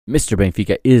Mr.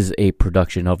 Benfica is a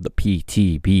production of the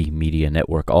PTB Media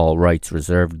Network. All rights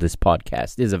reserved. This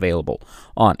podcast is available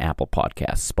on Apple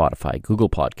Podcasts, Spotify, Google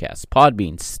Podcasts,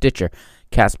 Podbean, Stitcher,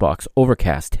 Castbox,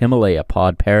 Overcast, Himalaya,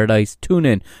 Pod Paradise,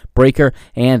 TuneIn, Breaker,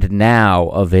 and now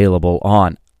available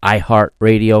on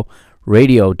iHeartRadio,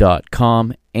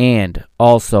 radio.com, and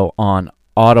also on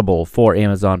Audible for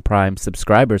Amazon Prime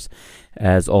subscribers.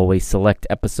 As always, select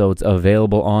episodes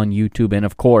available on YouTube and,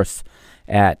 of course,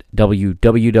 at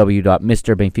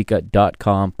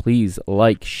www.mrbenfica.com. Please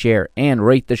like, share, and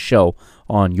rate the show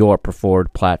on your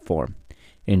preferred platform.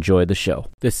 Enjoy the show.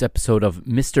 This episode of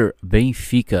Mr.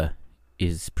 Benfica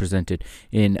is presented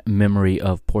in memory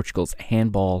of Portugal's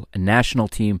handball national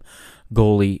team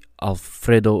goalie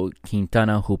Alfredo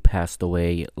Quintana, who passed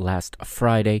away last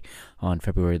Friday on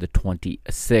February the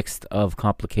 26th of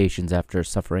complications after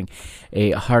suffering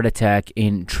a heart attack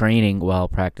in training while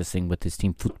practicing with his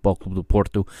team Futebol Clube do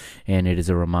Porto. And it is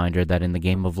a reminder that in the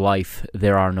game of life,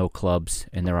 there are no clubs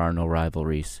and there are no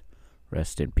rivalries.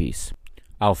 Rest in peace.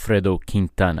 Alfredo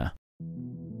Quintana.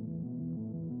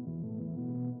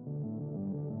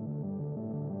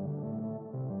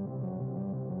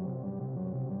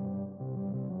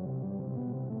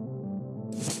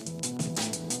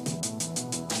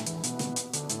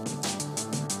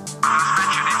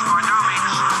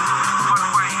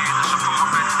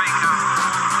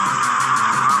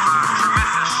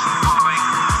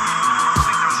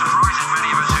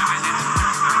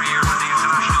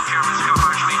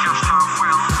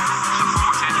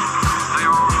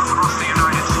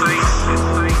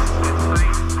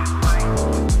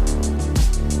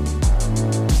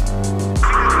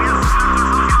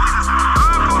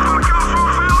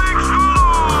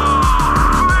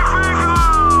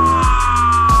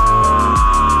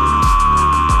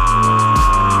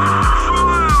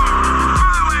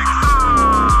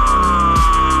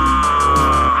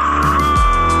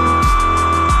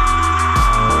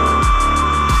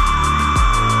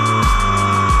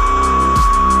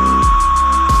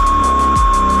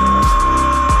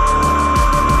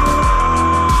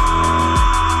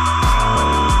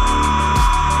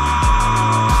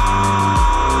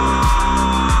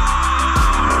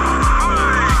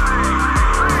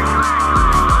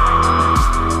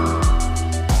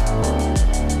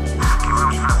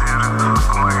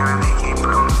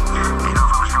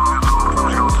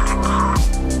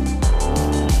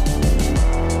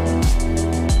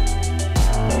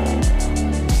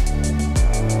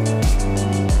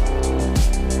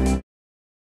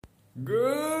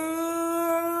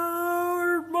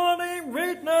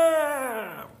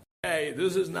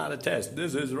 Test.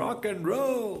 This is rock and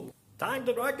roll. Time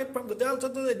to rock it from the Delta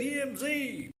to the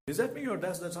DMZ. Is that me or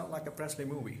does that sound like a Presley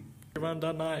movie? We ran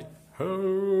the night.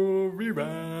 Oh, we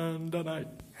ran the night.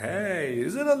 Hey,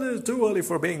 is it a little too early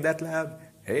for being that loud?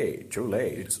 Hey, too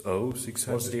late. It's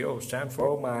 0600. What's the O stand for?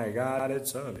 Oh my God,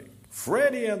 it's early.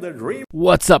 Freddy and the Dream.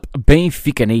 What's up,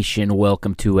 Benfica Nation?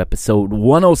 Welcome to episode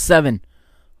 107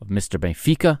 of Mr.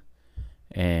 Benfica.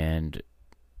 And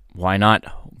why not?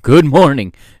 Good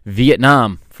morning,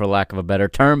 Vietnam, for lack of a better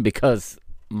term, because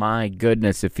my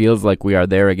goodness, it feels like we are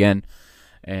there again.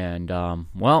 And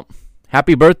well,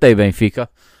 happy birthday, Benfica.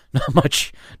 Not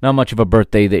much of a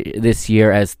birthday this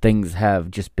year, as things have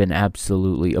just been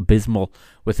absolutely abysmal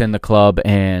within the club,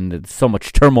 and so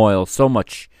much turmoil, so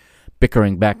much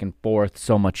bickering back and forth,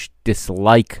 so much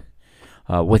dislike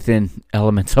within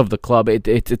elements of the club.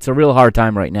 It's a real hard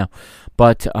time right now,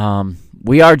 but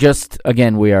we are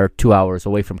 2 hours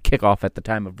away from kickoff at the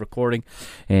time of recording,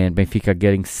 and Benfica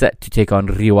getting set to take on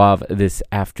Rio Ave this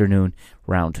afternoon,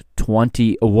 round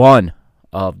 21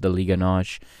 of the Liga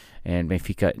NOS, and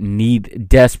Benfica need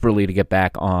desperately to get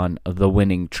back on the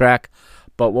winning track.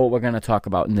 But what we're going to talk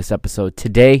about in this episode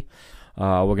today,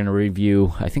 we're going to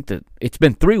review, I think that it's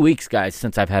been 3 weeks, guys,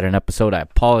 since I've had an episode. I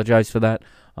apologize for that.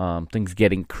 Things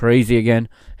getting crazy again,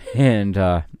 and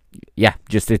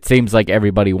it seems like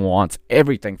everybody wants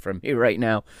everything from me right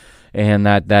now, and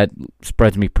that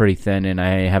spreads me pretty thin, and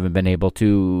I haven't been able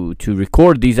to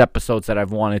record these episodes that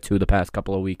I've wanted to the past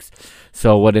couple of weeks.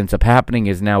 So what ends up happening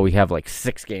is now we have like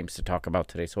 6 games to talk about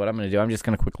today. So what I'm going to do, I'm just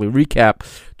going to quickly recap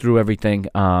through everything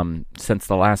since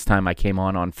the last time I came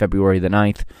on February the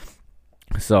 9th.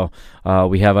 So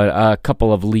we have a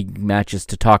couple of league matches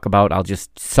to talk about. I'll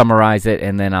just summarize it,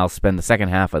 and then I'll spend the second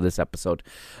half of this episode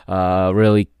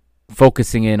really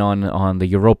focusing in on the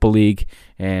Europa League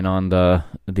and on the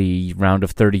round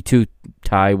of 32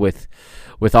 tie with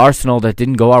Arsenal that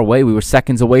didn't go our way. We were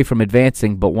seconds away from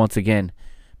advancing, but once again,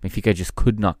 Benfica just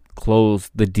could not close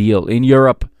the deal in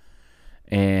Europe.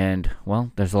 And,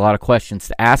 well, there's a lot of questions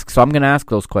to ask, so I'm going to ask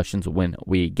those questions when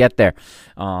we get there.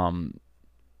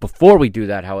 Before we do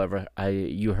that, however,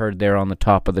 you heard there on the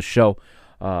top of the show,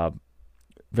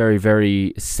 very,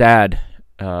 very sad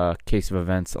case of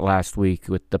events last week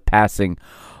with the passing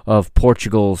of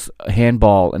Portugal's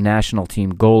handball national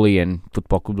team goalie and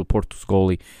Futebol Clube do Porto's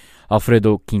goalie,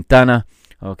 Alfredo Quintana.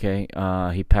 Okay,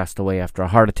 he passed away after a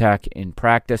heart attack in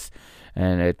practice,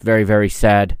 and it's very, very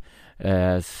sad,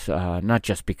 as not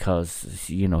just because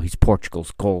he's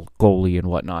Portugal's goalie and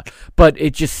whatnot, but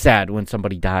it's just sad when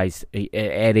somebody dies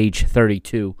at age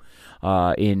 32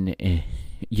 in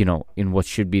what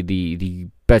should be the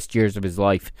best years of his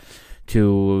life,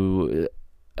 to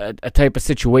a type of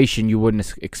situation you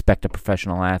wouldn't expect a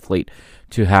professional athlete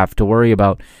to have to worry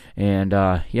about. And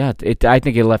I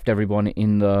think it left everyone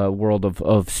in the world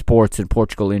of sports in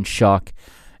Portugal in shock.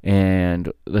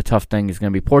 And the tough thing is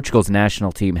going to be Portugal's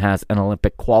national team has an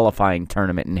Olympic qualifying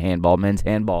tournament in handball, men's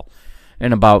handball,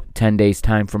 in about 10 days'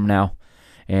 time from now.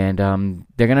 And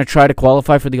they're going to try to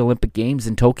qualify for the Olympic Games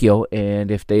in Tokyo.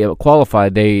 And if they qualify,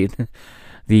 the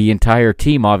entire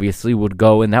team obviously would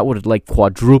go, and that would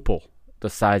quadruple the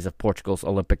size of Portugal's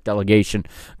Olympic delegation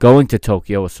going to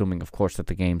Tokyo, assuming, of course, that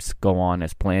the games go on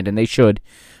as planned, and they should,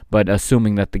 but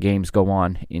assuming that the games go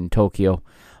on in Tokyo,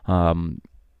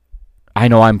 I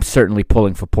know I'm certainly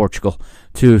pulling for Portugal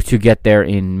to get there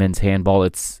in men's handball.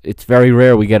 It's very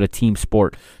rare we get a team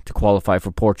sport to qualify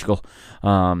for Portugal,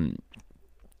 and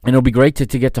it'll be great to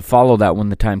get to follow that when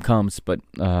the time comes, but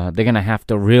they're going to have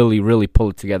to really, really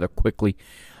pull it together quickly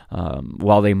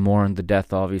while they mourn the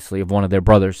death, obviously, of one of their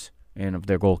brothers and of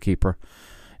their goalkeeper.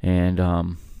 And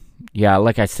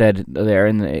like I said,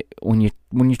 when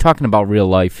you're talking about real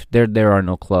life, there are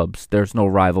no clubs, there's no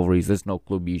rivalries, there's no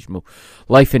clubismo.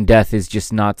 Life and death is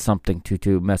just not something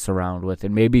to mess around with,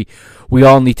 and maybe we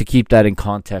all need to keep that in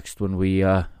context when we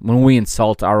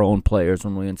insult our own players,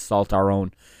 when we insult our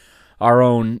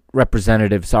own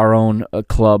representatives, our own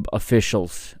club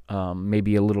officials,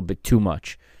 maybe a little bit too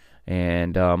much.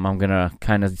 And I'm gonna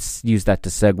kind of use that to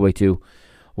segue to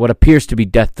what appears to be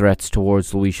death threats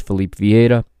towards Luis Felipe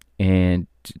Vieira. And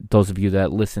those of you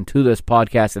that listen to this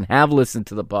podcast and have listened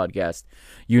to the podcast,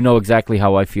 you know exactly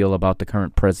how I feel about the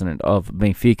current president of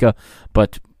Benfica.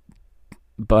 But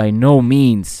by no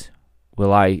means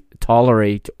will I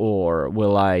tolerate or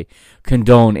will I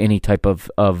condone any type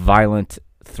of violent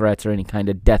threats or any kind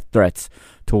of death threats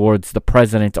towards the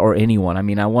president or anyone. I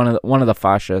mean, one of the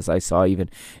fachas I saw even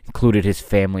included his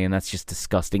family, and that's just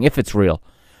disgusting if it's real.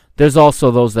 There's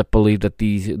also those that believe that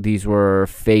these were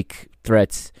fake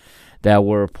threats that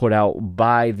were put out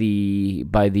by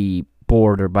the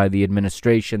board or by the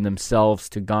administration themselves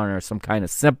to garner some kind of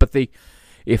sympathy.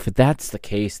 If that's the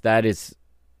case, that is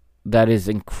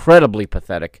incredibly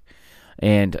pathetic.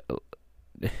 And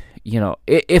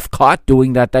if caught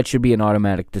doing that, that should be an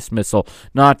automatic dismissal,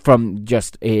 not from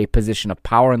just a position of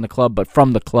power in the club, but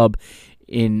from the club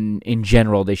in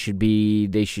general. They should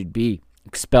be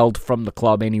expelled from the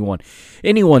club.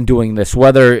 Anyone doing this,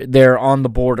 whether they're on the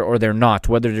board or they're not,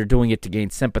 whether they're doing it to gain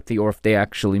sympathy or if they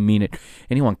actually mean it,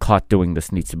 anyone caught doing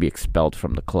this needs to be expelled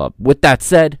from the club. With that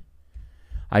said,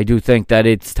 I do think that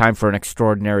it's time for an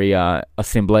extraordinary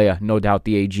Assembleia. No doubt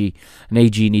an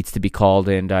AG needs to be called,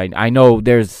 and I know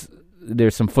there's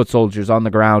some foot soldiers on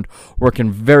the ground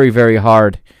working very, very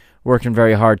hard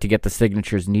to get the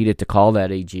signatures needed to call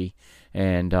that AG.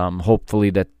 And hopefully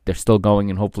that they're still going,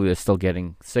 and hopefully they're still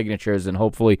getting signatures, and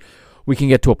hopefully we can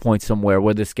get to a point somewhere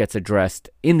where this gets addressed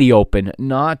in the open,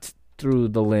 not through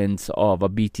the lens of a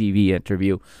BTV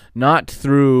interview, not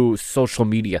through social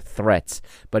media threats,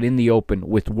 but in the open,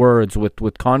 with words,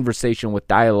 with conversation, with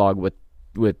dialogue, with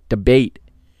debate.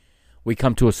 We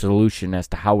come to a solution as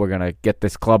to how we're going to get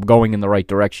this club going in the right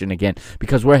direction again,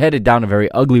 because we're headed down a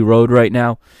very ugly road right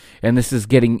now, and this is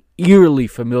getting eerily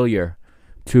familiar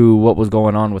to what was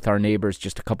going on with our neighbors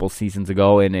just a couple seasons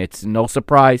ago, and it's no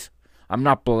surprise. I'm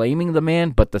not blaming the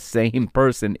man, but the same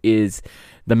person is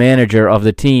the manager of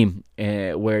the team,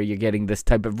 where you're getting this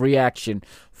type of reaction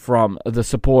from the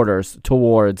supporters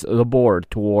towards the board,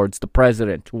 towards the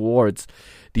president, towards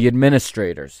the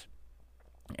administrators.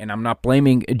 And I'm not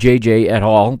blaming JJ at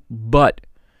all, but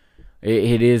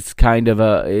it is kind of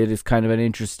an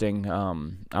interesting,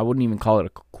 I wouldn't even call it a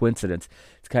coincidence.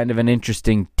 It's kind of an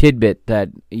interesting tidbit that,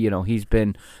 he's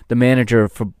been the manager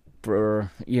for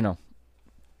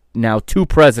now 2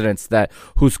 presidents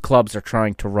whose clubs are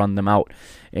trying to run them out.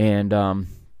 And I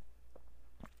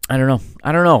don't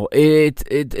know.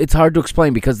 It's hard to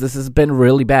explain because this has been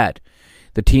really bad.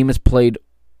 The team has played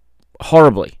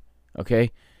horribly,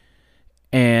 okay?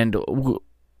 And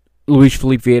Luis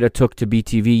Felipe Vieira took to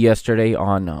BTV yesterday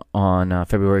on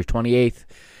February 28th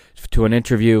to an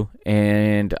interview,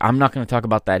 and I'm not going to talk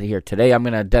about that here today. I'm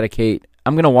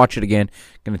going to watch it again,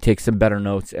 going to take some better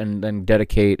notes, and then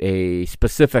dedicate a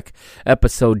specific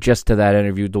episode just to that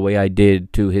interview, the way I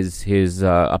did to his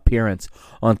appearance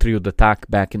on Trio de Tak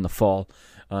back in the fall.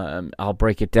 I'll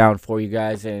break it down for you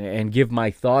guys and give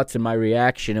my thoughts and my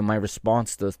reaction and my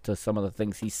response to some of the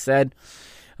things he said.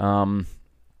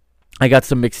 I got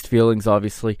some mixed feelings,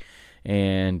 obviously,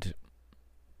 and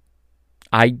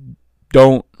I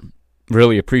don't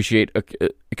really appreciate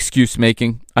excuse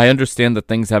making. I understand that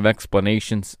things have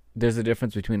explanations. There's a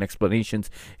difference between explanations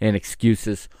and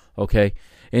excuses, okay?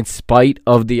 In spite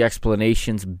of the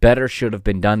explanations, better should have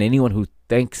been done. Anyone who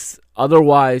thinks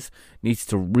otherwise needs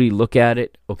to relook at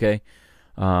it, okay?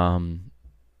 My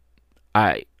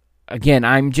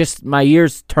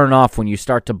ears turn off when you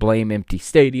start to blame empty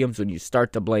stadiums, when you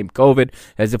start to blame COVID,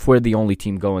 as if we're the only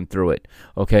team going through it,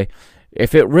 okay?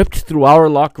 If it ripped through our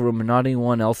locker room and not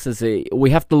anyone else's, we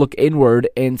have to look inward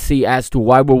and see as to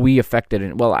why were we affected.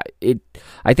 And well,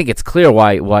 I think it's clear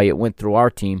why it went through our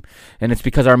team, and it's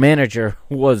because our manager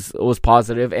was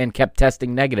positive and kept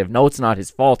testing negative. No, it's not his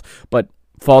fault, but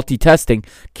faulty testing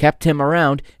kept him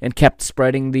around and kept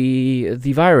spreading the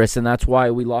virus, and that's why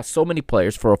we lost so many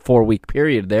players for a 4-week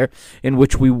period there, in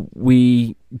which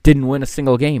we didn't win a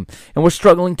single game, and we're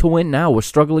struggling to win now. We're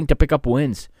struggling to pick up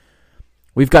wins.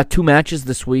 We've got 2 matches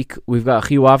this week. We've got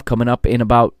Chihuahua coming up in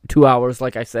about 2 hours,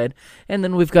 like I said. And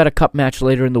then we've got a cup match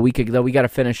later in the week that we got to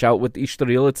finish out with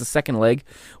Estoril. It's a second leg.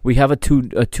 We have a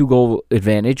two-goal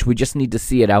advantage. We just need to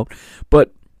see it out.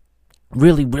 But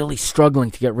really, really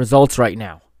struggling to get results right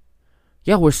now.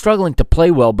 Yeah, we're struggling to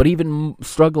play well, but even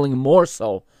struggling more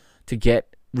so to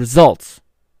get results.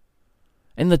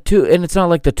 And it's not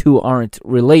like the two aren't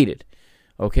related.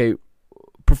 Okay,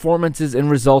 performances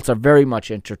and results are very much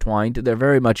intertwined. They're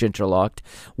very much interlocked.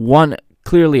 One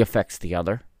clearly affects the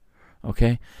other.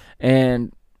 Okay?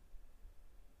 And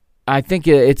I think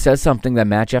it says something that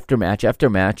match after match after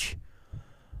match,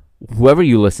 whoever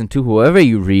you listen to, whoever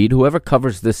you read, whoever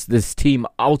covers this team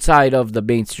outside of the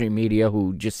mainstream media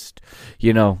who just,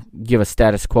 give a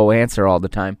status quo answer all the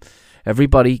time,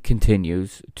 everybody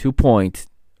continues to point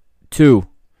to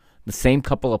the same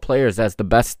couple of players as the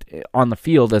best on the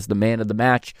field, as the man of the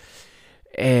match.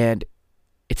 And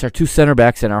it's our 2 center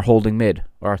backs and our holding mid,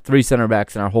 or our 3 center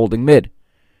backs and our holding mid.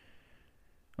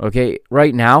 Okay,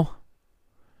 right now,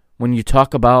 when you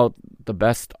talk about the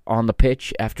best on the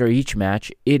pitch after each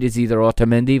match, it is either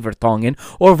Otamendi, Vertonghen,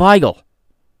 or Weigl.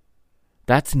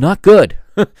 That's not good.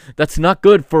 That's not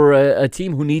good for a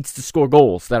team who needs to score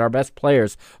goals, that our best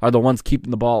players are the ones keeping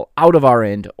the ball out of our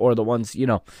end, or the ones,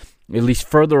 at least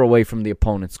further away from the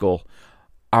opponent's goal.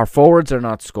 Our forwards are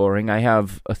not scoring.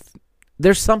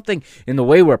 There's something in the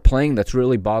way we're playing that's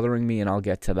really bothering me, and I'll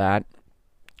get to that.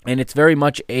 And it's very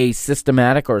much a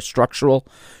systematic or a structural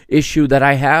issue that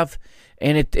I have,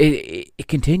 and it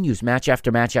continues match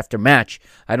after match after match.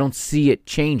 I don't see it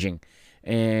changing.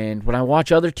 And when I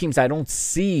watch other teams, I don't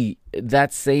see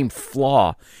that same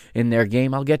flaw in their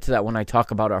game. I'll get to that when I talk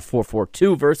about our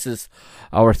 4-4-2 versus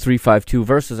our 3-5-2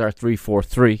 versus our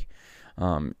 3-4-3.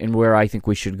 And where I think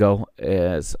we should go,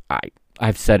 as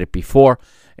I've said it before,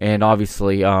 and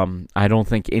obviously I don't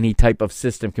think any type of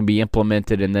system can be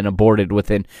implemented and then aborted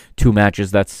within 2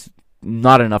 matches. That's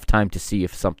not enough time to see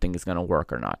if something is going to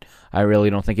work or not. I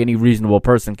really don't think any reasonable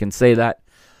person can say that.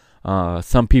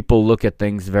 Some people look at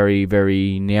things very,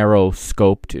 very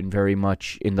narrow-scoped and very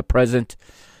much in the present,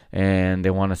 and they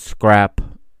want to scrap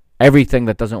everything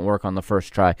that doesn't work on the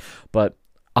first try. But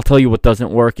I'll tell you what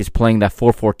doesn't work is playing that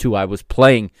 4-4-2 I was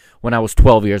playing when I was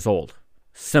 12 years old.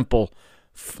 Simple,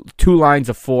 2 lines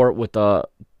of 4 with the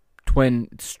twin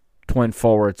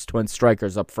forwards, twin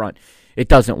strikers up front. It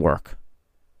doesn't work.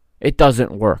 It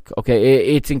doesn't work,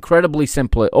 okay? It's incredibly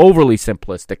overly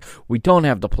simplistic. We don't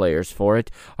have the players for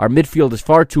it. Our midfield is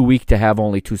far too weak to have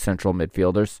only 2 central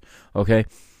midfielders, okay?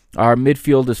 Our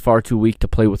midfield is far too weak to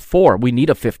play with 4. We need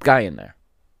a 5th guy in there.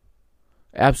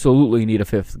 Absolutely need a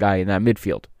 5th guy in that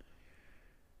midfield.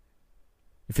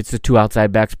 If it's the 2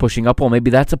 outside backs pushing up, well, maybe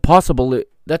that's a possibility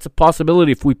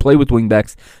if we play with wing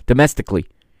backs domestically.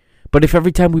 But if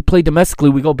every time we play domestically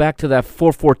we go back to that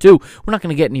 4-4-2, we're not going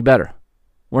to get any better.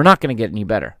 We're not going to get any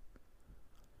better.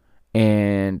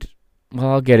 And,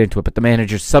 well, I'll get into it, but the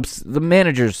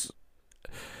manager's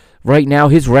right now,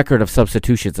 his record of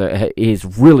substitutions is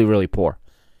really, really poor.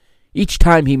 Each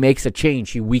time he makes a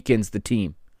change, he weakens the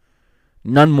team.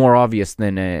 None more obvious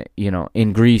than,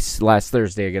 in Greece last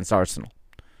Thursday against Arsenal.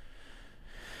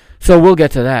 So we'll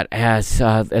get to that as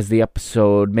the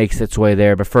episode makes its way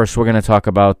there. But first, we're going to talk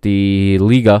about the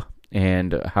Liga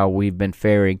and how we've been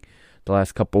faring the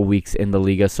last couple weeks in the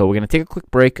Liga. So we're going to take a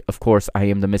quick break. Of course, I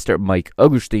am the Mr. Mike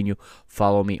Agustinho.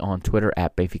 Follow me on Twitter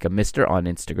at Benfica Mister, on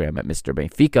Instagram at Mr.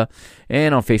 Benfica,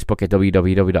 and on Facebook at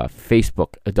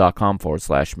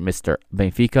www.facebook.com/Mr.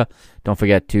 Benfica. Don't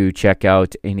forget to check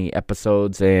out any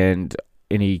episodes and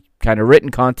any kind of written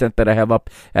content that I have up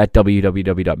at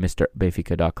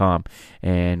www.mrbenfica.com.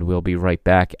 And we'll be right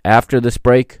back after this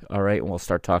break. All right, and we'll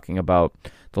start talking about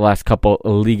the last couple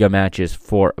Liga matches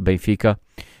for Benfica,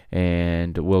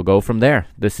 and we'll go from there.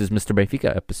 This is Mr.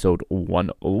 Benfica, episode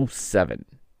 107.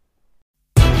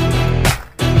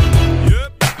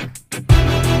 Yep.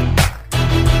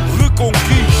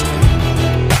 Reconquista.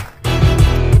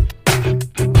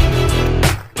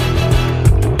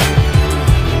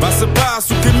 Passo a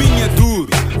passo, o caminho é duro.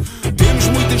 Temos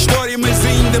muita história, mas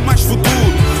ainda mais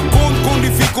futuro. Conto com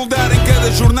dificuldade em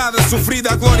cada jornada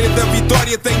sofrida. A glória da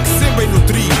vitória tem que ser bem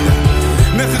nutrida.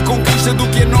 Na reconquista do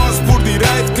que é nosso por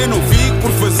direito, que eu não fico por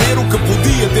fazer o que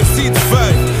podia ter sido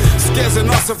feito. Se queres a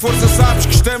nossa força, sabes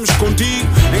que estamos contigo.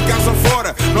 Em casa ou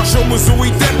fora, nós somos o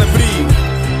eterno abrigo.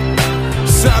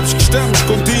 Sabes que estamos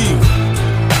contigo.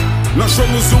 Nós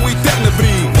somos o eterno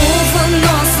abrigo. Ouve a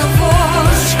nossa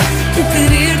voz, o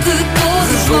querer de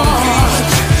todos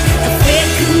nós. A fé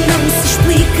que não se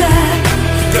explica.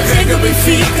 Carrega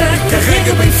Benfica,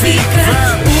 carrega Benfica.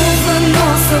 Ouve a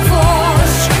nossa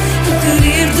voz, o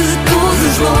querer de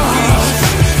todos nós.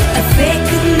 A fé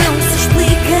que não se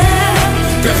explica.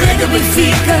 Carrega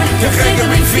Benfica, carrega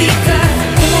Benfica.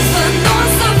 Ouve a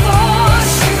nossa voz,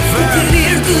 o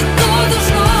querer de todos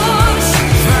nós.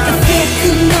 A fé que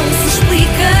não se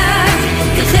explica.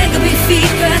 Carrega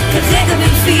Benfica, carrega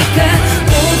Benfica.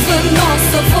 Ouve a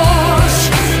nossa voz,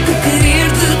 o querer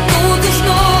de todos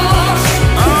nós.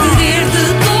 O querer de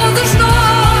todos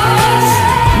nós.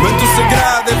 Manto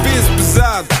sagrado é peso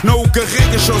pesado, não o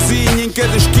carregas sozinho. Em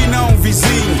cada esquina há um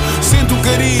vizinho. Sente o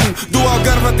carinho do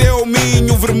Algarve até ao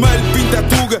Minho. O vermelho pinta a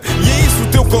tuga e é isso o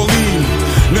teu colinho.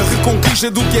 Na reconquista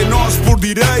do que é nosso por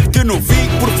direito, que eu não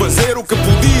fico por fazer o que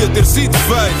podia ter sido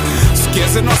feito. Se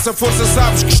queres a nossa força,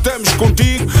 sabes que estamos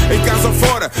contigo. Em casa ou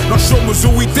fora, nós somos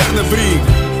o eterno abrigo.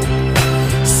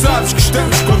 Sabes que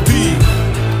estamos contigo.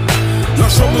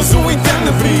 Nós somos o eterno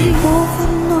abrigo. Ouve a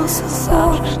nossa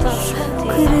voz, o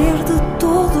querer de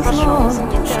todos nós.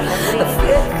 A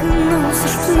fé que não se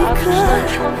explica.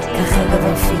 Carrega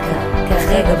Benfica,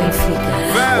 carrega Benfica.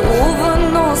 Ouve a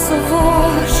nossa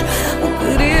voz, o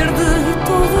querer de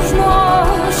todos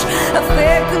nós. A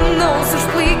fé que não se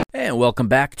explica. And welcome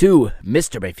back to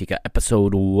Mr. Benfica,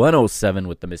 episode 107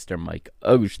 with the Mr. Mike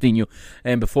Agustinho.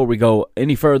 And before we go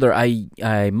any further,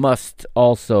 I must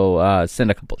also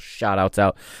send a couple shout-outs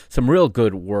out. Some real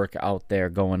good work out there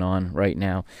going on right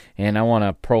now. And I want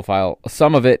to profile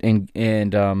some of it. And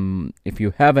if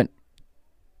you haven't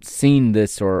seen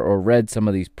this or read some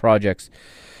of these projects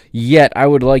yet, I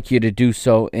would like you to do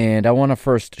so. And I want to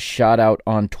first shout out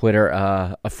on Twitter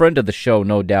a friend of the show,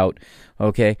 no doubt,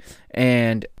 okay?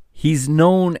 And he's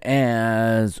known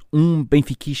as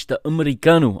Benfiquista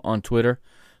Americano on Twitter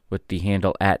with the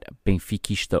handle at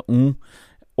Benfiquista.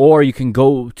 Or you can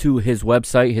go to his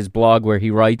website, his blog, where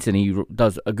he writes, and he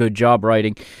does a good job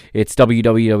writing. It's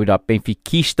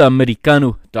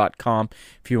www.benfiquistaamericano.com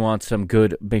if you want some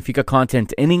good Benfica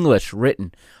content in English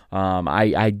written.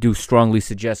 I do strongly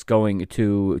suggest going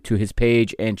to his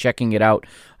page and checking it out.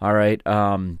 All right.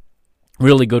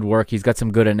 Really good work. He's got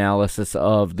some good analysis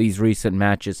of these recent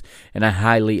matches, and I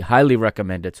highly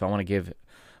recommend it. So I want to give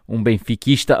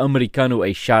Benfiquista Americano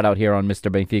a shout-out here on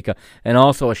Mr. Benfica, and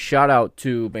also a shout-out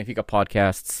to Benfica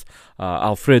podcasts,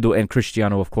 Alfredo and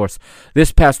Cristiano, of course.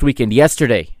 This past weekend,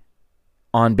 yesterday,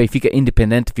 on Benfica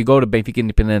Independent, if you go to Benfica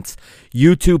Independent's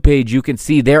YouTube page, you can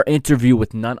see their interview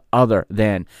with none other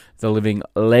than the living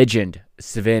legend,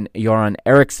 Sven-Göran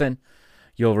Eriksson.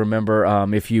 You'll remember,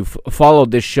 if you've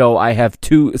followed this show, I have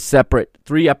two separate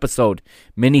 3-episode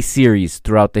mini-series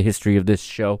throughout the history of this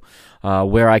show,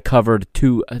 where I covered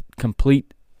two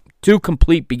complete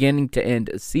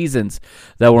beginning-to-end seasons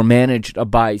that were managed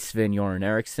by Sven-Göran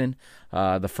Eriksson.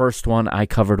 The first one I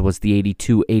covered was the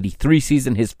 82-83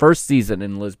 season, his first season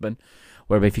in Lisbon,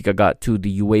 where Benfica got to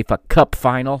the UEFA Cup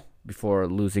final before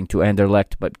losing to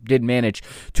Anderlecht, but did manage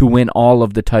to win all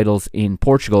of the titles in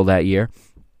Portugal that year.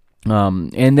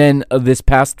 And then this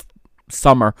past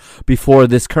summer, before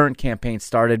this current campaign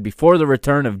started, before the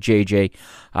return of JJ,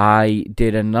 I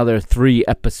did another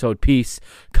 3-episode piece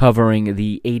covering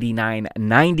the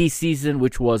 89-90 season,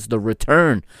 which was the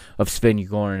return of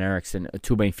Sven-Göran Eriksson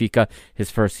to Benfica, his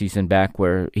first season back,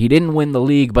 where he didn't win the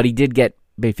league, but he did get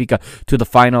Benfica to the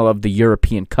final of the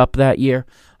European Cup that year,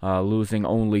 losing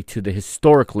only to the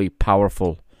historically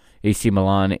powerful AC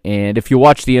Milan. And if you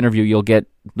watch the interview, you'll get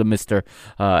the Mr.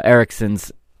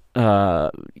 Eriksen's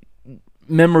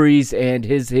memories and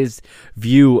his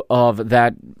view of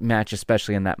that match,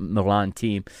 especially in that Milan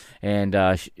team. And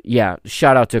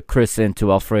shout out to Chris and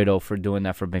to Alfredo for doing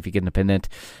that for Benfica Independent.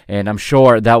 And I'm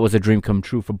sure that was a dream come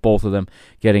true for both of them,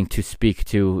 getting to speak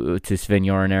to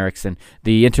Sven-Göran Eriksson.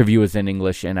 The interview is in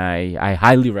English, and I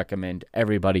highly recommend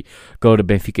everybody go to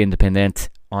Benfica Independent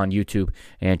on YouTube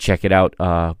and check it out.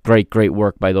 Great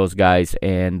work by those guys,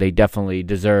 and they definitely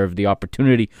deserve the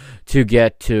opportunity to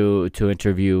get to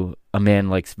interview a man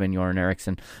like Sven-Göran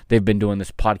Eriksson. They've been doing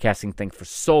this podcasting thing for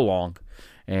so long,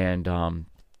 and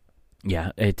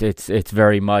it's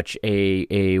very much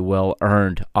a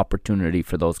well-earned opportunity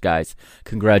for those guys.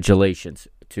 Congratulations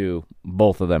to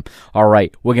both of them. All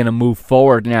right, we're gonna move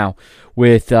forward now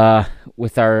with our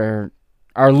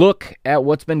look at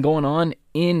what's been going on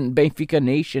in Benfica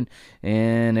Nation,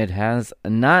 and it has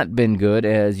not been good.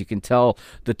 As you can tell,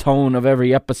 the tone of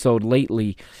every episode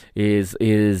lately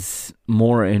is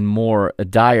more and more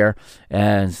dire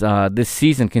as this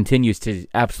season continues to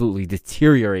absolutely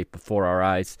deteriorate before our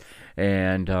eyes.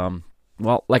 And,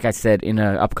 like I said, in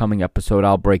an upcoming episode,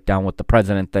 I'll break down what the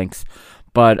president thinks.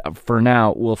 But for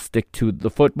now, we'll stick to the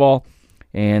football.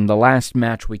 And the last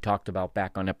match we talked about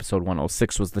back on episode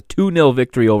 106 was the 2-0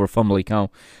 victory over Famalicão.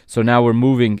 So now we're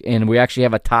moving, and we actually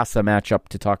have a Taça matchup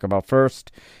to talk about first.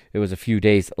 It was a few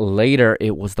days later.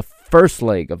 It was the first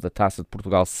leg of the Taça de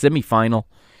Portugal semifinal.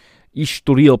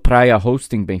 Estoril Praia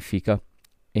hosting Benfica.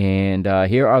 And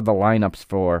here are the lineups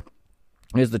for...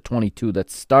 Here's the 22 that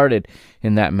started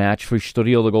in that match. For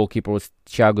Estoril, the goalkeeper was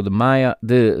Thiago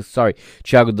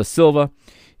da Silva.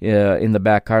 In the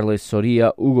back, Carles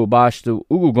Soria, Hugo Basto,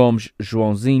 Hugo Gomes,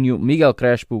 Joãozinho, Miguel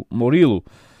Crespo, Murilo,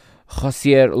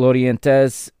 Josier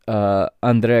Lorientes,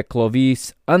 André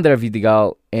Clovis, André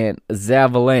Vidigal, and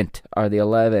Zé Valente are the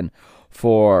 11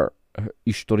 for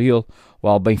Estoril,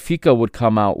 while Benfica would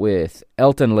come out with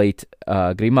Elton Leite,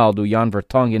 Grimaldo, Jan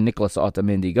Vertonghen, Nicolas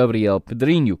Otamendi, Gabriel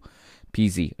Pedrinho,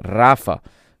 Pizzi, Rafa,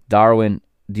 Darwin,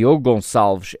 Diogo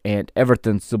Gonçalves, and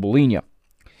Everton Cebolinha.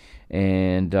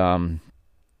 And...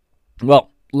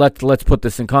 let's put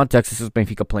this in context. This is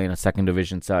Benfica playing a second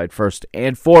division side first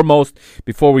and foremost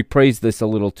before we praise this a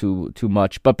little too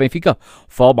much. But Benfica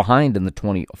fall behind in the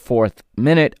 24th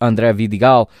minute. André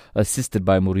Vidigal, assisted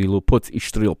by Murilo, puts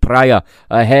Estoril Praia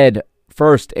ahead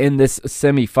first in this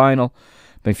semi-final.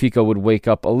 Benfica would wake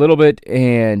up a little bit,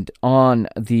 and on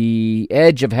the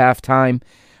edge of halftime,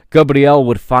 Gabriel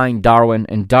would find Darwin,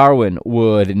 and Darwin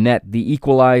would net the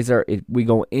equalizer. We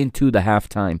go into the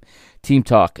halftime. Team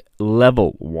talk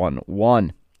level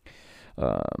 1-1.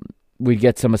 We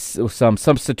get some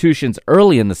substitutions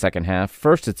early in the second half.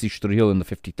 First, it's Estoril in the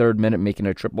 53rd minute, making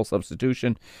a triple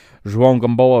substitution. João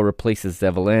Gamboa replaces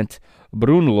Zé Valente.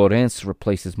 Bruno Lourenço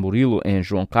replaces Murilo, and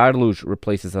João Carlos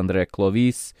replaces André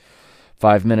Clovis.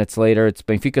 5 minutes later, it's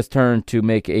Benfica's turn to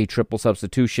make a triple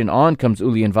substitution. On comes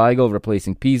Julian Weigl,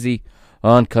 replacing Pizzi.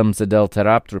 On comes Adel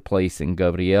Tarapt, replacing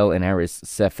Gabriel. And Haris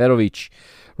Seferovic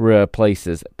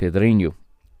replaces Pedrinho.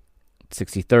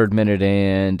 63rd minute,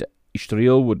 and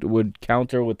Estoril would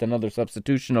counter with another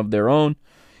substitution of their own.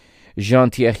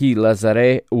 Jean-Thierry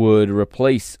Lazare would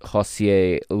replace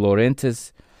Josier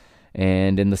Lorientes.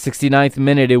 And in the 69th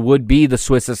minute, it would be the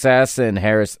Swiss assassin,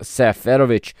 Haris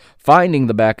Seferovic, finding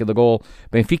the back of the goal.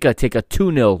 Benfica take a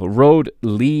 2-0 road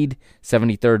lead.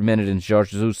 73rd minute, and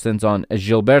Jorge Jesus sends on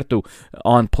Gilberto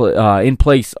in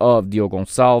place of Diogo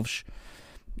Gonçalves.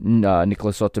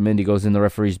 Nicolas Otamendi goes in the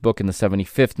referee's book in the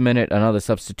 75th minute. Another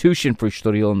substitution for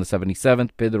Estoril in the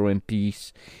 77th. Pedro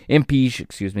Impige,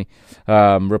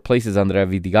 replaces André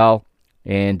Vidigal.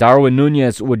 And Darwin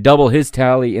Núñez would double his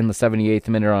tally in the 78th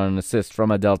minute on an assist from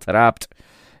Adel Tarapt,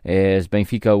 as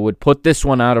Benfica would put this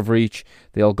one out of reach.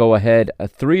 They'll go ahead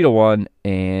 3-1,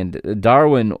 and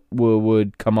Darwin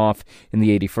would come off in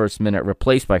the 81st minute,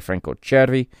 replaced by Franco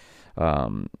Cervi,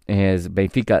 as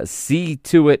Benfica see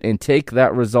to it and take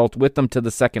that result with them to the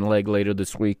second leg later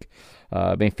this week.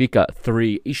 Benfica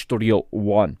 3, Estoril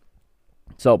 1.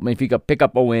 So Benfica pick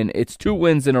up a win. It's 2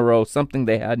 wins in a row, something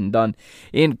they hadn't done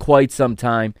in quite some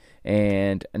time.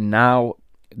 And now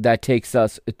that takes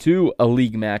us to a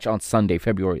league match on Sunday,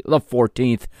 February the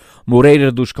 14th.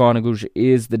 Moreira dos Cónegos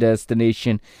is the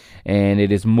destination, and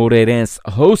it is Moreirense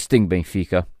hosting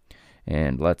Benfica.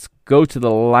 And let's go to the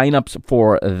lineups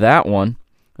for that one.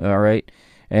 All right.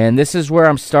 And this is where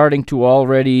I'm starting to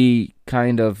already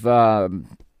kind of,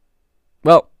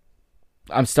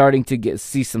 I'm starting to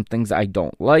see some things I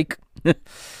don't like.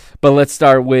 But let's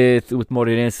start with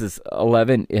Moreirense's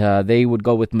 11. They would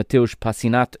go with Mateus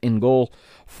Passinato in goal.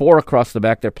 4 across the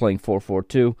back. They're playing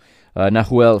 4-4-2.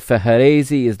 Nahuel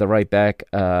Ferrarese is the right back.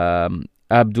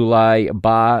 Abdoulaye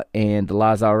Ba and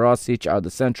Lazar Rosic are the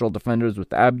central defenders,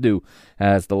 with Abdu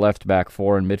as the left back.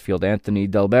 4 in midfield. Anthony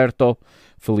Delberto,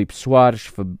 Felipe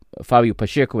Soares, Fabio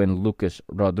Pacheco, and Lucas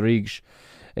Rodrigues.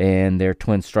 And their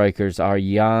twin strikers are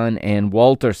Jan and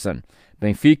Walterson.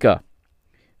 Benfica,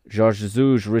 Jorge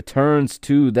Jesus returns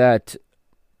to that,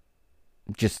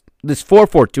 just this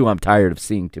 4-4-2 I'm tired of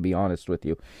seeing, to be honest with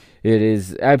you. It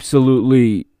is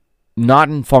absolutely not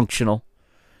functional.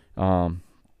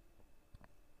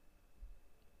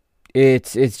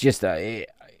 It's just I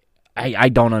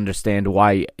don't understand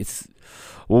why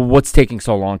what's taking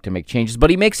so long to make changes. But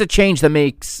he makes a change that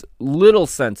makes little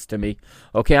sense to me.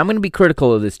 Okay, I'm going to be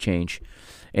critical of this change,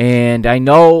 and I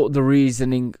know the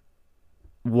reasoning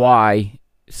why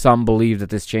some believe that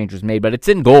this change was made, but it's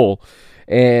in goal,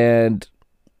 and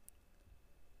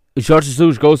Jorge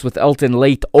Jesus goes with Elton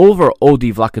Late over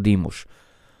Odi Vlachodimos.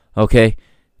 Okay.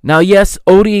 Now, yes,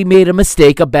 Odi made a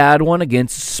mistake, a bad one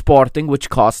against Sporting, which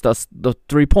cost us the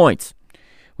 3 points.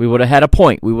 We would have had a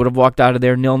point. We would have walked out of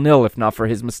there 0-0 if not for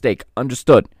his mistake.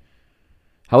 Understood.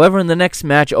 However, in the next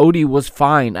match, Odi was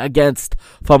fine against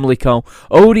Famalicão.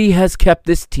 Odi has kept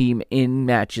this team in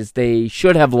matches they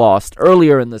should have lost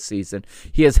earlier in the season.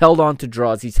 He has held on to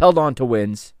draws. He's held on to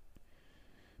wins.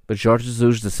 But Jorge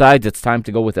Jesus decides it's time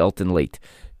to go with Elton Late,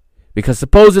 because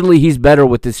supposedly he's better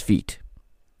with his feet.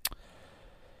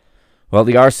 Well,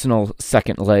 the Arsenal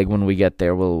second leg, when we get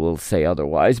there, we'll say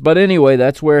otherwise. But anyway,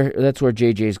 that's where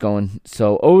JJ's going.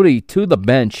 So Odi to the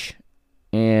bench,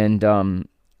 and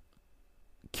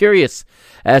curious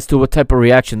as to what type of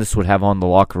reaction this would have on the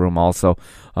locker room also,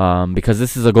 because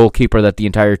this is a goalkeeper that the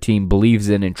entire team believes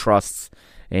in and trusts,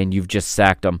 and you've just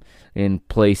sacked him in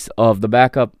place of the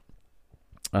backup.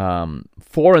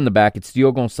 4 in the back, it's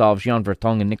Diogo Gonçalves, Jean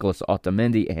Vertonghen, Nicolas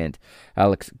Otamendi, and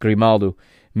Alex Grimaldo.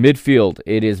 Midfield,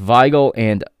 it is Weigl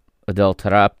and Adel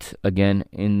Taarabt again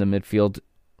in the midfield.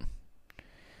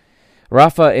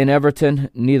 Rafa and Everton,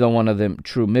 neither one of them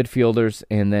true midfielders.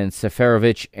 And then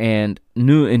Seferovic and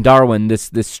Darwin,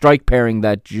 this strike pairing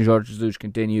that Jorge Jesus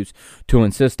continues to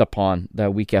insist upon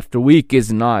that week after week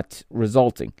is not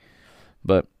resulting.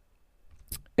 But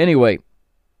anyway,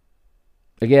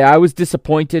 again, I was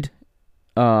disappointed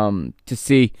to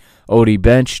see Odi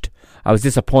benched. I was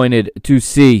disappointed to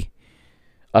see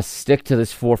us stick to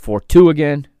this 4-4-2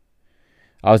 again.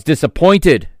 I was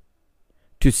disappointed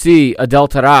to see Adel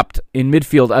Taarabt in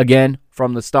midfield again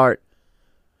from the start.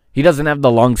 He doesn't have the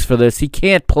lungs for this. He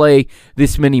can't play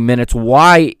this many minutes.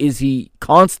 Why is he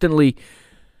constantly...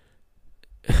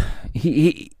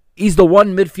 He's the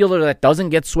one midfielder that doesn't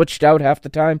get switched out half the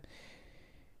time.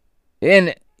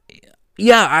 And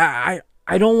yeah,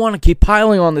 I don't want to keep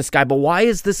piling on this guy, but why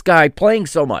is this guy playing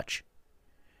so much?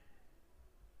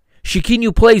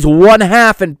 Chiquinho plays one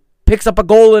half and picks up a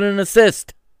goal and an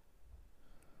assist.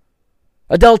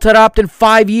 Adel Taarabt in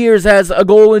 5 years has a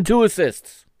goal and 2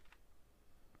 assists.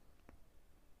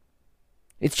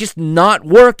 It's just not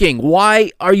working.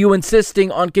 Why are you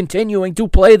insisting on continuing to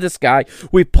play this guy?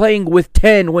 We're playing with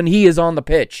 10 when he is on the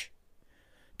pitch.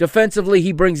 Defensively,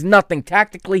 he brings nothing.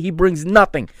 Tactically, he brings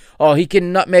nothing. Oh, he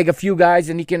can nutmeg a few guys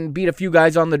and he can beat a few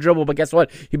guys on the dribble, but guess what?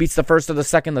 He beats the first or the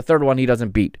second, the third one he doesn't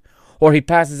beat. Or he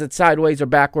passes it sideways or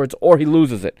backwards, or he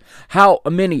loses it. How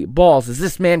many balls is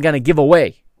this man going to give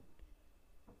away?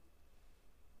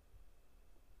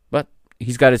 But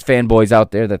he's got his fanboys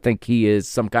out there that think he is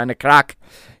some kind of crack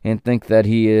and think that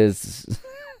he is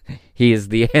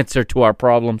the answer to our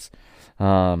problems.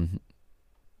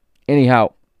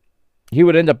 Anyhow, he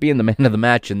would end up being the man of the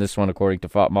match in this one, according to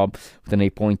FotMob, with an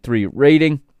 8.3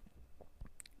 rating.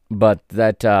 But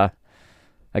that,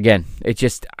 again, it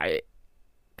just...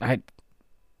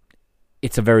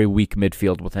 it's a very weak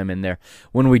midfield with him in there.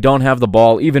 When we don't have the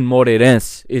ball, even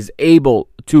Moreirense is able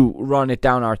to run it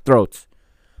down our throats.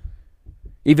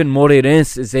 Even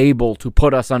Moreirense is able to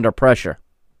put us under pressure.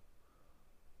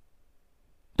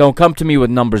 Don't come to me with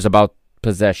numbers about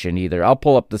possession either. I'll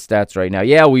pull up the stats right now.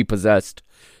 Yeah, we possessed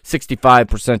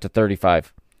 65% to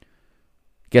 35.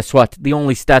 Guess what? The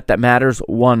only stat that matters,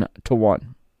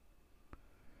 1-1.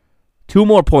 2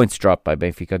 more points dropped by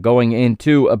Benfica, going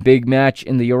into a big match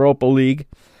in the Europa League,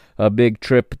 a big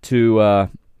trip to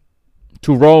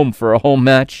Rome for a home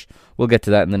match. We'll get to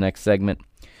that in the next segment.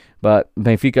 But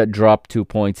Benfica dropped 2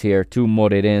 points here to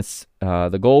Moreirense.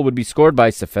 The goal would be scored by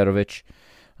Seferovic.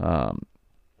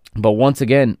 But once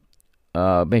again,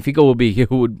 Benfica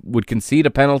would concede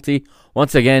a penalty.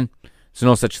 Once again, there's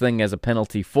no such thing as a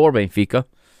penalty for Benfica.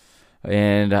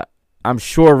 And I'm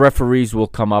sure referees will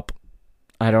come up.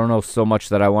 I don't know so much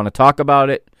that I want to talk about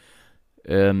it.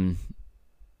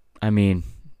 I mean,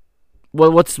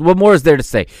 what more is there to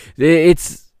say?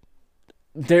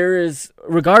 There is,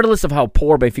 regardless of how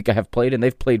poor Benfica have played, and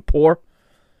they've played poor,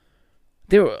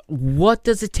 what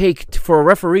does it take for a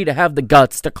referee to have the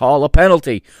guts to call a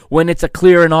penalty when it's a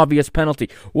clear and obvious penalty?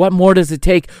 What more does it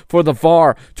take for the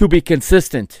VAR to be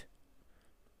consistent?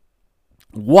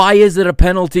 Why is it a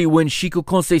penalty when Chico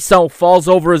Conceição falls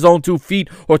over his own 2 feet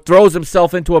or throws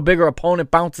himself into a bigger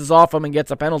opponent, bounces off him, and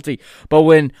gets a penalty? But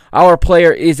when our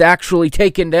player is actually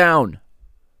taken down,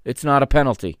 it's not a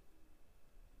penalty.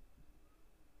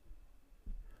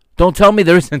 Don't tell me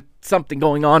there isn't something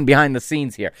going on behind the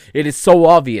scenes here. It is so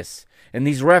obvious. And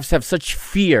these refs have such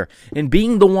fear in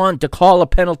being the one to call a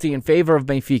penalty in favor of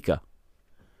Benfica.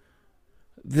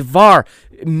 The VAR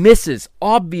misses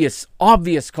obvious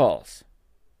calls.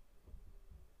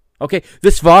 Okay,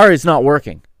 this VAR is not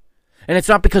working. And it's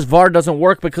not because VAR doesn't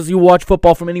work, because you watch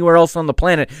football from anywhere else on the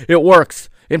planet. It works.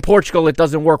 In Portugal, it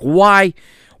doesn't work. Why?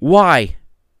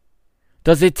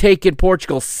 Does it take in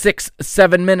Portugal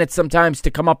 6-7 minutes sometimes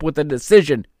to come up with a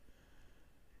decision?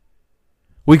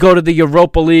 We go to the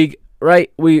Europa League,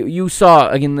 right? You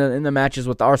saw in the matches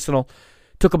with Arsenal,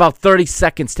 took about 30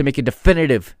 seconds to make a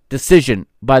definitive decision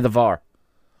by the VAR.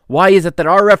 Why is it that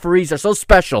our referees are so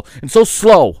special and so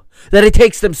slow that it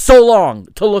takes them so long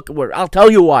to look at where? I'll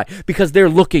tell you why. Because they're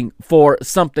looking for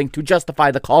something to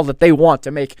justify the call that they want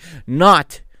to make,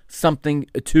 not something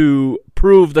to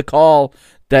prove the call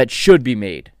that should be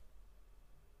made.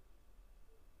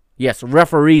 Yes,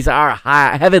 referees are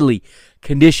heavily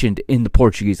conditioned in the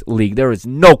Portuguese league. There is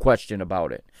no question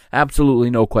about it. Absolutely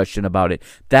no question about it.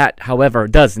 That, however,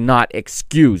 does not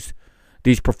excuse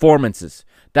these performances.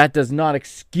 That does not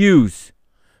excuse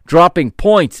dropping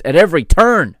points at every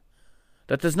turn.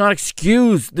 That does not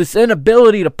excuse this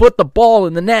inability to put the ball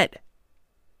in the net.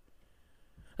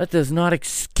 That does not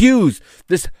excuse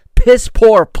this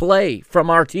piss-poor play from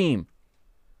our team.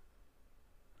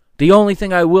 The only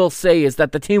thing I will say is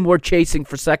that the team we're chasing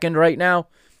for second right now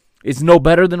is no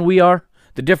better than we are.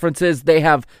 The difference is they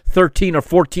have 13 or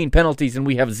 14 penalties and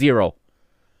we have 0.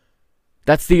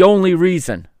 That's the only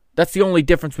reason. That's the only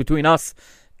difference between us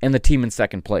and the team in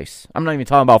second place. I'm not even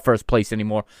talking about first place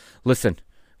anymore. Listen,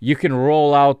 you can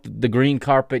roll out the green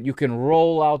carpet. You can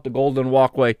roll out the golden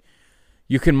walkway.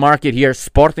 You can mark it here.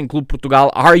 Sporting Clube Portugal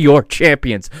are your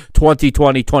champions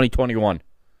 2020-2021.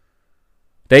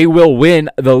 They will win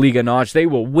the Liga NOS. They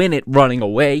will win it running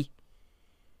away.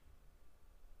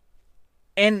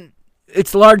 And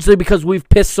it's largely because we've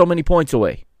pissed so many points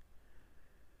away.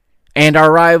 And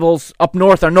our rivals up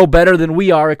north are no better than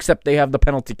we are, except they have the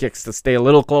penalty kicks to stay a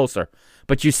little closer.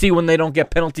 But you see, when they don't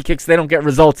get penalty kicks, they don't get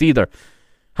results either.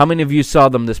 How many of you saw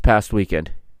them this past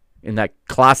weekend in that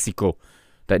Clásico,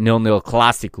 that 0-0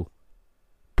 Clásico?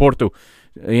 Porto,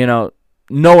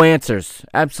 no answers.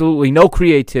 Absolutely no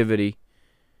creativity.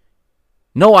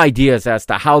 No ideas as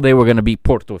to how they were going to beat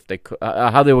Porto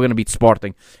how they were going to beat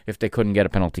Sporting if they couldn't get a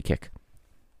penalty kick.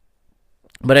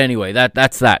 But anyway,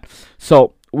 that's that.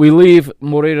 So we leave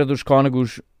Moreira dos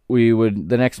Cónegos.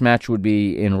 The next match would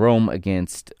be in Rome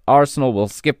against Arsenal. We'll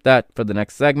skip that for the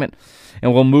next segment,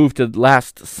 and we'll move to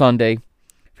last Sunday,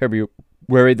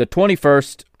 February the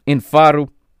 21st, in Faro,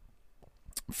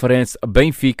 France,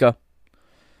 Benfica,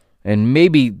 and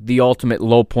maybe the ultimate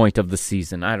low point of the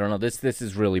season. I don't know. This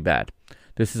is really bad.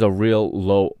 This is a real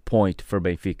low point for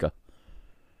Benfica.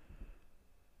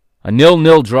 A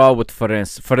 0-0 draw with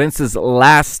Farense. Farense's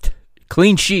last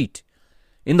clean sheet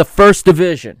in the first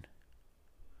division.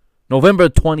 November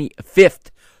 25th,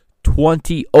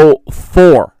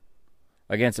 2004.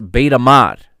 Against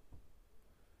Beira-Mar.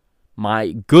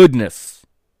 My goodness.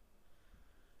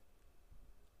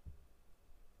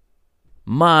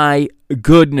 My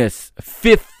goodness.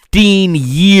 15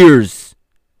 years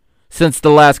since the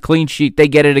last clean sheet. They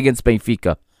get it against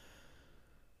Benfica.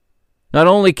 Not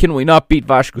only can we not beat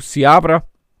Vasco Seabra,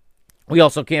 we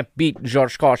also can't beat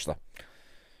Jorge Costa.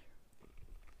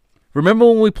 Remember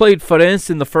when we played Farense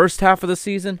in the first half of the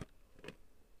season?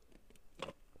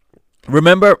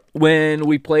 Remember when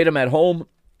we played them at home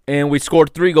and we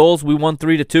scored 3 goals? We won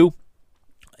 3-2,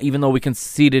 even though we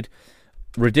conceded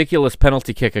ridiculous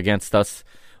penalty kick against us.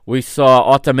 We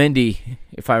saw Otamendi,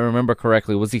 if I remember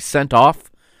correctly. Was he sent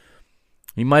off?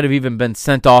 He might have even been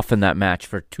sent off in that match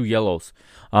for 2 yellows.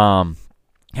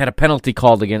 Had a penalty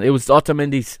called again. It was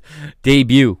Otamendi's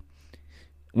debut,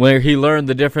 where he learned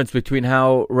the difference between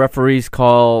how referees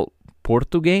call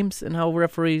Porto games and how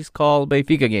referees call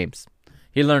Benfica games.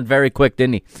 He learned very quick,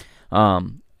 didn't he?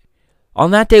 On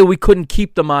that day, we couldn't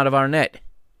keep them out of our net.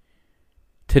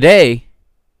 today,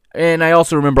 and I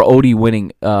also remember Odie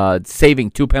winning,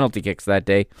 saving 2 penalty kicks that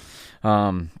day.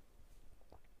 On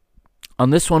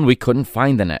this one, we couldn't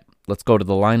find the net. Let's go to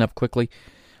the lineup quickly.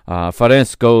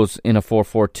 Farense goes in a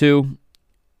 4-4-2,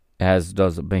 as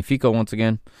does Benfica once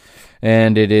again.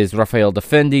 And it is Rafael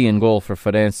Defendi in goal for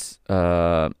Farense.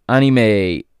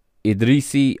 Anime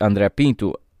Idrissi, Andrea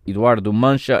Pinto, Eduardo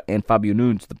Mancha, and Fabio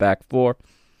Nunes, the back four.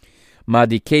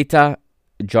 Madi Keita,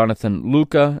 Jonathan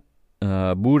Luca,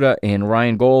 Buda, and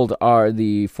Ryan Gold are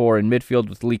the four in midfield,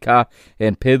 with Lika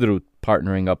and Pedro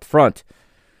partnering up front.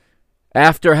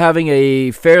 After having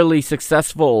a fairly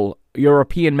successful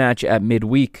European match at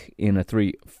midweek in a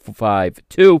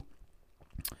 3-5-2,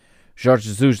 Jorge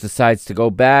Jesus decides to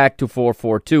go back to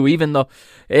 4-4-2, even though,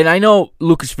 and I know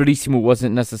Lucas Verissimo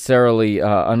wasn't necessarily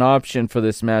an option for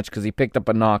this match because he picked up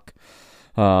a knock,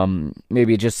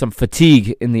 maybe just some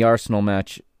fatigue in the Arsenal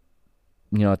match,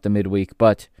 at the midweek.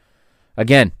 But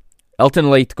again, Elton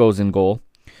Late goes in goal.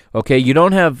 Okay,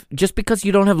 just because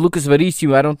you don't have Lucas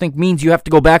Verissimo, I don't think means you have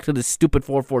to go back to this stupid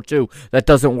 4-4-2. That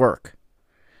doesn't work.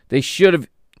 They should have.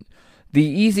 The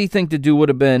easy thing to do would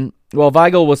have been,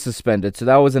 Weigl was suspended, so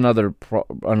that was another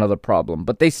problem.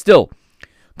 But they still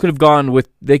could have gone with,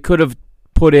 they could have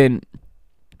put in,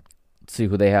 let's see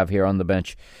who they have here on the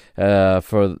bench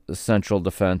for the central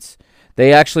defense.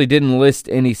 They actually didn't list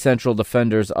any central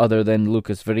defenders other than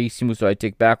Lucas Verissimo, so I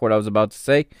take back what I was about to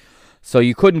say. So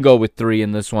you couldn't go with 3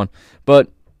 in this one. But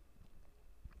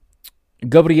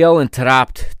Gabriel and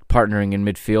Taarabt partnering in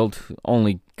midfield,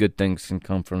 only good things can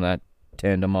come from that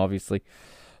tandem, obviously.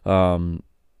 Rafa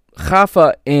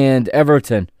and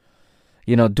Everton,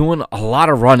 doing a lot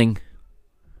of running,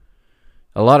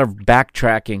 a lot of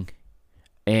backtracking.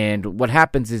 And what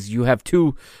happens is you have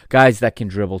 2 guys that can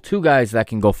dribble, 2 guys that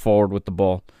can go forward with the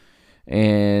ball.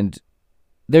 And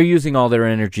they're using all their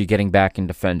energy getting back and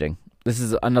defending. This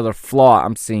is another flaw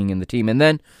I'm seeing in the team. And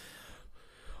then,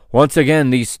 once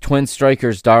again, these twin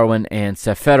strikers, Darwin and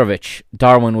Seferovic.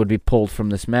 Darwin would be pulled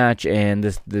from this match, and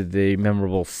the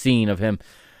memorable scene of him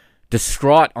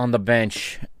distraught on the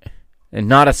bench, and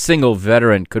not a single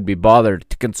veteran could be bothered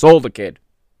to console the kid.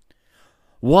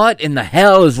 What in the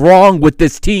hell is wrong with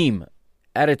this team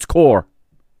at its core?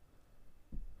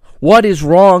 What is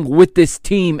wrong with this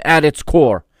team at its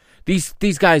core?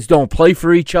 These guys don't play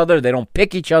for each other. They don't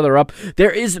pick each other up.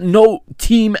 There is no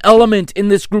team element in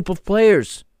this group of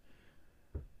players.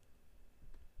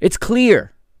 It's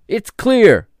clear. It's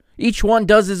clear. Each one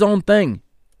does his own thing.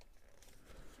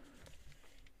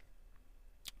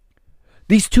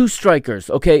 These 2 strikers,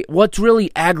 okay, what's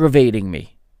really aggravating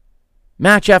me,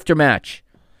 match after match,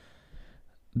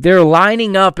 they're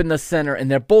lining up in the center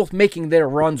and they're both making their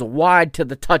runs wide to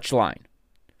the touchline.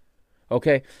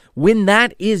 Okay, when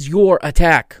that is your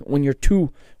attack, when your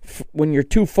two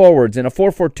forwards in a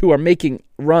 4-4-2 are making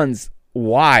runs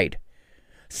wide,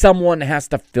 someone has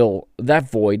to fill that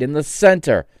void in the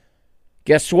center.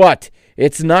 Guess what?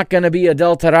 It's not going to be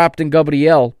Adel Taarabt and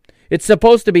Gabriel. It's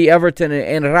supposed to be Everton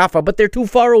and Rafa, but they're too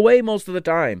far away most of the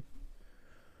time.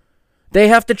 They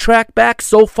have to track back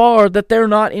so far that they're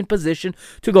not in position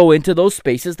to go into those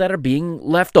spaces that are being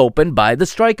left open by the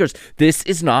strikers. This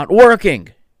is not working.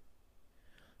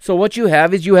 So what you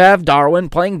have is Darwin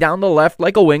playing down the left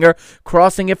like a winger,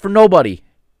 crossing it for nobody.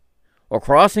 Or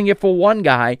crossing it for one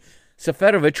guy,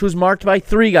 Seferovic, who's marked by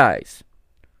 3 guys.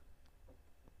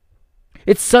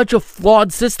 It's such a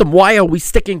flawed system. Why are we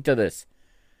sticking to this?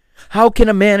 How can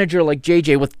a manager like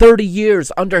JJ with 30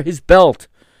 years under his belt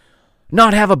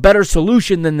not have a better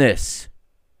solution than this?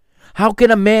 How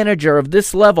can a manager of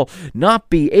this level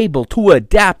not be able to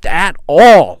adapt at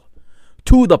all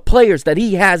to the players that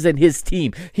he has in his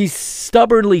team? He's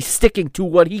stubbornly sticking to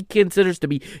what he considers to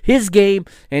be his game,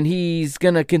 and he's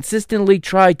going to consistently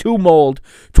try to mold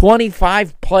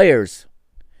 25 players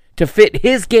to fit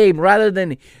his game rather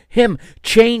than him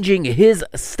changing his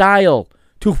style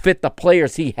to fit the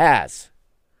players he has.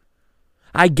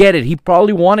 I get it. He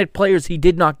probably wanted players he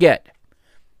did not get.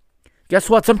 Guess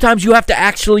what? Sometimes you have to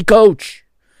actually coach.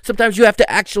 Sometimes you have to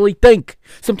actually think.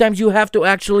 Sometimes you have to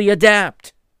actually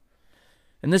adapt.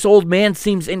 And this old man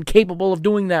seems incapable of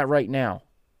doing that right now.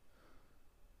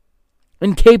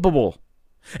 Incapable.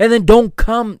 And then don't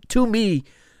come to me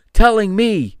telling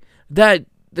me that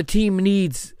the team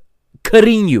needs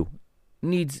carinho.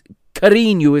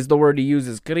 Carinho is the word he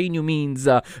uses. Carinho means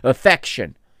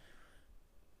affection.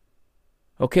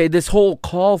 Okay, this whole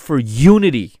call for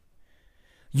unity.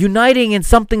 Uniting in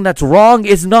something that's wrong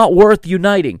is not worth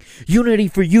uniting. Unity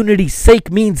for unity's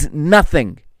sake means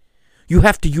nothing. You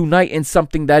have to unite in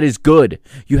something that is good.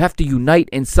 You have to unite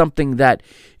in something that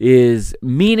is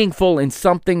meaningful, in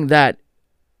something that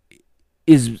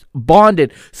is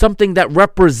bonded, something that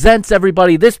represents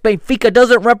everybody. This Benfica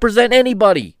doesn't represent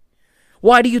anybody.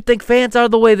 Why do you think fans are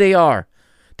the way they are?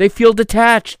 They feel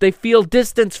detached. They feel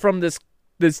distance from this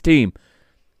team.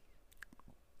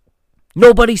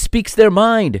 Nobody speaks their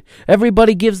mind.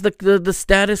 Everybody gives the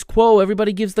status quo.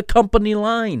 Everybody gives the company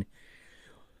line.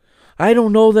 I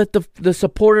don't know that the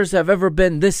supporters have ever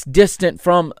been this distant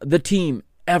from the team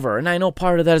ever. And I know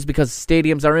part of that is because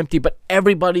stadiums are empty, but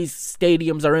everybody's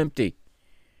stadiums are empty.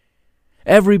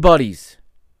 Everybody's.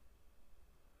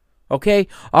 Okay?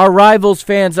 Our rivals'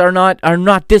 fans are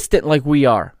not distant like we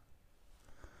are.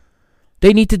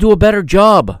 They need to do a better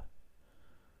job.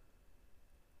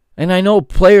 And I know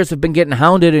players have been getting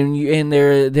hounded, and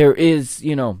there is,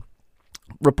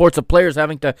 reports of players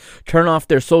having to turn off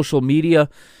their social media.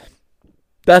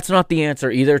 That's not the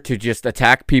answer either, to just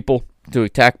attack people, to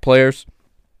attack players.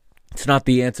 It's not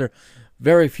the answer.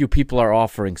 Very few people are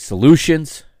offering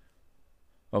solutions.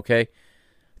 Okay?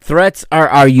 Threats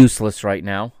are useless right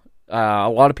now. A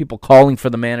lot of people calling for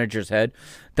the manager's head.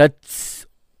 That's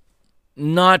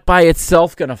not by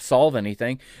itself going to solve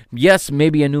anything. Yes,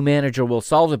 maybe a new manager will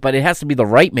solve it, but it has to be the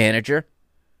right manager.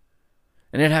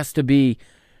 And it has to be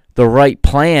the right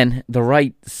plan, the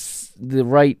right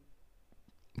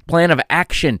plan of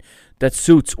action that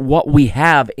suits what we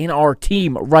have in our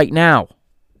team right now.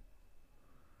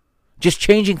 Just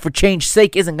changing for change's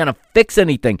sake isn't going to fix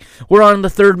anything. We're on the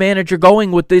third manager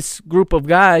going with this group of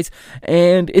guys,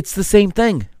 and it's the same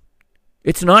thing.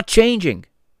 It's not changing.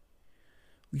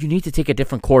 You need to take a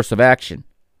different course of action.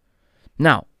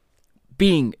 Now,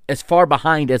 being as far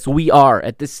behind as we are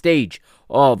at this stage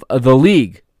of the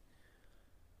league,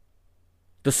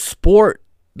 the sport,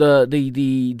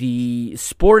 the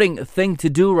sporting thing to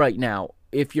do right now,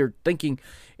 if you're thinking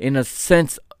in a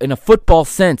football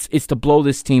sense, is to blow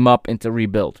this team up and to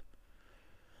rebuild.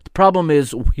 The problem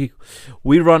is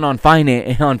we run on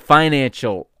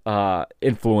financial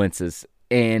influences,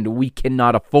 and we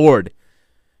cannot afford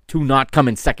to not come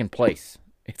in second place.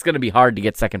 It's going to be hard to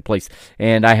get second place,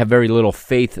 and I have very little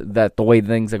faith that the way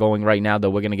things are going right now that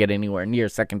we're going to get anywhere near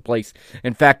second place.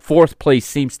 In fact, fourth place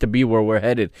seems to be where we're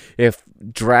headed if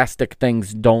drastic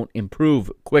things don't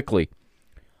improve quickly.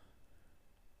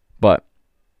 But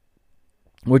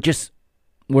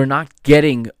we're not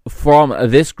getting from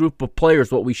this group of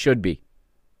players what we should be.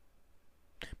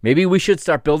 Maybe we should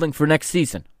start building for next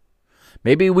season.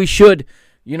 Maybe we should,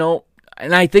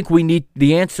 and I think we need,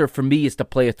 the answer for me is to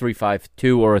play a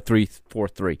 3-5-2 or a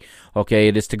 3-4-3. Okay,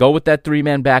 it is to go with that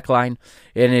three-man back line,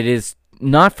 and it is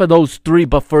not for those three,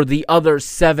 but for the other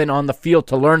 7 on the field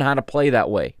to learn how to play that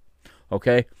way.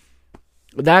 Okay?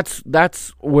 That's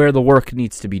where the work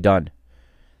needs to be done.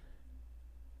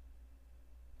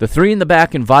 The 3 in the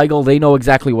back and Weigl, they know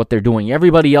exactly what they're doing.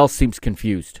 Everybody else seems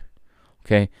confused.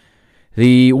 Okay?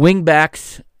 The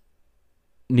wingbacks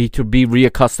need to be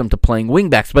reaccustomed to playing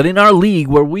wingbacks. But in our league,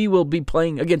 where we will be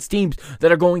playing against teams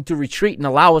that are going to retreat and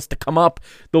allow us to come up,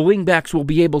 the wingbacks will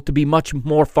be able to be much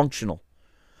more functional.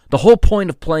 The whole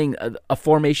point of playing a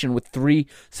formation with 3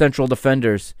 central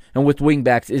defenders and with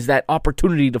wingbacks is that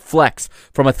opportunity to flex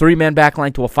from a 3-man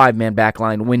backline to a 5-man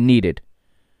backline when needed.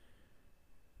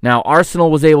 Now,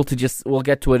 Arsenal was able to we'll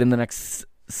get to it in the next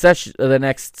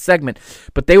segment,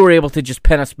 but they were able to just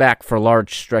pen us back for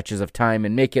large stretches of time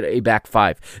and make it a back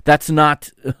 5. That's not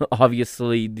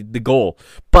obviously the goal,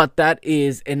 but that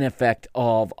is an effect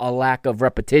of a lack of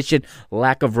repetition,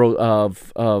 lack of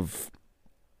reps,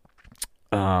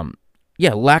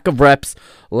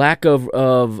 lack of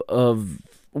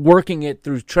working it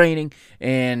through training,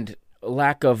 and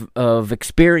lack of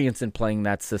experience in playing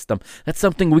that system. That's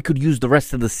something we could use the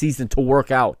rest of the season to work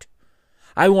out.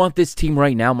 I want this team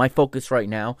right now, my focus right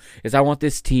now is I want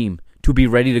this team to be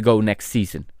ready to go next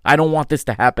season. I don't want this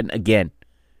to happen again.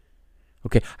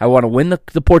 Okay, I want to win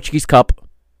the Portuguese Cup,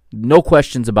 no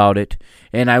questions about it,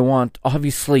 and I want,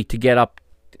 obviously, to get up,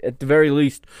 at the very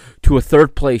least, to a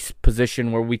third place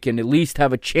position where we can at least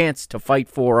have a chance to fight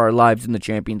for our lives in the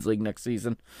Champions League next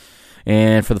season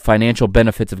and for the financial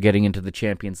benefits of getting into the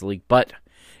Champions League. But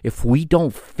if we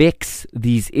don't fix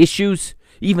these issues,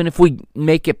 even if we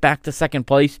make it back to second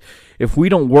place, if we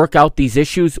don't work out these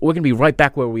issues, we're going to be right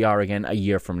back where we are again a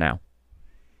year from now.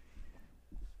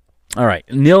 All right,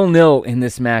 0-0 in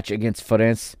this match against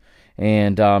Farense,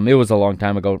 and it was a long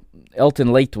time ago.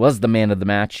 Elton Late was the man of the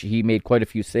match. He made quite a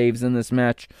few saves in this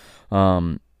match.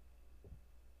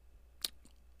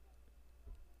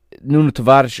 Nuno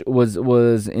Tavares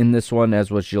was in this one, as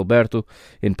was Gilberto,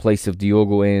 in place of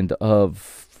Diogo and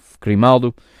of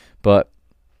Grimaldo. But,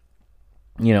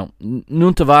 Nuno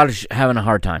Tavares having a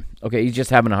hard time. Okay, he's just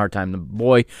having a hard time. The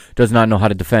boy does not know how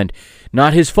to defend.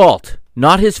 Not his fault.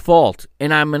 Not his fault,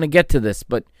 and I'm going to get to this,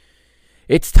 but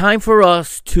it's time for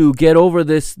us to get over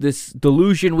this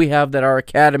delusion we have that our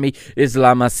academy is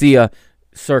La Masia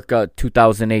circa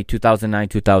 2008, 2009,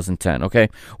 2010, okay?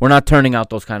 We're not turning out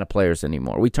those kind of players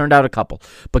anymore. We turned out a couple,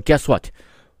 but guess what?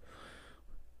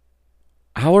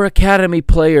 Our academy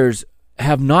players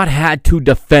have not had to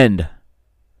defend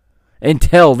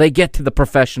until they get to the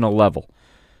professional level.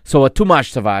 So a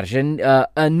Tomas Tavares and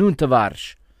a Nuno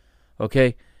Tavares,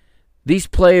 okay? These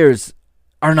players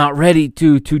are not ready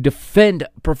to defend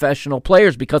professional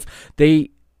players because they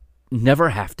never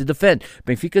have to defend.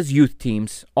 Benfica's youth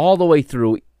teams, all the way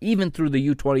through, even through the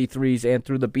U23s and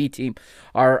through the B team,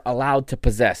 are allowed to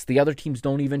possess. The other teams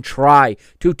don't even try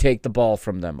to take the ball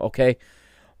from them, okay?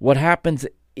 What happens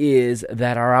is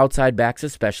that our outside backs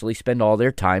especially spend all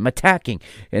their time attacking,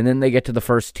 and then they get to the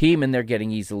first team and they're getting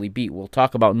easily beat. We'll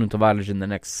talk about Nuno Tavares in the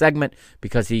next segment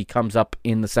because he comes up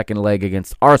in the second leg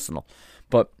against Arsenal.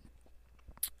 But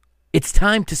it's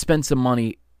time to spend some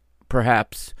money,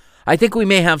 perhaps. I think we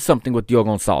may have something with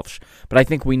Diogo Gonçalves, but I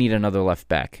think we need another left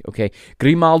back, okay?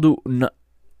 Grimaldo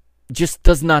just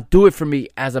does not do it for me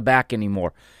as a back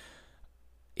anymore.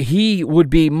 He would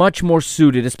be much more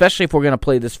suited, especially if we're going to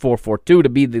play this 4-4-2, to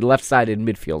be the left-sided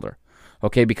midfielder,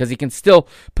 okay? Because he can still,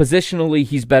 positionally,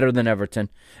 he's better than Everton.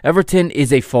 Everton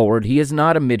is a forward. He is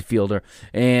not a midfielder,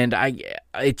 and I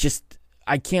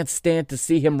can't stand to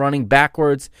see him running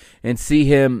backwards and see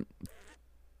him,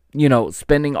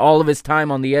 spending all of his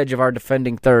time on the edge of our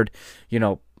defending third,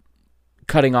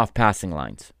 cutting off passing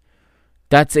lines.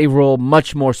 That's a role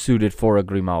much more suited for a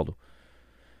Grimaldo.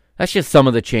 That's just some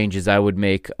of the changes I would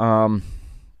make. But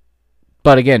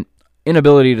again,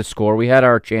 inability to score. We had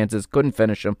our chances, couldn't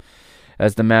finish them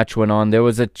as the match went on. There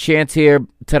was a chance here.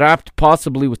 Taarabt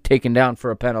possibly was taken down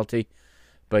for a penalty,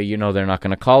 but they're not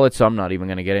going to call it, so I'm not even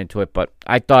going to get into it. But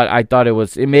I thought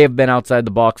it may have been outside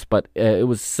the box, but it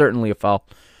was certainly a foul.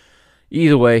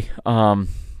 Either way,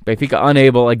 Benfica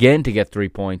unable again to get 3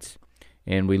 points,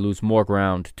 and we lose more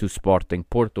ground to Sporting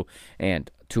Porto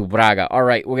and to Braga. All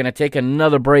right, we're going to take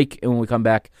another break, and when we come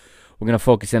back, we're going to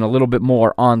focus in a little bit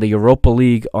more on the Europa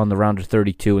League, on the round of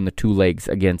 32 and the 2 legs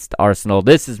against Arsenal.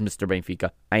 This is Mr.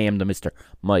 Benfica. I am the Mr.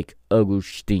 Mike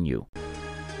Agostinho.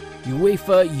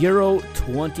 UEFA Euro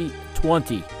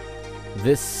 2020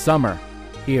 this summer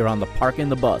here on the Park in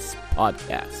the Bus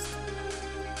podcast.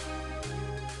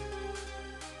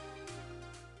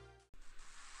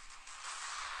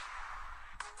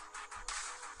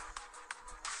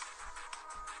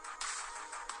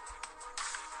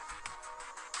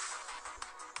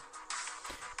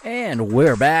 And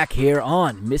we're back here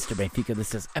on Mr. Benfica.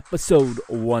 This is episode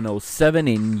 107,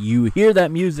 and you hear that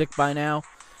music by now,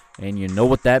 and you know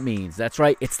what that means. That's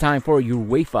right, it's time for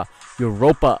UEFA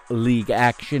Europa League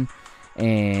action,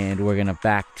 and we're going to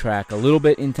backtrack a little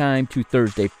bit in time to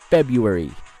Thursday,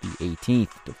 February the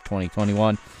 18th of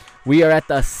 2021. We are at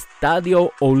the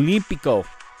Stadio Olimpico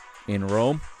in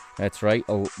Rome. That's right,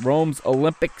 Rome's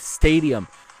Olympic Stadium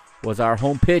was our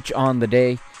home pitch on the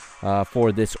day.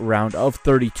 For this round of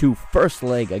 32, first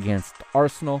leg against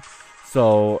Arsenal.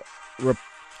 So,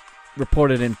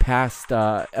 reported in past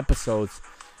episodes,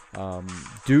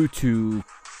 due to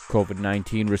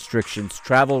COVID-19 restrictions,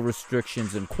 travel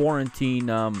restrictions, and quarantine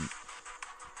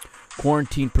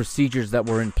procedures that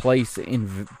were in place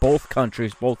in both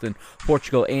countries, both in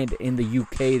Portugal and in the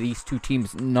UK, these two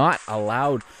teams not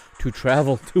allowed to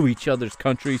travel to each other's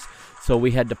countries. So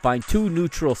we had to find two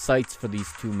neutral sites for these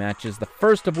two matches. The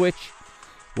first of which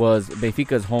was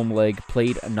Benfica's home leg,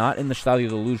 played not in the Stadio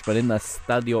da Luz, but in the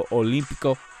Stadio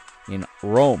Olimpico in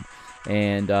Rome.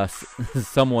 And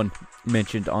someone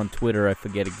mentioned on Twitter, I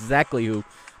forget exactly who,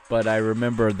 but I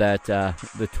remember that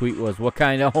the tweet was, "What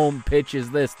kind of home pitch is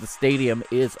this? The stadium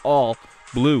is all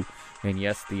blue." And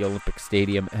yes, the Olympic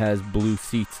Stadium has blue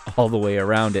seats all the way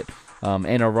around it.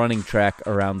 And a running track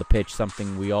around the pitch,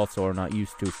 something we also are not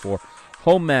used to for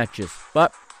home matches.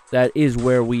 But that is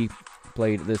where we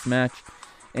played this match.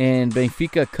 And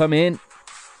Benfica come in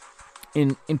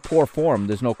poor form.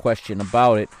 There's no question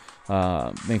about it.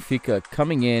 Benfica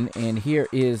coming in, and here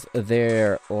is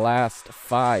their last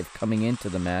 5 coming into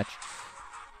the match.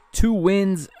 2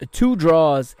 wins, 2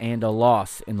 draws, and a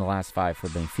loss in the last 5 for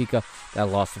Benfica. That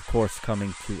loss, of course,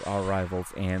 coming to our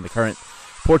rivals and the current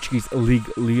Portuguese league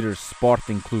leaders,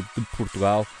 Sporting Clube de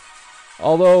Portugal.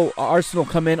 Although Arsenal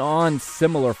come in on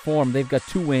similar form, they've got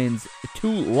 2 wins,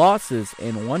 2 losses,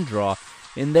 and 1 draw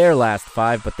in their last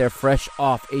 5, but they're fresh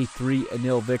off a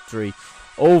 3-0 victory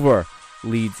over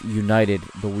Leeds United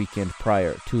the weekend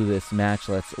prior to this match.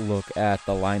 Let's look at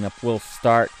the lineup. We'll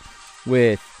start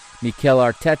with Mikel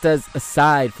Arteta's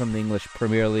side from the English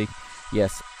Premier League.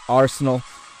 Yes, Arsenal.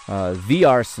 The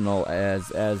Arsenal,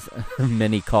 as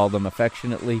many call them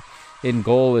affectionately. In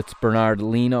goal, it's Bernard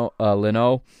Leno.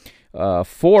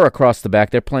 4 across the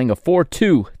back. They're playing a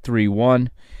 4-2-3-1.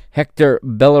 Hector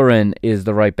Bellerin is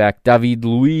the right back. David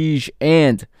Luiz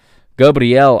and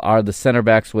Gabriel are the center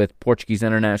backs, with Portuguese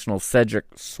international Cedric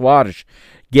Soares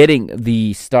getting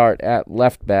the start at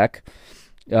left back.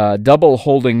 Double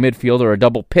holding midfield, or a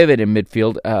double pivot in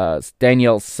midfield.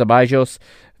 Daniel Ceballos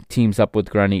teams up with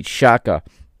Granit Xhaka.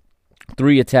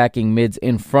 3 attacking mids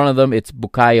in front of them. It's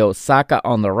Bukayo Saka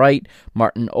on the right,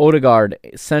 Martin Odegaard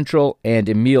central, and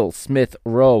Emile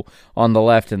Smith-Rowe on the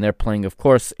left. And they're playing, of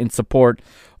course, in support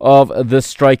of the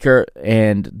striker,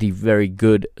 and the very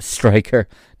good striker,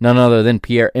 none other than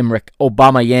Pierre-Emerick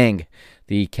Aubameyang,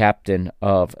 the captain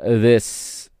of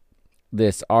this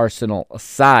Arsenal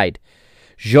side.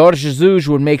 Jorge Jesus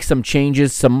would make some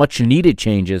changes, some much-needed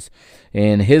changes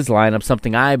in his lineup,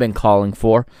 something I've been calling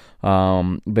for.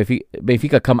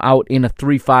 Benfica come out in a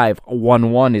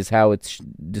 3-5-1-1 is how it's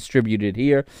distributed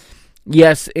here.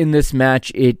 Yes, in this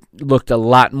match, it looked a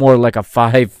lot more like a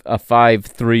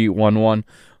 5-3-1-1,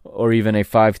 or even a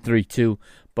 5-3-2.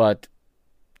 But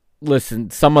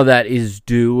listen, some of that is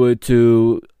due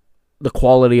to the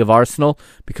quality of Arsenal,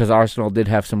 because Arsenal did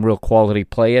have some real quality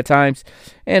play at times,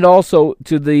 and also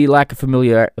to the lack of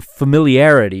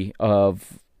familiarity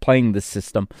of playing this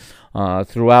system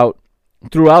throughout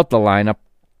the lineup.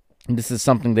 This is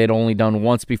something they'd only done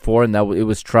once before, and that it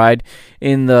was tried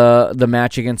in the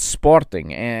match against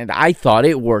Sporting, and I thought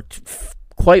it worked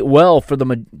quite well for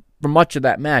much of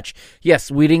that match. Yes,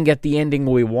 we didn't get the ending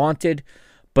we wanted,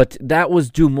 but that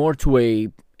was due more to a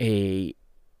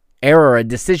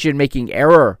decision-making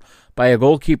error by a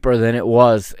goalkeeper than it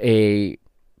was a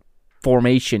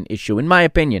formation issue, in my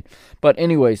opinion. But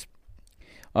anyways,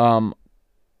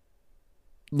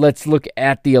 let's look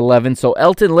at the 11. So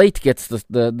Elton Late gets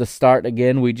the start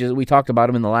again. We talked about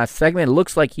him in the last segment. It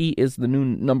looks like he is the new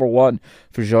number 1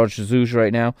 for Jorge Jesus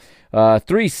right now.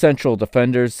 3 central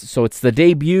defenders. So it's the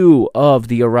debut of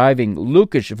the arriving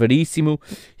Lucas Verissimo.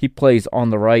 He plays on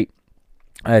the right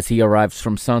as he arrives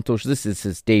from Santos. This is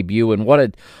his debut, and what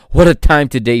a time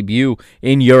to debut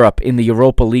in Europe, in the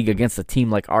Europa League, against a team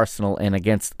like Arsenal and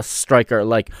against a striker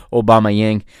like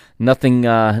Aubameyang.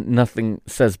 Nothing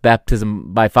says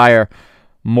baptism by fire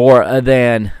more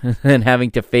than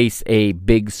having to face a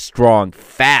big, strong,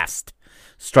 fast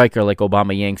striker like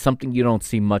Aubameyang, something you don't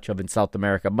see much of in South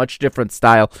America. Much different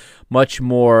style, much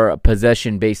more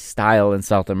possession-based style in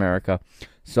South America.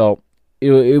 So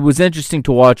it was interesting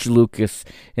to watch Lucas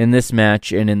in this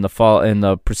match and in the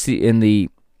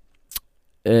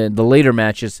later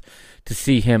matches, to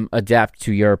see him adapt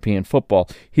to European football.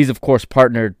 He's of course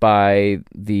partnered by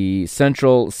the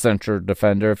central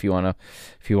defender, if you want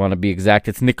to be exact.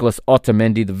 It's Nicolas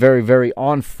Otamendi, the very, very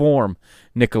on form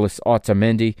Nicolas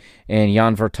Otamendi, and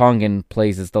Jan Vertonghen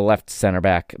plays as the left center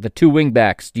back. The 2 wing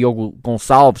backs, Diogo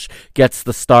Gonçalves gets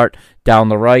the start down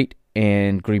the right,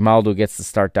 and Grimaldo gets the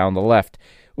start down the left.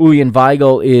 Julian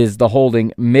Weigl is the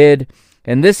holding mid,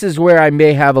 and this is where I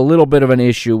may have a little bit of an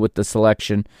issue with the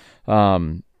selection.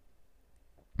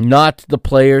 Not the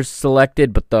players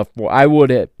selected, but I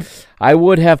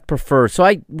would have preferred. So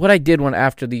what I did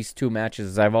after these 2 matches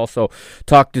is I've also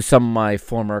talked to some of my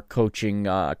former coaching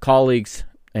colleagues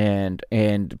and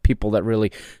people that really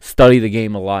study the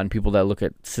game a lot, and people that look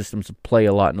at systems of play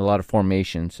a lot and a lot of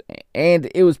formations.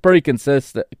 And it was pretty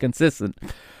consistent.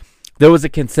 There was a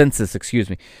consensus,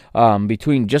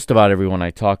 between just about everyone I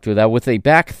talked to, that with a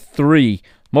back 3,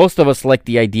 most of us like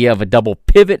the idea of a double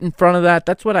pivot in front of that.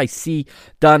 That's what I see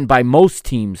done by most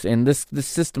teams, and this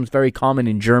system's very common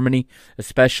in Germany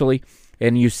especially,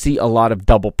 and you see a lot of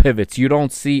double pivots. You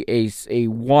don't see a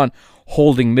one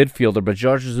holding midfielder, but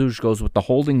Jorge Jesus goes with the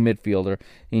holding midfielder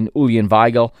in Julian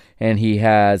Weigl, and he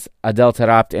has Adel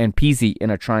Taarabt and Pizzi in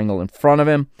a triangle in front of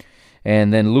him.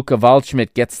 And then Luka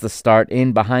Waldschmidt gets the start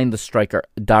in behind the striker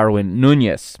Darwin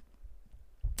Núñez,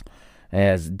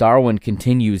 as Darwin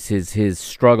continues his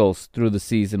struggles through the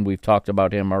season. We've talked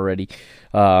about him already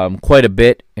quite a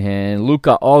bit, and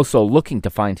Luka also looking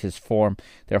to find his form.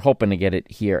 They're hoping to get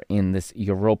it here in this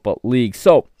Europa League.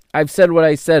 So I've said what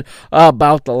I said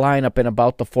about the lineup and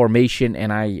about the formation,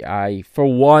 and I for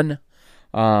one,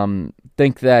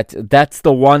 think that that's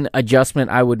the one adjustment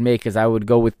I would make, is I would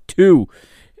go with two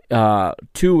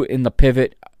in the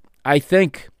pivot. I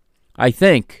think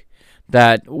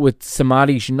that with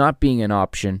Samaris not being an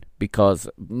option, because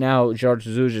now Jorge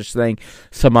Jesus is saying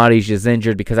Samaris is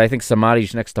injured, because I think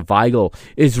Samaris next to Weigl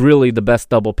is really the best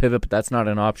double pivot, but that's not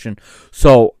an option.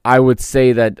 So I would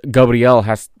say that Gabriel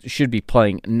should be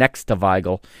playing next to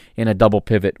Weigl in a double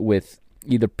pivot with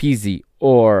either Pizzi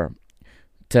or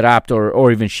Taarabt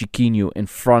or even Chiquinho in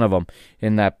front of him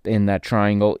in that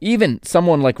triangle. Even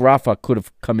someone like Rafa could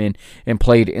have come in and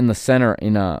played in the center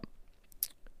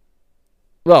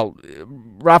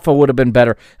Rafa would have been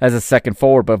better as a second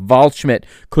forward, but Waldschmidt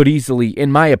could easily,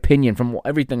 in my opinion, from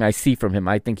everything I see from him,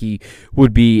 I think he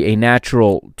would be a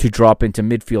natural to drop into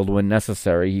midfield when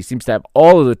necessary. He seems to have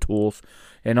all of the tools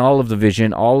and all of the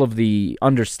vision, all of the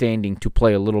understanding to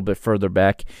play a little bit further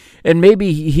back. And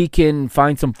maybe he can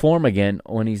find some form again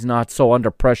when he's not so under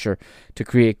pressure to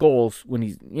create goals, when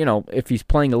he's, if he's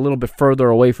playing a little bit further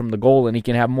away from the goal and he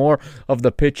can have more of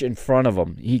the pitch in front of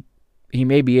him. He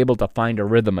may be able to find a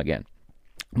rhythm again.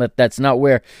 But that's not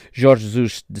where Jorge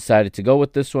Jesus decided to go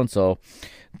with this one. So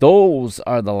those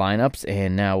are the lineups.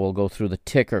 And now we'll go through the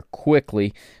ticker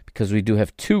quickly because we do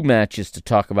have 2 matches to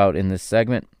talk about in this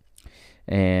segment.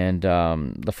 And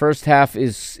the first half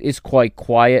is quite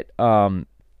quiet. Arsenal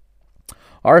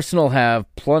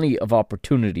have plenty of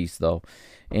opportunities, though.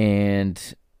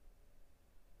 And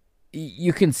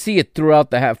you can see it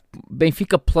throughout the half.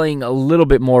 Benfica playing a little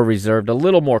bit more reserved, a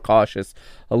little more cautious,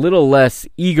 a little less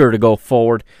eager to go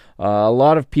forward. A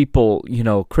lot of people,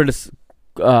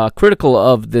 critical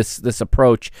of this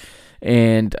approach,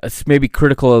 and maybe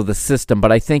critical of the system.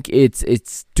 But I think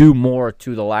it's due more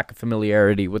to the lack of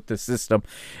familiarity with the system,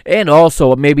 and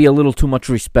also maybe a little too much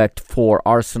respect for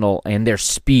Arsenal and their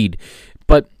speed.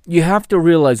 But you have to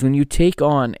realize when you take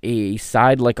on a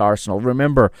side like Arsenal,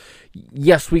 remember,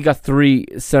 yes, we got 3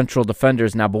 central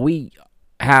defenders now, but we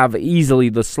have easily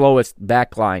the slowest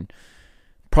back line,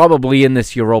 probably in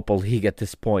this Europa League at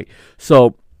this point.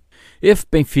 So if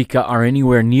Benfica are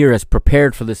anywhere near as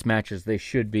prepared for this match as they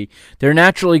should be, they're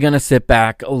naturally going to sit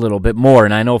back a little bit more.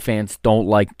 And I know fans don't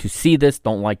like to see this,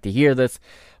 don't like to hear this,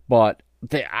 but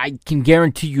I can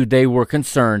guarantee you they were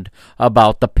concerned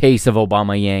about the pace of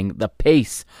Aubameyang, the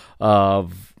pace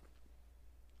of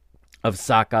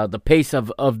Saka, the pace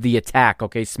of the attack,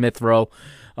 okay, Smith Rowe.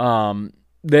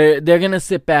 They're going to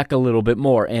sit back a little bit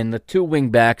more, and the 2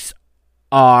 wingbacks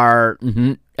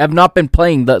have not been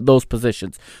playing those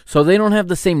positions, so they don't have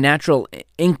the same natural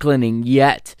inclining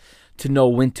yet to know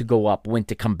when to go up, when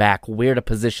to come back, where to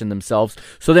position themselves.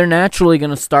 So they're naturally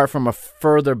going to start from a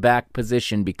further back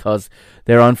position because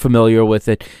they're unfamiliar with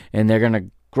it, and they're going to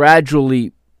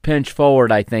gradually pinch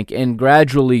forward, I think, and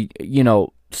gradually,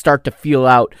 start to feel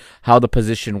out how the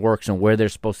position works and where they're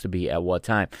supposed to be at what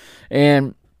time.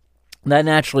 And that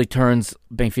naturally turns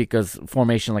Benfica's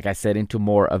formation, like I said, into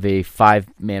more of a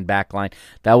 5-man backline.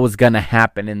 That was going to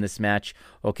happen in this match.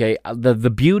 Okay,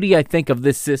 the beauty, I think, of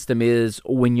this system is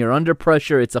when you're under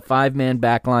pressure, it's a 5-man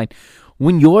backline.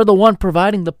 When you're the one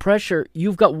providing the pressure,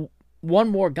 you've got one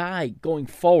more guy going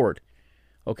forward.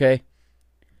 Okay,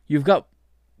 you've got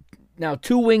now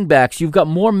 2 wingbacks. You've got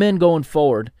more men going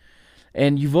forward.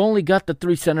 And you've only got the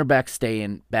 3 center backs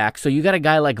staying back. So you got a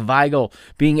guy like Weigl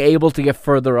being able to get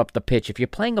further up the pitch. If you're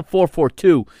playing a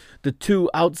 4-4-2, the 2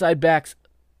 outside backs,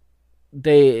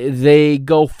 they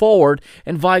go forward,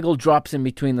 and Weigl drops in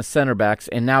between the center backs,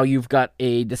 and now you've got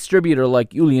a distributor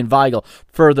like Julian Weigl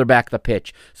further back the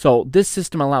pitch. So this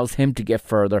system allows him to get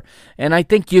further, and I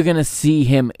think you're going to see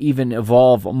him even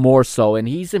evolve more so, and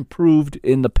he's improved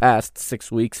in the past 6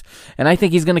 weeks, and I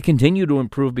think he's going to continue to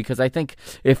improve because I think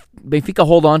if Benfica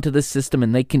hold on to this system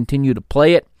and they continue to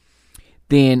play it,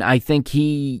 then I think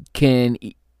he can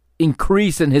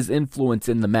increase in his influence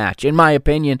in the match, in my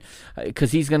opinion,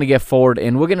 because he's going to get forward,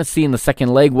 and we're going to see in the second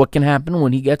leg what can happen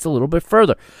when he gets a little bit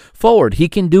further forward. He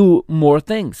can do more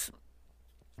things,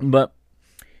 but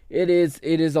it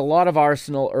is a lot of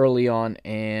Arsenal early on,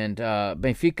 and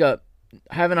Benfica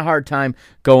having a hard time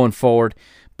going forward,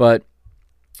 but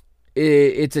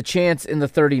it's a chance in the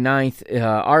 39th.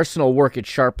 Arsenal work it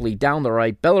sharply down the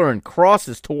right. Bellerin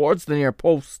crosses towards the near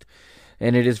post,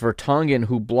 and it is Vertonghen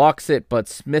who blocks it, but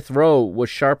Smith Rowe was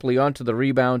sharply onto the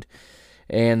rebound,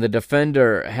 and the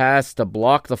defender has to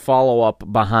block the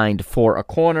follow-up behind for a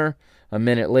corner. A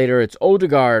minute later, it's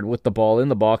Odegaard with the ball in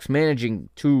the box, managing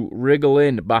to wriggle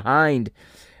in behind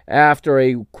after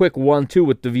a quick 1-2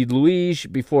 with David Luiz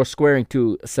before squaring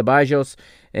to Ceballos,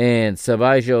 and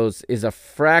Ceballos is a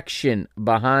fraction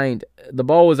behind. The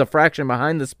ball was a fraction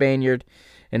behind the Spaniard,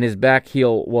 and his back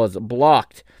heel was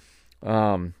blocked.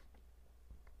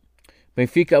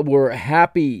 Benfica were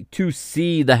happy to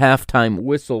see the halftime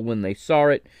whistle when they saw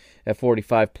it at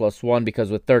 45+1 because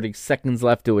with 30 seconds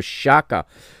left, it was Xhaka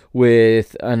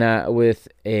with an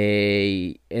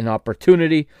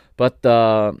opportunity, but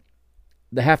the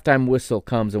halftime whistle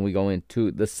comes and we go into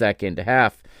the second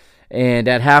half. And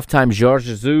at halftime, Jorge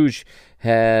Jesus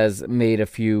has made a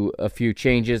few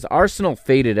changes. Arsenal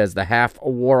faded as the half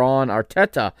wore on.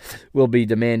 Arteta will be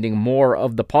demanding more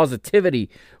of the positivity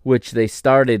which they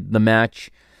started the match.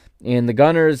 And the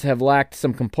Gunners have lacked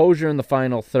some composure in the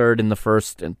final third in the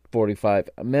first and 45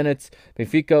 minutes.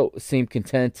 Benfica seemed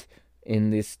content in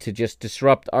this to just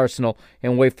disrupt Arsenal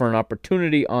and wait for an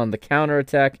opportunity on the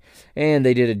counterattack. And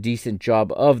they did a decent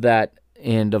job of that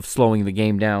and of slowing the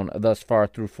game down thus far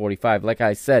through 45. Like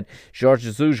I said, Jorge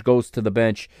Jesus goes to the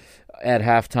bench at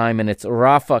halftime, and it's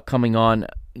Rafa coming on,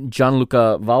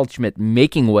 Gianluca Waldschmidt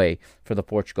making way for the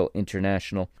Portugal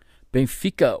international.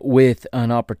 Benfica with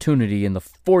an opportunity in the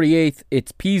 48th.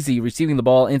 It's Pizzi receiving the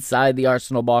ball inside the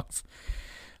Arsenal box.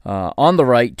 On the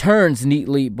right, turns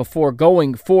neatly before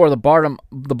going for the bottom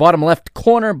left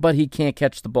corner, but he can't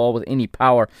catch the ball with any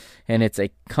power, and it's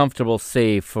a comfortable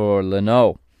save for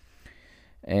Leno.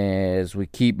 As we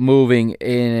keep moving,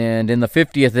 and in the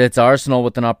 50th, it's Arsenal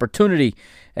with an opportunity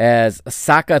as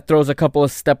Saka throws a couple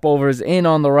of step-overs in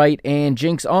on the right and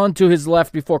jinks onto his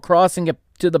left before crossing it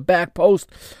to the back post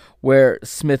where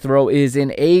Smith Rowe is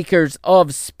in acres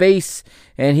of space,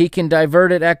 and he can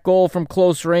divert it at goal from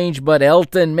close range, but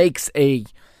Elton makes a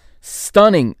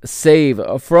stunning save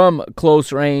from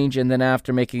close range, and then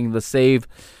after making the save,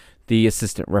 the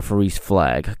assistant referee's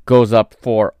flag goes up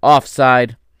for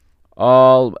offside.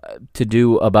 All to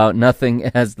do about nothing,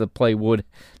 as the play would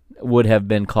have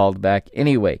been called back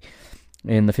anyway.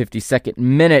 In the 52nd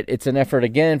minute, it's an effort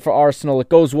again for Arsenal. It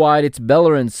goes wide. It's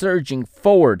Bellerin surging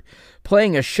forward,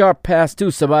 playing a sharp pass to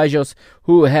Ceballos,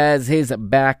 who has his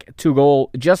back to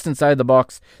goal just inside the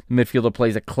box. The midfielder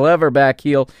plays a clever back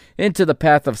heel into the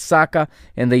path of Saka,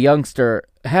 and the youngster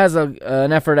has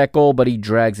an effort at goal, but he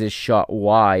drags his shot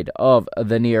wide of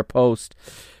the near post.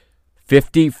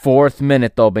 54th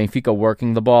minute, though, Benfica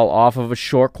working the ball off of a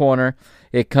short corner.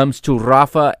 It comes to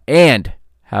Rafa, and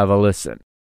have a listen.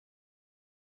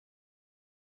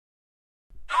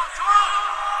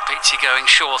 Pizzi going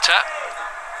shorter.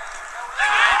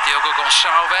 Diogo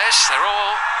Gonçalves, they're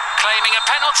all claiming a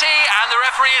penalty, and the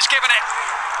referee has given it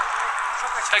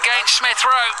against Smith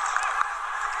Rowe.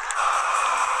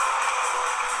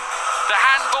 The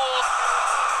handball.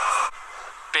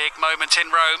 Big moment in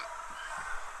Rome.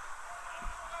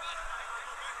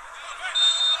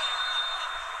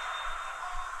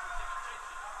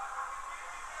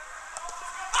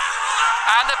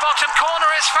 And the bottom corner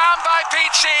is found by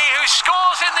Pizzi, who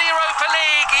scores in the Europa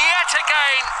League yet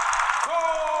again.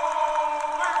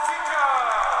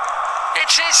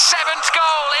 It's his 7th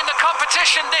goal in the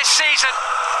competition this season.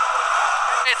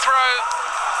 Smith Rowe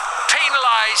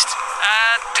penalised,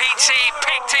 and Pizzi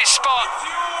picked his spot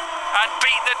and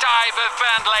beat the dive of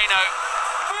Bernd Leno.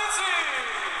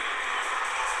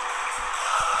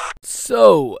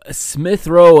 So, Smith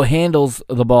Rowe handles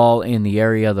the ball in the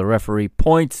area. The referee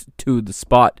points to the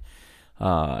spot.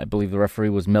 I believe the referee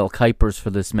was Mel Kuipers for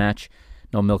this match.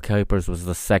 No, Mel Kuipers was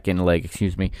the second leg,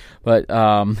 excuse me. But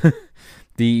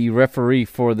the referee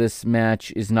for this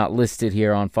match is not listed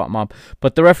here on FotMob.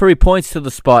 But the referee points to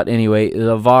the spot anyway.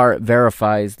 The VAR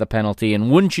verifies the penalty.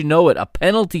 And wouldn't you know it, a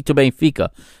penalty to Benfica.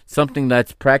 Something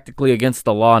that's practically against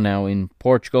the law now in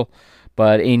Portugal.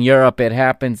 But in Europe, it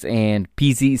happens, and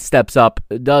Pizzi steps up,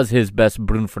 does his best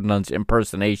Bruno Fernandes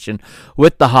impersonation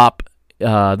with the hop.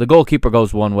 The goalkeeper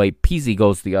goes one way, Pizzi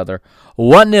goes the other.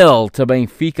 1-0 to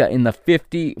Benfica in the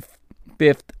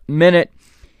 55th minute,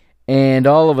 and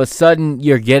all of a sudden,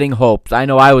 you're getting hopes. I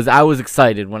know I was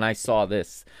excited when I saw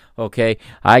this, okay?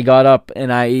 I got up,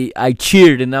 and I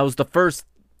cheered, and that was the first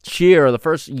cheer, or the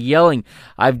first yelling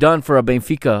I've done for a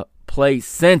Benfica play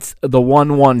since the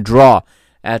 1-1 draw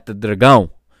at the Dragão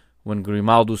when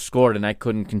Grimaldo scored and I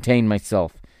couldn't contain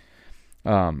myself.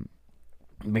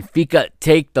 Benfica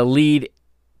take the lead,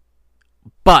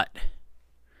 but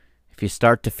if you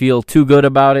start to feel too good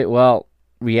about it, well,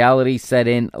 reality set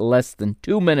in less than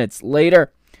 2 minutes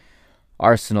later.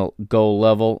 Arsenal go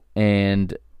level,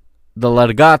 and the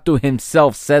Largato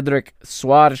himself, Cedric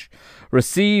Soares,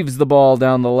 receives the ball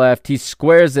down the left. He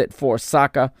squares it for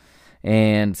Saka,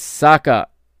 and Saka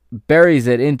buries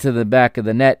it into the back of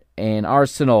the net, and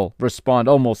Arsenal respond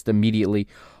almost immediately.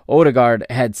 Odegaard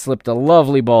had slipped a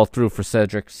lovely ball through for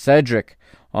Cedric. Cedric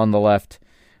on the left.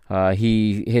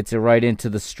 He hits it right into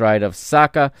the stride of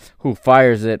Saka, who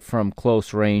fires it from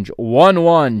close range.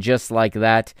 1-1, just like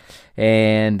that.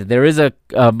 And there is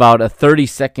about a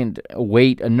 30-second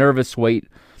wait, a nervous wait,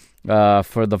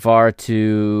 for the VAR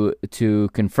to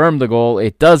confirm the goal.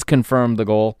 It does confirm the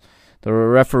goal. The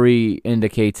referee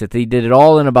indicates that they did it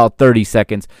all in about 30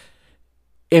 seconds.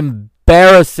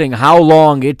 Embarrassing how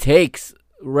long it takes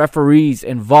referees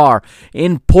and VAR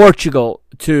in Portugal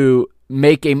to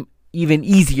make even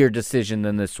easier decision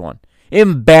than this one.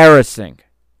 Embarrassing.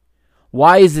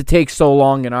 Why does it take so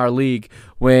long in our league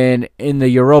when in the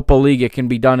Europa League it can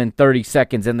be done in 30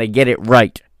 seconds and they get it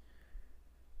right?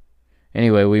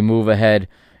 Anyway, we move ahead,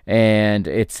 and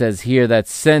it says here that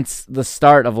since the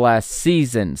start of last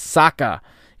season, Saka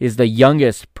is the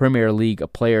youngest Premier League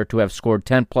player to have scored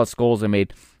 10-plus goals and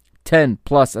made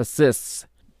 10-plus assists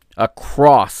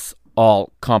across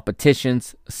all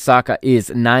competitions. Saka is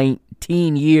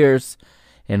 19 years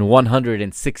and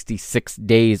 166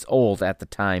 days old at the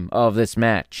time of this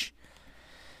match.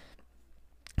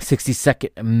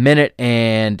 62nd minute,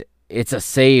 and it's a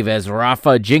save as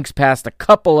Rafa jinks past a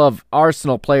couple of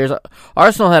Arsenal players.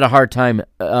 Arsenal had a hard time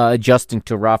adjusting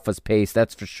to Rafa's pace,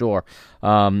 that's for sure.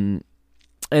 And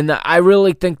I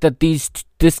really think that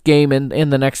this game and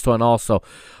the next one also,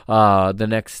 the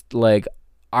next leg,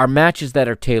 are matches that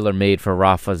are tailor-made for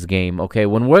Rafa's game. Okay,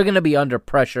 when we're going to be under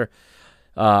pressure,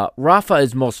 Rafa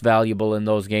is most valuable in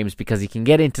those games because he can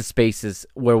get into spaces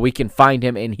where we can find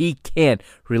him and he can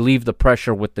relieve the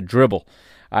pressure with the dribble.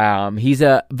 He's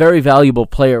a very valuable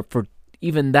player for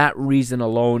even that reason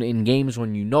alone. In games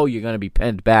when you know you're going to be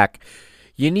penned back,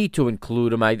 you need to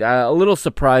include him. I'm a little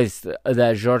surprised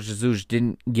that Jorge Jesus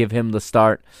didn't give him the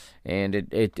start, and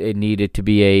it needed to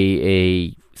be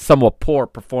a somewhat poor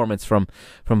performance from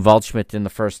Waldschmidt in the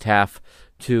first half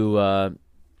to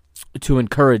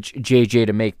encourage JJ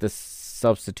to make this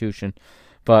substitution.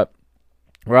 But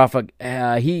Rafa,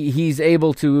 he's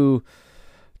able to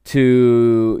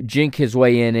jink his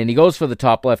way in, and he goes for the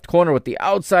top left corner with the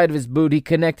outside of his boot. He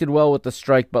connected well with the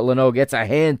strike, but Leno gets a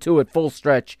hand to it full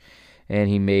stretch, and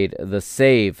he made the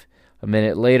save. A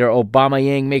minute later,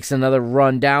 Aubameyang makes another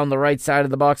run down the right side of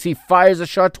the box. He fires a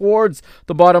shot towards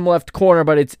the bottom left corner,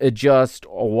 but it's just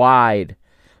wide.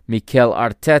 Mikel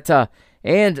Arteta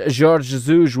and Jorge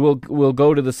Jesus will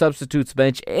go to the substitutes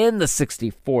bench in the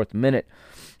 64th minute.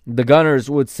 The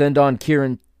Gunners would send on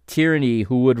Kieran Tierney,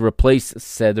 who would replace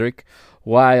Cedric,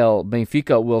 while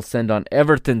Benfica will send on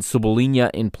Everton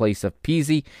Cebolinha in place of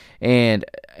Pizzi, and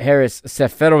Haris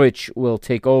Seferovic will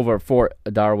take over for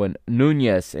Darwin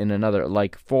Nunez in another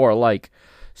like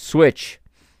switch,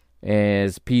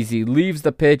 as Pizzi leaves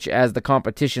the pitch as the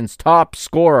competition's top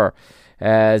scorer,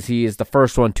 as he is the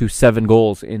first one to 7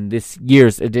 goals in this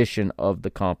year's edition of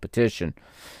the competition.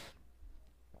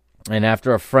 And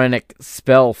after a frantic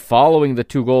spell following the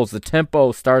 2 goals, the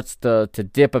tempo starts to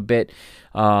dip a bit.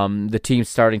 The team's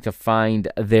starting to find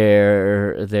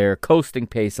their coasting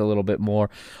pace a little bit more.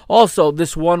 Also,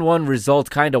 this 1-1 result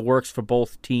kind of works for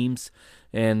both teams,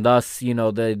 and thus,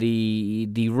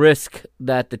 the risk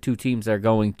that the two teams are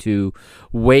going to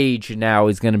wage now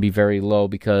is going to be very low,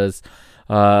 because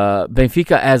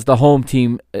Benfica, as the home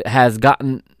team, has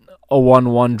gotten a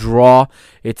 1-1 draw.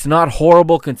 It's not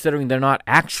horrible considering they're not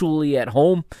actually at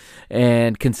home,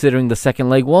 and considering the second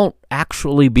leg won't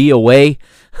actually be away.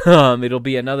 It'll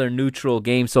be another neutral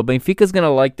game, so Benfica's going to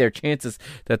like their chances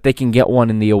that they can get one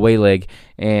in the away leg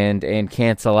and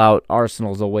cancel out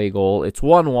Arsenal's away goal. It's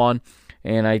 1-1,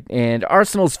 and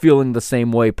Arsenal's feeling the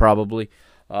same way probably.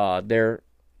 They're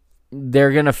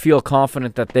going to feel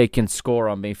confident that they can score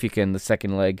on Benfica in the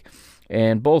second leg,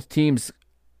 and both teams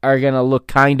are going to look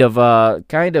kind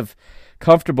of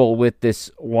comfortable with this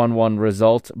 1-1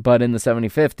 result. But in the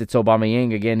 75th, it's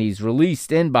Aubameyang again. He's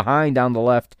released in behind down the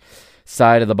left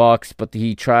side of the box, but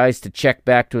he tries to check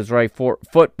back to his right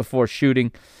foot before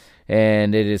shooting,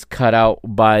 and it is cut out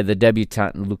by the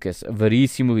debutant Lucas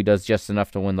Verissimo. He does just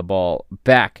enough to win the ball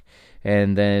back,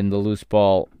 and then the loose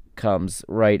ball comes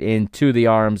right into the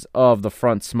arms of the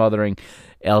front smothering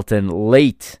Elton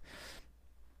Late.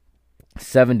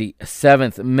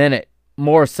 77th minute,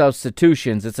 more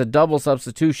substitutions. It's a double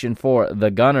substitution for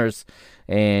the Gunners,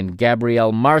 and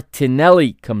Gabriel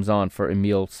Martinelli comes on for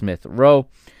Emile Smith-Rowe,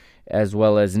 as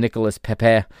well as Nicolas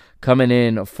Pepe coming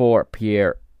in for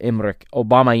Pierre-Emerick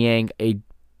Aubameyang. A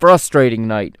frustrating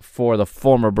night for the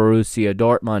former Borussia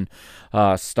Dortmund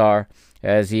star,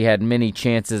 as he had many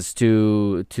chances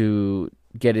to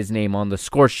get his name on the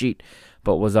score sheet,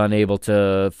 but was unable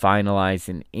to finalize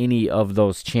in any of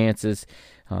those chances.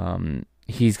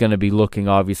 He's going to be looking,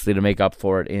 obviously, to make up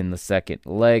for it in the second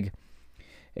leg.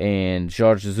 And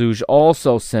Jorge Jesus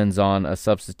also sends on a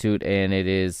substitute, and it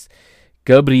is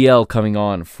Gabriel coming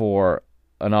on for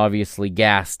an obviously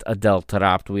gassed Adel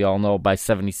Taarabt. We all know by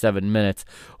 77 minutes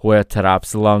where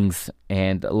Taarabt's lungs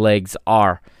and legs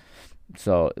are.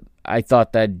 So I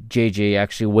thought that JJ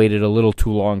actually waited a little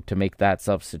too long to make that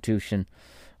substitution.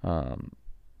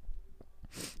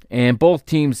 And both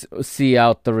teams see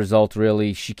out the result,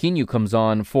 really. Chiquinho comes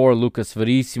on for Lucas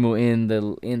Verissimo in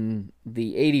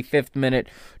the 85th minute,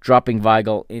 dropping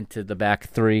Weigl into the back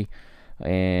three.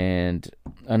 And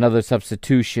another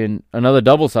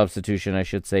double substitution, I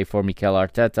should say, for Mikel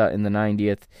Arteta in the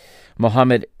 90th.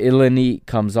 Mohamed Elneny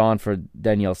comes on for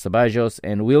Daniel Ceballos,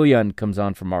 and Willian comes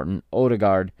on for Martin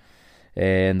Odegaard.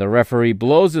 And the referee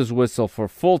blows his whistle for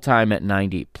full time at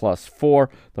 90 plus 4.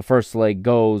 The first leg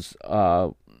goes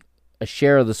a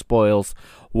share of the spoils,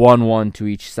 1-1 to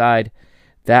each side.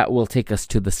 That will take us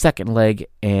to the second leg,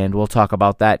 and we'll talk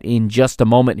about that in just a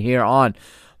moment here on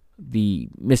the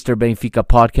Mr. Benfica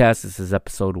podcast. This is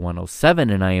episode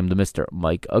 107, and I am the Mr.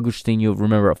 Mike Agustinho.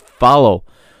 Remember, follow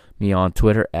me on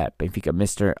Twitter at Benfica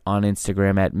Mister, on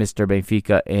Instagram at Mr.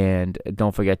 Benfica, and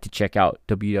don't forget to check out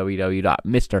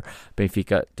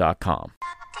www.mrbenfica.com.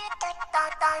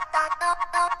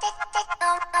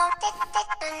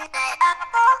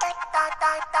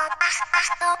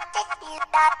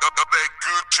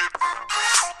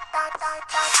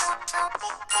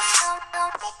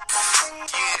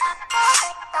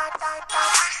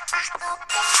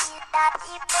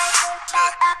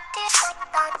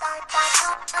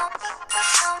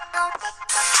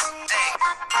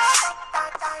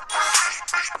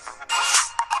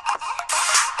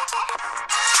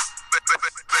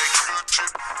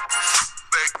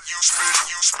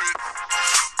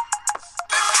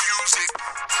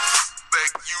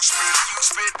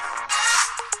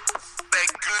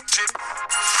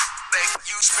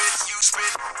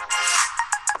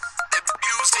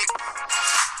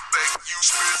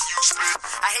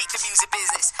 I hate the music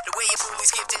business, the way your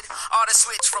bully's gifted. Artists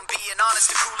switch from being honest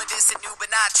to cool and distant, new but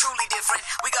not truly different.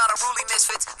 We got unruly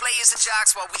misfits, players and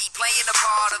jocks, while we playing the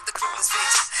part of the clueless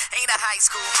victim. Ain't a high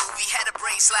school movie, had a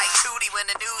brace like Tootie when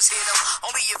the news hit them.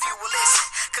 Only if you will listen,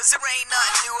 cause there ain't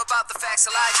nothing new about the facts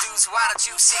of life, dudes. Why don't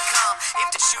you sit calm? If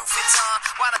the shoe fits on,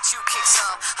 why don't you kick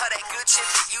some of that good shit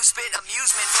that you spit?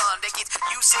 Amusement fun that gets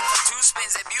you sick from two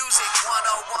spins at music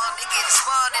 101. It gets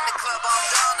fun in the club all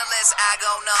done unless I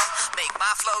go numb. Make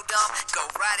my flow dumb, go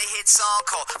write a hit song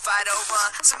called Fight or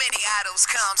Run. So many idols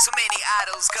come, so many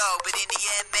idols go, but in the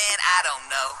end, man, I don't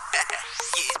know.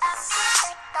 Yeah.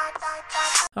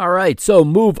 All right, so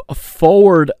move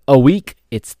forward a week.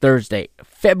 It's Thursday,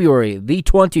 February the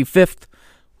 25th,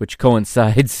 which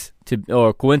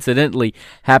coincidentally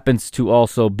happens to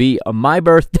also be my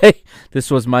birthday.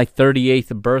 This was my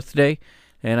 38th birthday,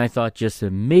 and I thought just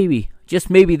maybe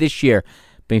this year,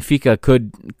 Benfica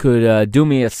could do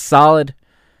me a solid,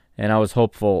 and I was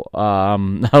hopeful. I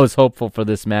was hopeful for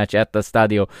this match at the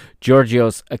Stadio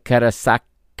Georgios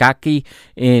Karasakaki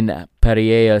in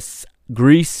Piraeus,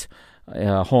 Greece,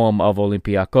 home of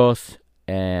Olympiacos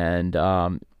and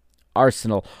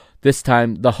Arsenal. This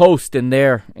time, the host in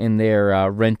their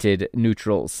rented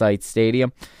neutral site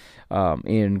stadium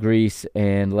in Greece.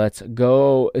 And let's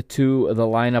go to the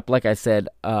lineup. Like I said,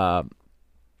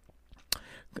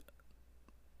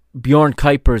 Bjorn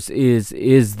Kuipers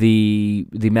is the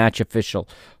match official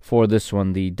for this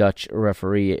one, the Dutch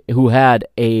referee, who had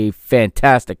a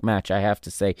fantastic match, I have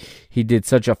to say. He did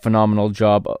such a phenomenal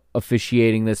job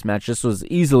officiating this match. This was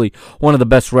easily one of the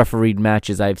best refereed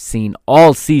matches I've seen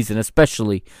all season,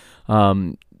 especially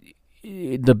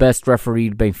the best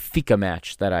refereed Benfica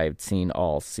match that I've seen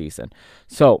all season.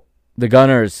 So, the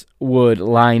Gunners would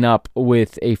line up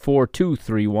with a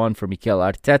 4-2-3-1 for Mikel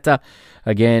Arteta.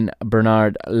 Again,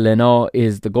 Bernard Leno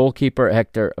is the goalkeeper.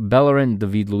 Hector Bellerin,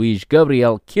 David Luiz,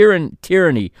 Gabriel, Kieran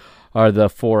Tierney are the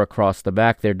four across the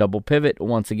back. Their double pivot,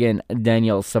 once again,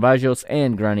 Daniel Ceballos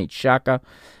and Granit Xhaka.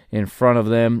 In front of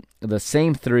them, the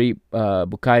same three,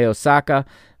 Bukayo Saka,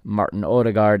 Martin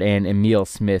Odegaard, and Emile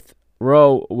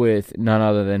Smith-Rowe, with none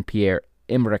other than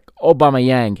Pierre-Emerick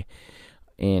Aubameyang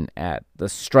in at the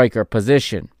striker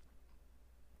position.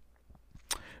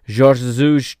 Jorge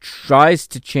Jesus tries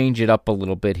to change it up a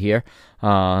little bit here,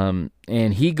 and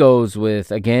he goes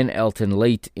with, again, Elton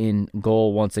Late in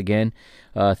goal once again.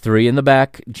 Three in the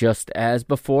back, just as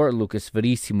before, Lucas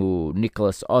Verissimo,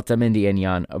 Nicolas Otamendi, and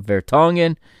Jan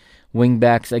Vertonghen.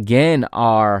 Wingbacks again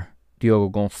are Diogo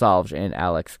Gonçalves and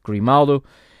Alex Grimaldo,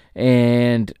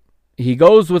 and he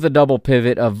goes with a double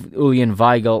pivot of Julian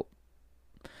Weigl,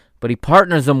 but he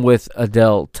partners him with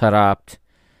Adel Taarabt,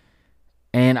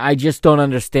 and I just don't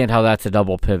understand how that's a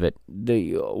double pivot.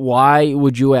 Why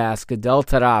would you ask Adel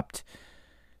Taarabt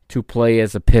to play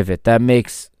as a pivot? That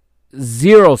makes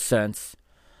zero sense.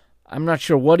 I'm not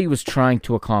sure what he was trying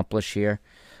to accomplish here.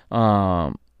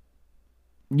 You're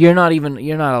not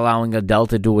allowing Adel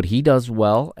to do what he does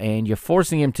well, and you're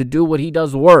forcing him to do what he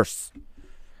does worse,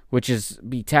 which is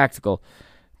be tactical.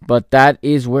 But that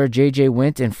is where JJ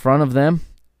went. In front of them,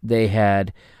 they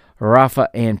had Rafa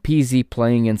and Pizzi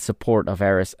playing in support of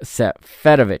Aris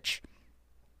Sefetovic.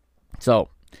 So,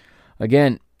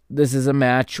 again, this is a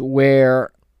match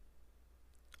where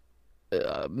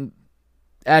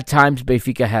at times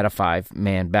Benfica had a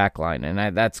 5-man backline,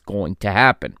 and that's going to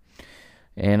happen.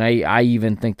 And I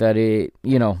even think that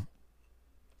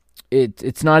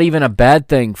it's not even a bad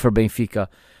thing for Benfica,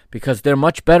 because they're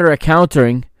much better at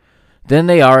countering than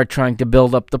they are at trying to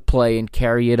build up the play and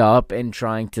carry it up and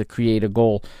trying to create a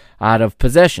goal out of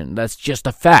possession. That's just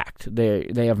a fact.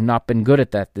 They have not been good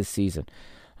at that this season.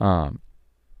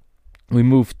 We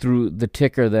move through the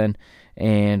ticker then,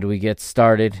 and we get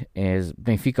started as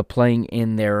Benfica playing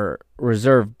in their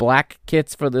reserve black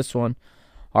kits for this one.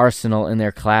 Arsenal in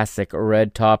their classic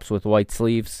red tops with white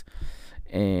sleeves.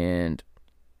 And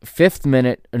 5th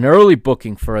minute, an early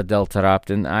booking for Adel Taarabt,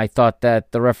 and I thought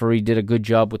that the referee did a good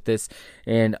job with this.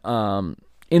 And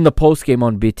in the postgame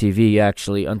on BTV,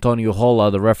 actually, Antonio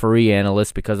Rola, the referee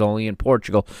analyst, because only in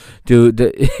Portugal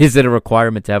is it a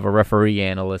requirement to have a referee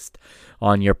analyst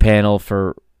on your panel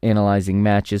for analyzing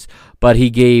matches, but he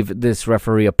gave this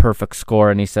referee a perfect score,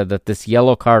 and he said that this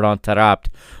yellow card on Taarabt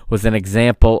was an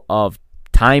example of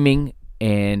timing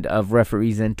and of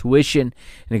referee's intuition,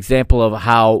 an example of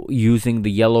how using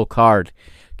the yellow card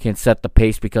can set the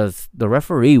pace, because the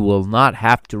referee will not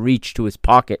have to reach to his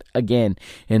pocket again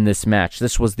in this match.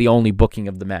 This was the only booking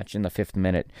of the match in the 5th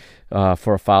minute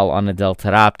for a foul on Adel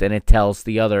Taarabt, and it tells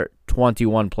the other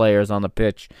 21 players on the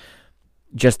pitch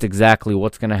just exactly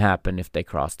what's going to happen if they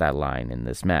cross that line in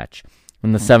this match.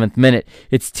 In the 7th minute,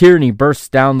 it's Tierney bursts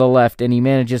down the left, and he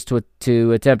manages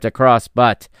to attempt a cross,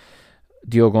 but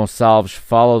Diogo Gonçalves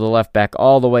followed the left back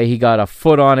all the way. He got a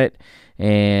foot on it,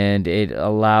 and it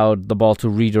allowed the ball to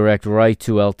redirect right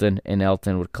to Elton, and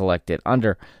Elton would collect it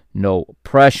under no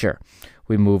pressure.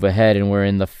 We move ahead, and we're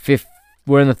in the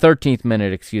 13th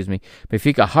minute,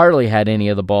 Benfica hardly had any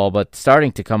of the ball, but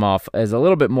starting to come off as a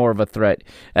little bit more of a threat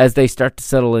as they start to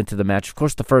settle into the match. Of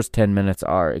course, the first 10 minutes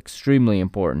are extremely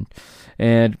important,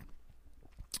 and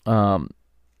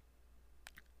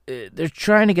they're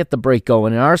trying to get the break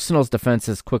going, and Arsenal's defense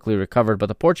has quickly recovered, but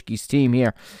the Portuguese team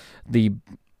here, the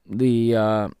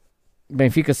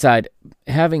Benfica side,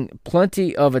 having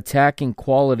plenty of attacking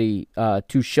quality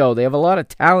to show. They have a lot of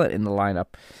talent in the lineup,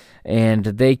 and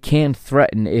they can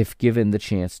threaten if given the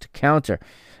chance to counter.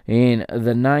 In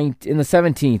the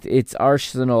 17th, it's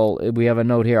Arsenal. We have a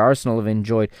note here. Arsenal have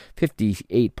enjoyed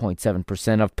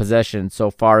 58.7% of possession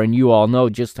so far, and you all know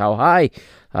just how high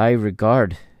I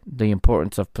regard the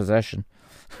importance of possession.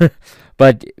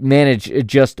 But manage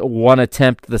just one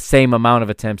attempt, the same amount of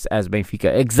attempts as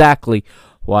Benfica. Exactly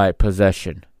why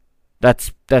possession.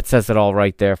 That says it all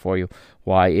right there for you,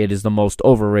 why it is the most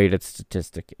overrated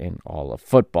statistic in all of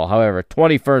football. However,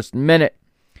 21st minute,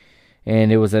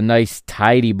 and it was a nice,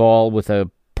 tidy ball with a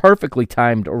perfectly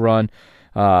timed run.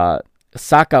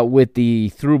 Saka with the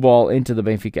through ball into the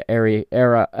Benfica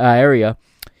area.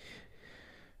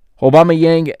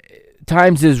 Aubameyang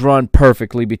times his run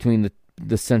perfectly between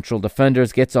the central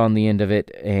defenders, gets on the end of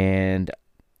it, and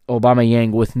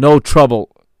Aubameyang with no trouble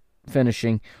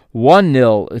finishing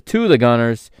 1-0 to the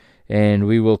Gunners. And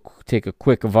we will take a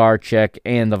quick VAR check,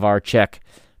 and the VAR check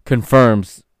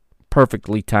confirms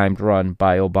perfectly timed run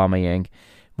by Aubameyang.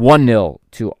 1-0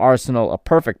 to Arsenal, a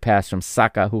perfect pass from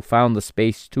Saka, who found the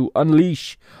space to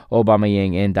unleash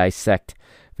Aubameyang and dissect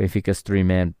Benfica's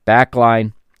 3-man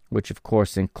backline, which of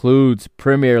course includes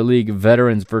Premier League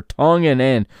veterans Vertonghen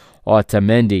and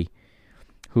Otamendi,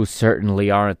 who certainly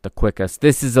aren't the quickest.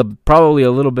 This is probably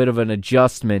a little bit of an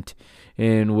adjustment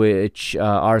in which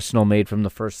Arsenal made from the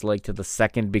first leg to the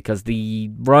second, because the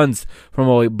runs from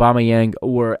Aubameyang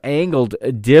were angled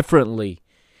differently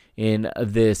in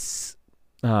this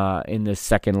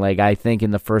second leg. I think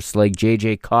in the first leg,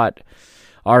 JJ caught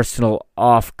Arsenal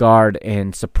off guard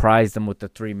and surprised them with the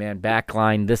 3-man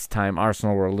backline. This time,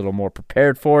 Arsenal were a little more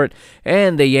prepared for it,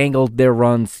 and they angled their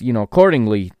runs,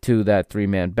 accordingly to that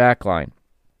 3-man backline.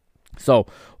 So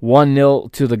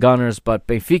 1-0 to the Gunners, but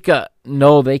Benfica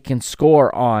know they can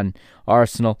score on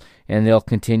Arsenal, and they'll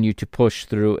continue to push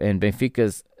through. And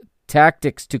Benfica's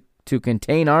tactics to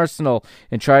contain Arsenal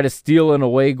and try to steal an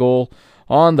away goal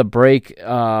on the break,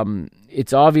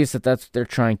 it's obvious that that's what they're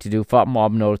trying to do.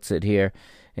 FotMob notes it here.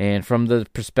 And from the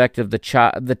perspective,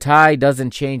 the tie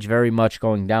doesn't change very much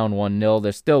going down 1-0.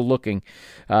 They're still looking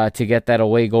to get that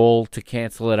away goal to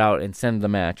cancel it out and send the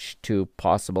match to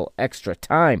possible extra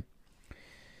time.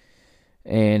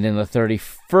 And in the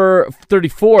 34th,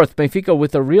 Benfica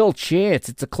with a real chance.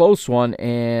 It's a close one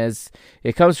as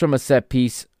it comes from a set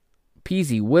piece.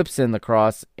 Peasy whips in the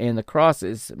cross, and the cross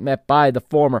is met by the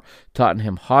former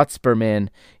Tottenham Hotspur man,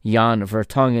 Jan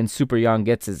Vertonghen. Super Jan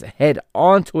gets his head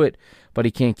onto it, but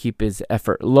he can't keep his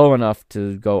effort low enough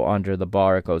to go under the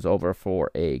bar. It goes over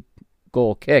for a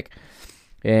goal kick.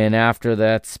 And after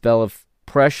that spell of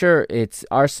pressure, it's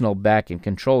Arsenal back in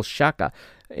control. Xhaka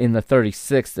in the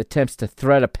 36th attempts to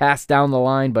thread a pass down the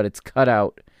line, but it's cut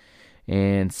out.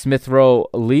 And Smith Rowe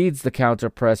leads the counter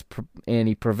press, and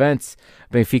he prevents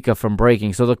Benfica from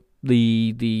breaking. So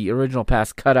the original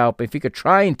pass cut out. Benfica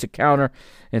trying to counter,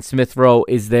 and Smith Rowe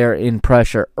is there in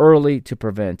pressure early to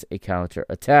prevent a counter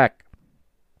attack.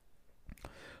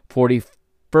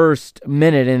 41st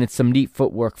minute, and it's some neat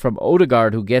footwork from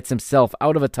Odegaard, who gets himself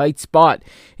out of a tight spot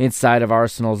inside of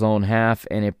Arsenal's own half,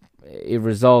 and it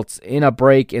results in a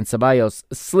break, and Ceballos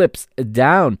slips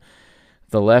down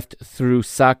the left through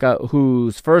Saka,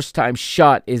 whose first-time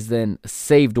shot is then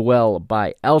saved well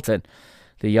by Elton.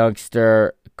 The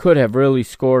youngster could have really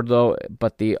scored, though,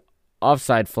 but the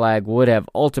offside flag would have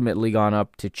ultimately gone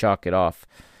up to chalk it off.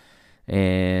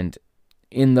 And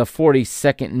in the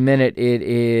 42nd minute, it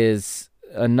is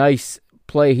a nice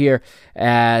play here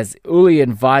as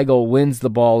Julian Weigl wins the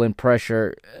ball in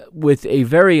pressure with a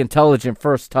very intelligent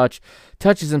first touch,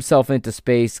 touches himself into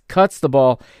space, cuts the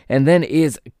ball, and then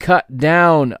is cut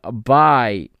down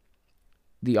by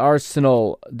the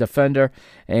Arsenal defender,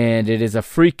 and it is a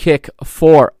free kick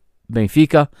for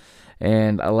Benfica.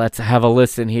 And let's have a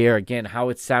listen here again how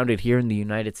it sounded here in the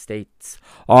United States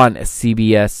on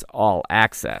CBS All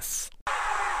Access.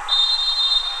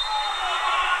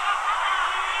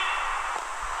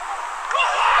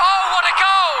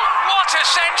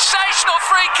 Sensational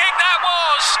free kick that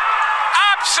was.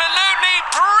 Absolutely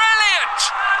brilliant.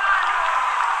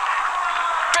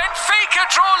 Benfica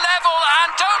draw level,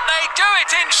 and don't they do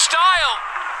it in style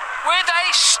with a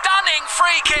stunning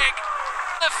free kick.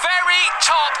 The very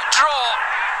top draw.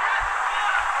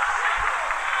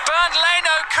 Bernd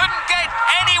Leno couldn't get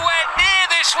anywhere near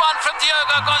this one from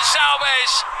Diogo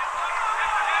Gonçalves.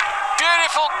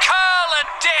 Beautiful curl and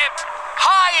dip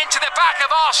high into the back of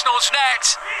Arsenal's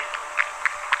net.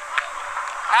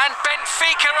 And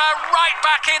Benfica are right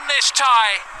back in this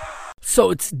tie.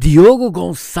 So it's Diogo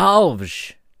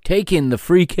Gonçalves taking the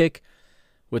free kick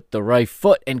with the right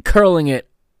foot and curling it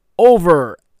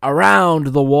over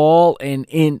around the wall and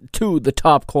into the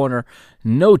top corner.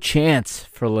 No chance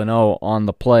for Leno on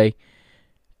the play.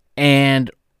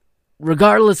 And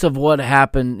regardless of what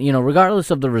happened, regardless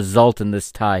of the result in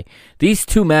this tie, these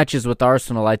two matches with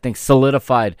Arsenal, I think,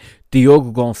 solidified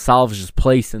Diogo Gonçalves'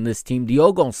 place in this team.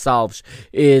 Diogo Gonçalves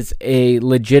is a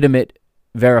legitimate,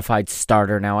 verified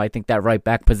starter now. I think that right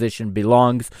back position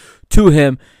belongs to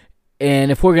him.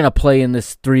 And if we're going to play in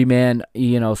this three-man,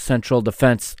 central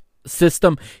defense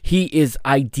system, he is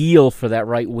ideal for that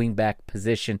right wing back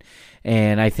position.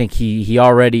 And I think he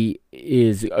already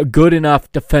is good enough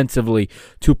defensively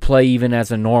to play even as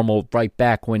a normal right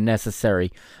back when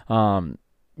necessary.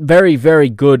 Very, very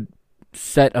good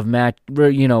set of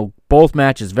both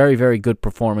matches, very, very good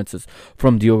performances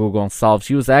from Diogo Gonçalves.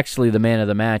 He was actually the man of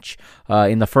the match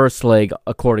in the first leg,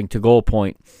 according to Goal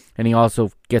Point, and he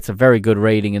also gets a very good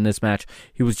rating in this match.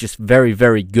 He was just very,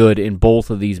 very good in both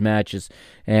of these matches,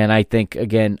 and I think,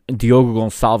 again, Diogo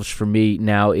Gonçalves for me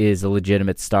now is a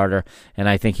legitimate starter, and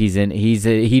I think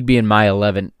he'd be in my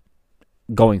 11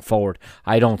 going forward.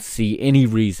 I don't see any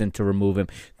reason to remove him.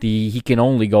 He can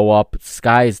only go up.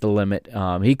 Sky's the limit.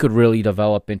 He could really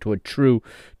develop into a true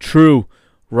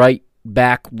right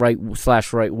back, right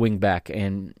wing back,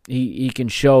 and he can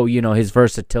show his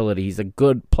versatility. He's a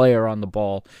good player on the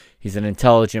ball. He's an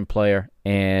intelligent player,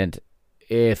 and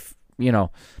if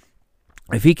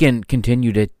he can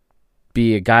continue to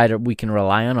be a guy that we can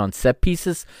rely on set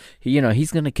pieces,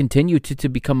 he's going to continue to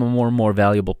become a more and more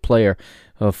valuable player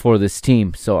for this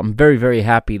team. So I'm very, very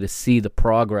happy to see the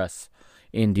progress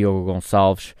in Diogo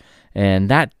Gonçalves. And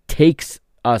that takes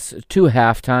us to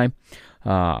halftime.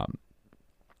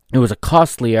 It was a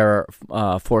costly error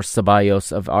for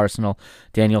Ceballos of Arsenal.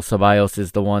 Daniel Ceballos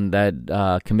is the one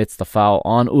that commits the foul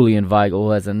on Julian Weigl,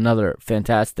 who has another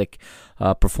fantastic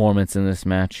performance in this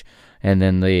match. And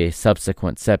then the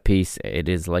subsequent set piece, it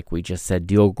is, like we just said,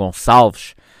 Diogo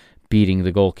Gonçalves beating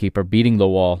the goalkeeper, beating the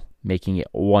wall, making it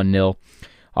 1-0.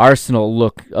 Arsenal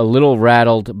look a little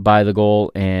rattled by the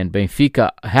goal, and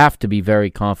Benfica have to be very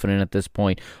confident at this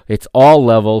point. It's all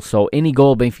level, so any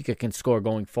goal Benfica can score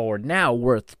going forward now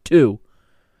worth 2.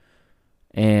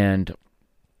 And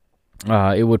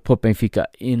it would put Benfica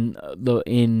in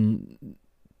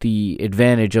the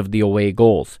advantage of the away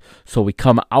goals. So we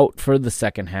come out for the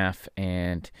second half,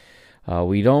 and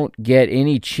We don't get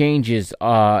any changes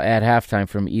at halftime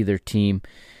from either team,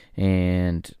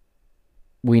 and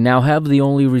we now have the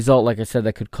only result, like I said,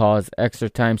 that could cause extra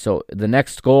time. So the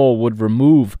next goal would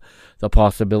remove the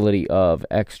possibility of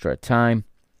extra time.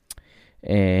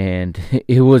 And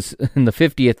it was in the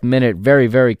 50th minute, very,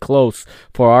 very close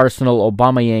for Arsenal.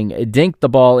 Aubameyang dinked the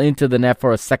ball into the net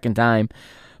for a second time.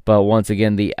 But once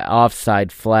again, the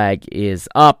offside flag is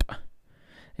up.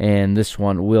 And this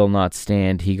one will not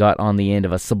stand. He got on the end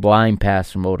of a sublime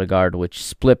pass from Odegaard, which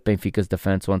split Benfica's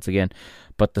defense once again.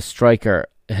 But the striker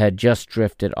had just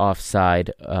drifted offside,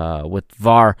 with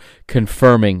VAR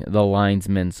confirming the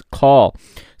linesman's call.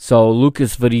 So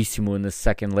Lucas Verissimo in the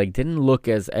second leg didn't look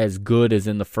as good as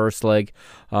in the first leg.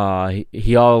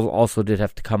 He also did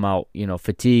have to come out,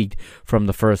 fatigued from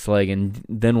the first leg, and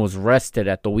then was rested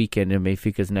at the weekend in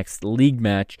Benfica's next league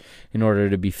match in order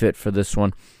to be fit for this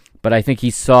one. But I think he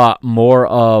saw more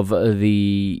of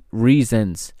the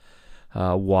reasons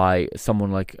why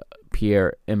someone like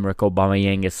Pierre-Emerick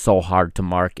Aubameyang is so hard to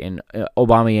mark. And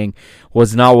Aubameyang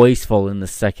was not wasteful in the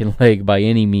second leg by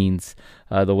any means,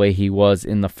 the way he was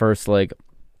in the first leg.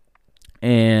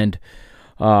 And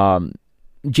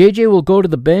JJ will go to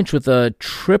the bench with a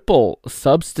triple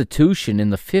substitution in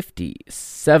the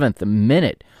 57th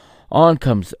minute. On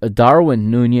comes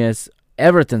Darwin Nunez,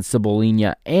 Everton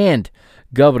Cebolinha, and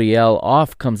Gabriel.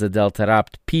 Off comes Adel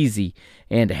Taarabt, Pizzi,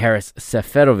 and Haris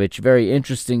Seferovic. Very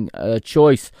interesting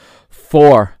choice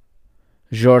for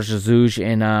Jorge Jesus,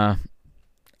 and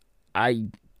I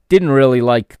didn't really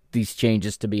like these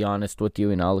changes, to be honest with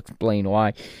you, and I'll explain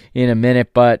why in a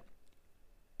minute. But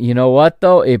you know what,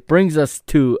 though? It brings us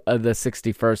to the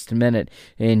 61st minute,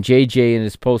 and JJ in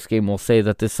his postgame will say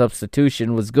that this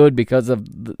substitution was good because of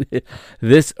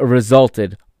this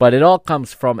resulted. But it all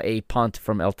comes from a punt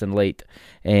from Elton Late.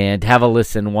 And have a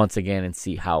listen once again and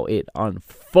see how it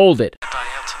unfolded. By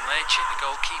Elton Leitch, the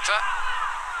goalkeeper.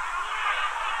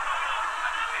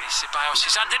 Ceballos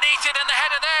is underneath it, and the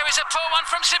header there is a poor one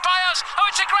from Ceballos. Oh,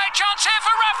 it's a great chance here for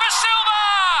Rafa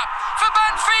Silva for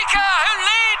Benfica, who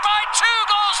lead by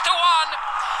 2-1.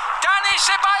 Dani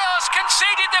Ceballos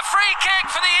conceded the free kick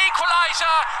for the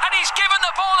equaliser, and he's given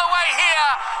the ball away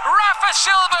here. Rafa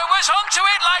Silva was onto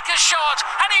it like a shot,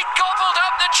 and he gobbled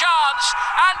up the chance,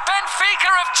 and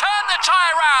Benfica have turned the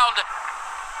tie round.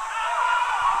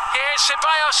 Here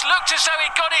Ceballos looked as though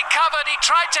he'd got it covered. He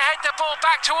tried to head the ball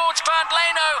back towards Bernd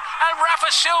Leno, and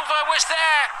Rafa Silva was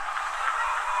there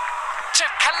to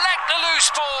collect the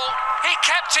loose ball. He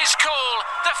kept his cool.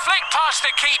 The flick past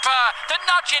the keeper, the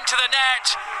nudge into the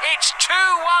net. It's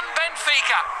 2-1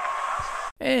 Benfica.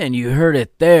 And you heard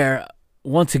it there.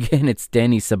 Once again, it's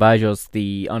Dani Ceballos,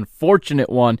 the unfortunate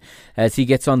one, as he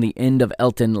gets on the end of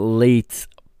Elton Late's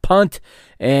punt,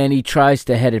 and he tries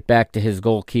to head it back to his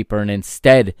goalkeeper, and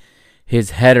instead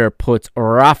his header puts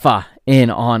Rafa in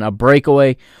on a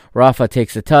breakaway. Rafa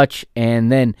takes a touch,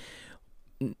 and then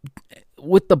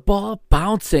with the ball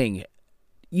bouncing,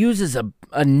 uses a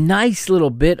nice little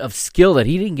bit of skill that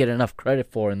he didn't get enough credit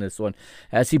for in this one,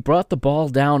 as he brought the ball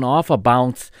down off a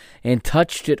bounce and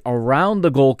touched it around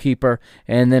the goalkeeper,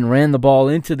 and then ran the ball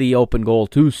into the open goal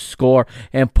to score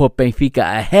and put Benfica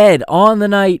ahead on the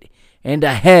night, and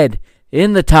ahead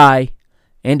in the tie,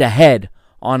 and ahead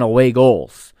on away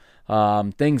goals.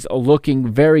 Things are looking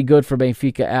very good for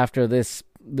Benfica after this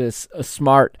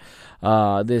smart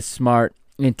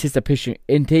anticipation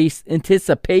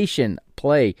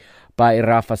play by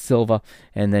Rafa Silva,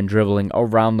 and then dribbling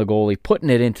around the goalie,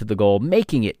 putting it into the goal,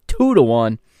 making it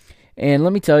 2-1. And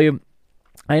let me tell you,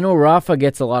 I know Rafa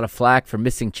gets a lot of flack for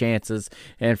missing chances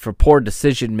and for poor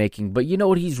decision-making, but you know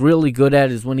what he's really good at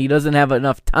is when he doesn't have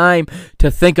enough time to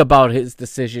think about his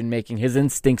decision-making. His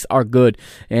instincts are good,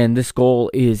 and this goal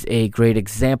is a great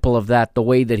example of that. The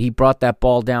way that he brought that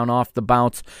ball down off the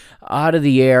bounce, out of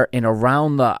the air, and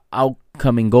around the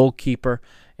outcoming goalkeeper,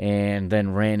 and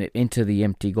then ran it into the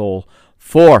empty goal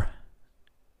for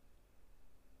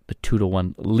the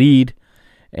 2-1 lead.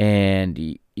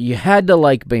 And you had to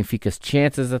like Benfica's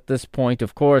chances at this point.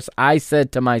 Of course, I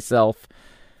said to myself,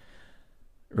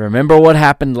 remember what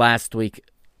happened last week.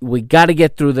 We got to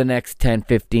get through the next 10,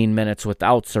 15 minutes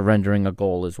without surrendering a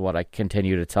goal is what I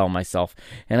continue to tell myself.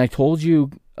 And I told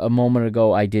you a moment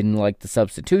ago I didn't like the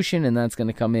substitution, and that's going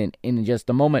to come in just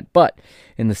a moment. But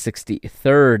in the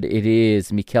 63rd, it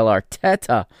is Mikel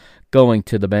Arteta going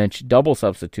to the bench. Double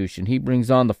substitution. He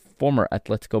brings on the former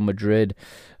Atletico Madrid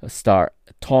star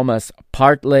Thomas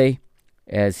Partey,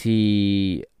 as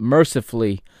he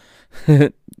mercifully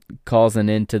calls an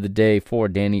end to the day for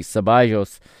Dani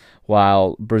Ceballos,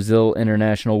 while Brazil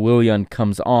international Willian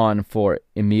comes on for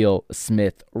Emil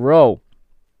Smith-Rowe.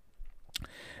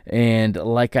 And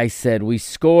like I said, we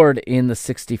scored in the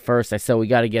 61st. I said we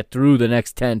got to get through the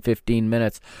next 10, 15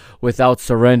 minutes without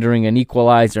surrendering an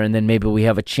equalizer, and then maybe we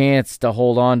have a chance to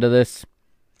hold on to this.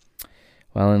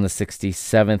 Well, in the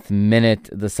 67th minute,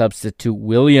 the substitute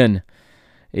Willian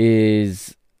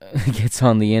gets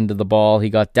on the end of the ball. He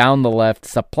got down the left,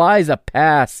 supplies a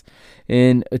pass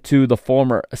into the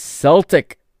former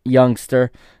Celtic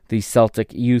youngster, the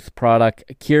Celtic youth product,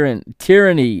 Kieran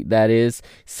Tierney, that is,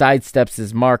 sidesteps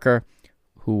his marker,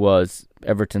 who was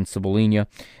Everton Cebolinha,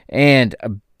 and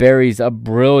buries a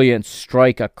brilliant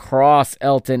strike across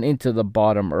Elton into the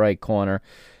bottom right corner.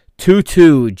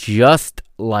 2-2, just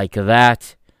like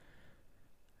that.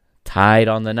 Tied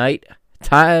on the night,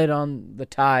 tied on the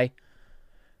tie.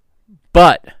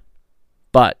 But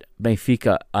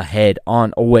Benfica ahead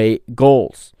on away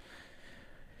goals.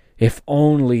 If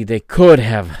only they could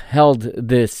have held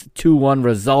this 2-1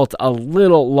 result a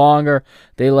little longer.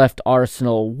 They left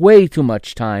Arsenal way too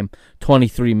much time,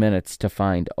 23 minutes to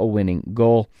find a winning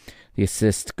goal. The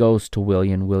assist goes to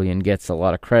Willian. Willian gets a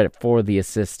lot of credit for the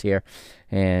assist here,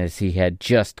 as he had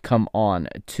just come on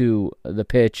to the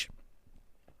pitch.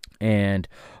 And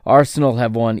Arsenal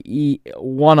have won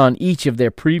on each of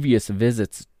their previous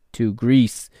visits to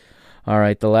Greece. All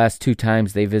right, the last 2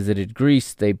 times they visited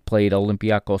Greece, they played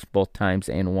Olympiacos both times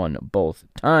and won both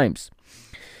times.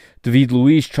 David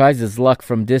Luiz tries his luck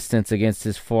from distance against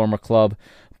his former club,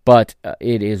 but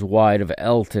it is wide of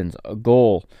Elton's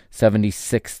goal.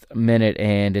 76th minute,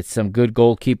 and it's some good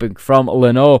goalkeeping from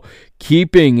Leno,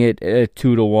 keeping it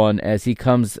 2-1 as he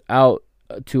comes out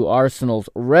to Arsenal's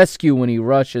rescue when he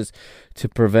rushes to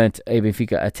prevent a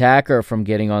Benfica attacker from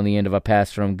getting on the end of a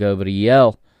pass from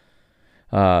Gabriel.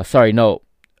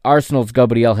 Arsenal's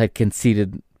Gabriel had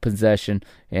conceded possession,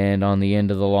 and on the end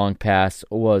of the long pass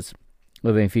was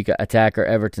the Benfica attacker,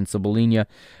 Everton Cebolinha,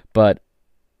 but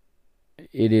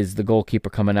it is the goalkeeper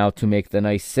coming out to make the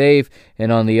nice save,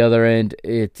 and on the other end,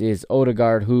 it is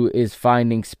Odegaard who is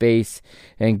finding space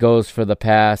and goes for the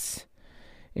pass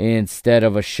instead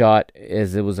of a shot,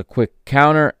 as it was a quick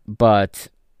counter, but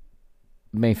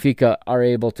Benfica are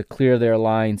able to clear their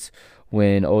lines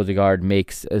when Odegaard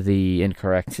makes the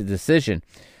incorrect decision.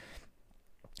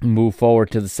 Move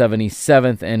forward to the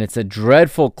 77th, and it's a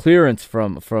dreadful clearance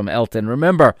from Elton.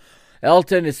 Remember,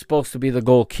 Elton is supposed to be the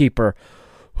goalkeeper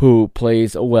who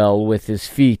plays well with his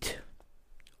feet.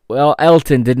 Well,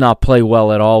 Elton did not play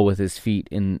well at all with his feet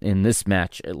in this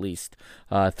match, at least.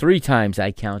 3 times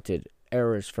I counted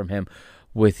errors from him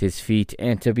with his feet,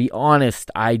 and to be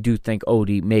honest, I do think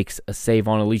Odie makes a save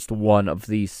on at least one of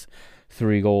these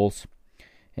 3 goals.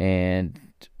 And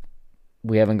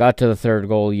we haven't got to the 3rd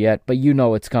goal yet, but you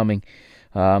know it's coming.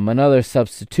 Another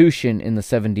substitution in the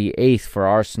 78th for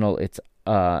Arsenal. It's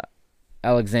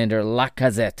Alexander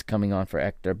Lacazette coming on for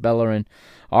Hector Bellerin.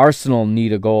 Arsenal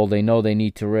need a goal. They know they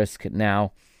need to risk it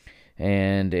now.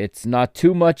 And it's not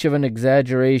too much of an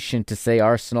exaggeration to say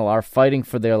Arsenal are fighting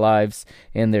for their lives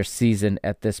and their season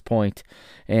at this point.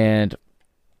 And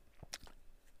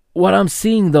what I'm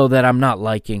seeing, though, that I'm not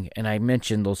liking, and I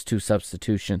mentioned those 2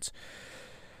 substitutions,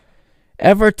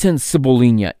 Everton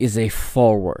Cebolinha is a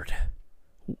forward.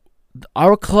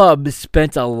 Our club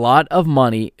spent a lot of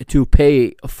money to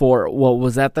pay for what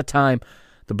was at the time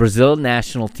the Brazil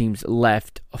national team's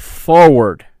left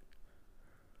forward.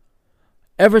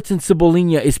 Everton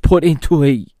Cebolinha is put into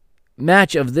a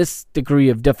match of this degree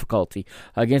of difficulty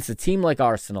against a team like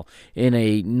Arsenal in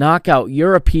a knockout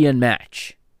European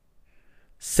match.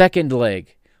 2nd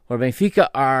leg, where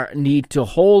Benfica need to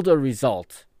hold a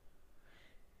result.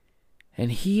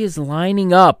 And he is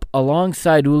lining up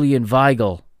alongside Julian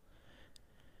Weigl,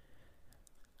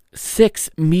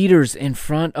 6 meters in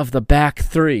front of the back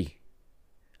 3.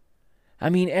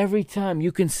 I mean, every time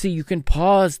you can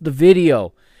pause the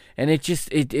video, and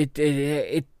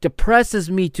it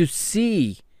depresses me to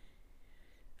see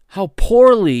how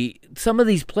poorly some of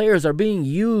these players are being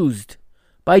used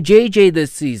by JJ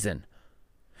this season.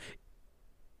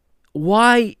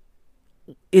 Why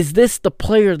is this the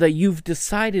player that you've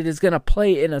decided is going to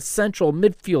play in a central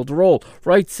midfield role,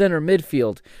 right center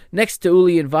midfield, next to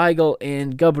Julian Weigl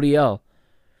and Gabriel,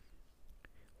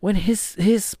 when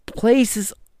his place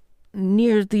is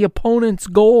near the opponent's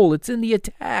goal? It's in the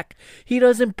attack. He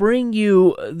doesn't bring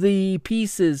you the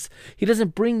pieces. He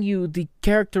doesn't bring you the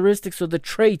characteristics or the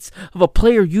traits of a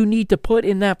player you need to put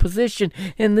in that position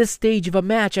in this stage of a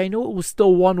match. I know it was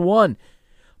still 1-1,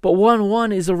 but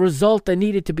 1-1 is a result that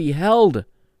needed to be held.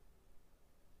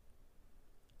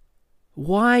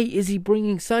 Why is he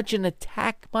bringing such an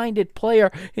attack-minded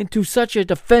player into such a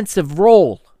defensive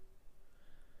role?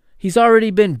 He's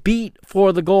already been beat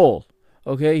for the goal.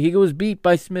 Okay, he was beat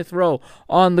by Smith Rowe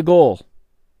on the goal.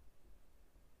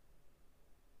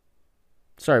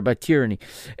 Sorry, by Tierney.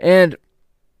 And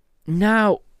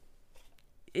now,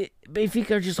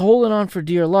 Benfica are just holding on for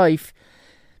dear life.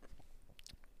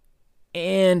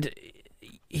 And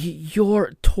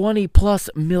your 20-plus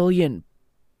million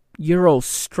euro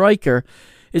striker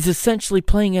is essentially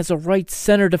playing as a right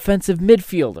center defensive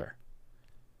midfielder.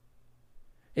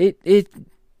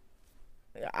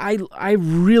 I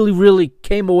really, really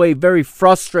came away very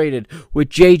frustrated with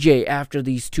JJ after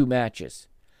these two matches.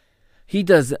 He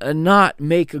does not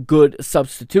make good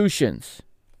substitutions.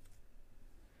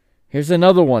 Here's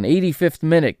another one, 85th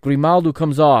minute. Grimaldo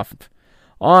comes off.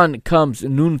 On comes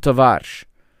Nuno Tavares.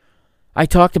 I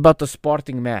talked about the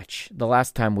Sporting match the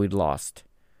last time we'd lost.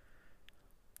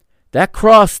 That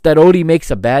cross that Odi makes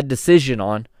a bad decision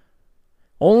on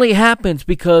only happens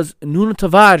because Nuno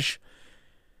Tavares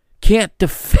can't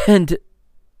defend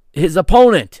his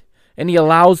opponent, and he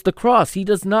allows the cross. He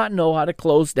does not know how to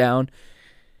close down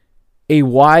a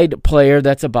wide player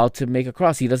that's about to make a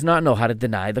cross. He does not know how to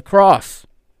deny the cross.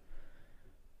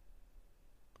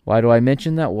 Why do I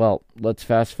mention that? Well, let's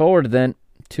fast forward then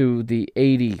to the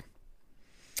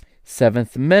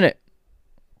 87th minute.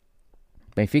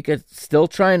 Benfica still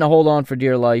trying to hold on for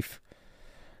dear life.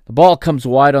 The ball comes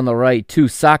wide on the right to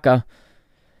Saka.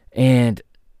 And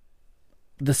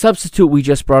the substitute we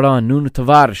just brought on, Nuno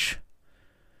Tavares,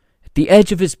 at the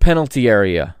edge of his penalty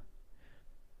area,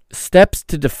 steps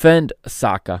to defend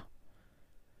Saka.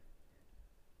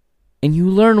 And you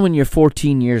learn when you're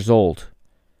 14 years old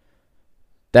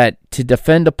that to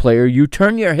defend a player, you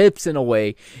turn your hips in a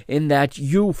way in that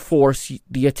you force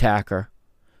the attacker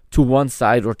to one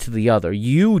side or to the other.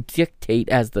 You dictate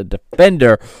as the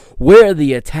defender where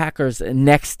the attacker's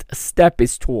next step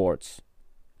is towards.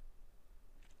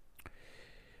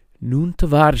 Nuno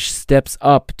Tavares steps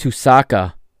up to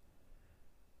Saka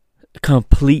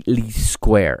completely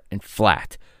square and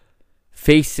flat,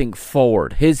 facing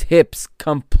forward, his hips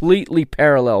completely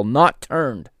parallel, not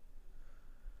turned.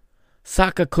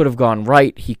 Saka could have gone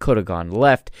right, he could have gone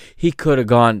left, he could have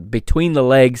gone between the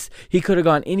legs, he could have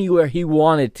gone anywhere he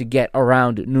wanted to get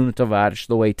around Nuno Tavares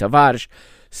the way Tavares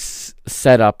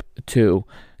set up to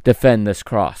defend this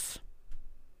cross.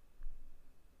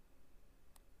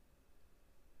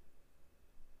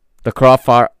 The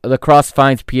cross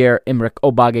finds Pierre-Emerick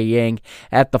Aubameyang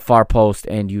at the far post,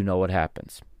 and you know what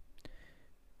happens.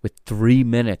 With 3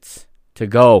 minutes to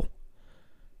go,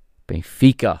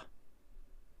 Benfica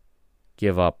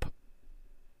give up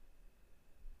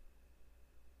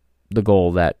the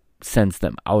goal that sends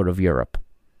them out of Europe.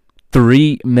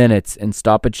 3 minutes in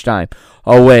stoppage time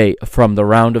away from the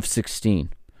round of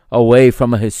 16, away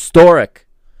from a historic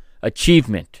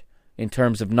achievement in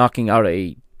terms of knocking out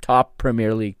a top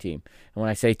Premier League team. And when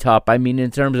I say top, I mean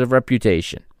in terms of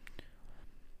reputation.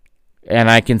 And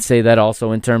I can say that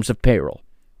also in terms of payroll.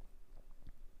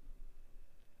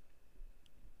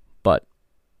 But,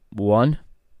 one,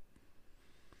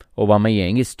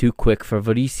 Aubameyang is too quick for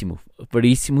Verissimo.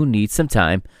 Verissimo needs some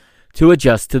time to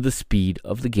adjust to the speed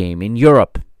of the game in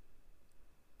Europe.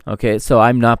 Okay, so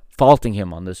I'm not faulting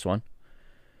him on this one.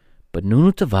 But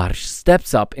Nuno Tavares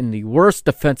steps up in the worst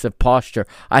defensive posture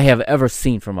I have ever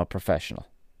seen from a professional.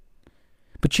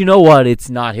 But you know what? It's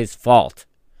not his fault.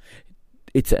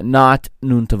 It's not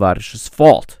Nuno Tavares'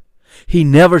 fault. He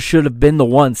never should have been the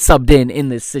one subbed in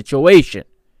this situation.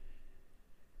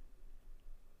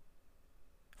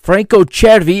 Franco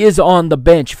Cervi is on the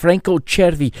bench. Franco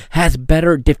Cervi has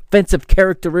better defensive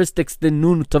characteristics than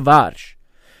Nuno Tavares.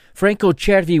 Franco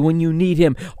Cervi, when you need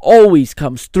him, always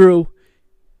comes through.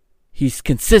 He's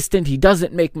consistent. He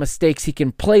doesn't make mistakes. He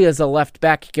can play as a left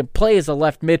back. He can play as a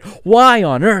left mid. Why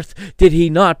on earth did he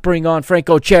not bring on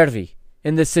Franco Cervi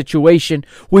in this situation?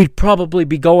 We'd probably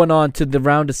be going on to the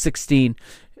round of 16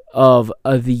 of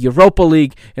the Europa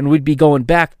League, and we'd be going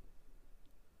back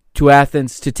to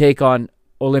Athens to take on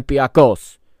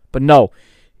Olympiacos. But no,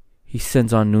 he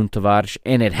sends on Nuno Tavares,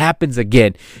 and it happens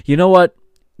again. You know what?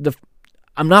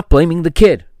 I'm not blaming the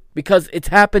kid, because it's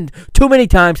happened too many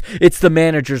times. It's the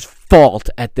manager's fault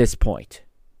at this point.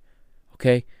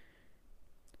 Okay?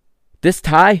 This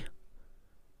tie,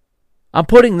 I'm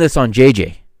putting this on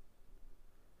JJ.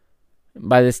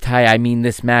 By this tie, I mean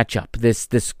this matchup.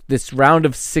 This round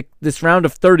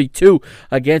of 32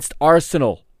 against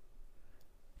Arsenal.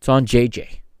 It's on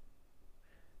JJ.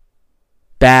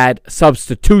 Bad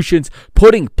substitutions,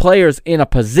 putting players in a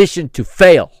position to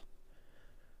fail.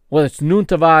 Whether it's Nuno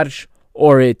Tavares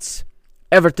or it's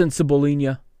Everton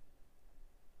Cebolinha,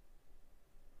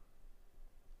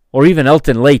 or even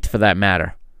Elton Late for that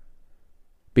matter.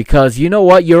 Because you know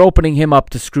what? You're opening him up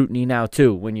to scrutiny now,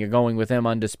 too, when you're going with him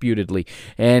undisputedly.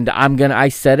 And I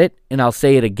said it, and I'll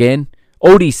say it again.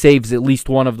 Odie saves at least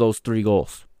one of those 3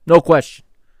 goals. No question.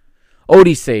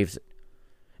 Odie saves it.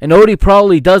 And Odie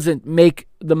probably doesn't make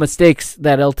the mistakes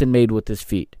that Elton made with his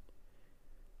feet.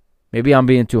 Maybe I'm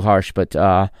being too harsh, but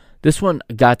this one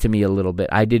got to me a little bit.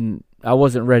 I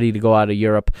wasn't ready to go out of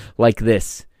Europe like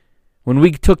this. When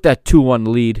we took that 2-1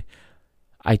 lead,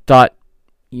 I thought,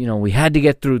 we had to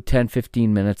get through 10,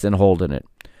 15 minutes and holding it.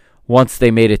 Once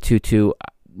they made it 2-2,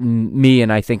 me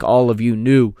and I think all of you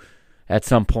knew at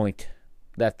some point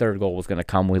that third goal was going to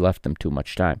come. We left them too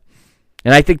much time.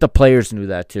 And I think the players knew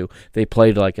that too. They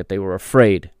played like it. They were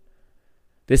afraid.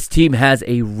 This team has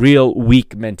a real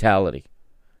weak mentality.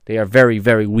 They are very,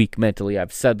 very weak mentally.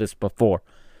 I've said this before.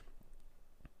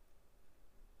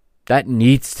 That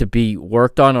needs to be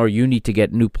worked on, or you need to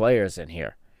get new players in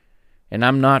here. And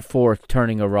I'm not for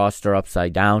turning a roster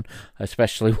upside down,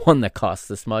 especially one that costs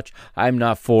this much. I'm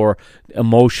not for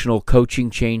emotional coaching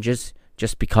changes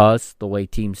just because the way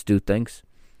teams do things.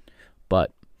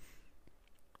 But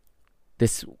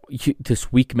this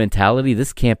weak mentality,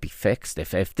 this can't be fixed.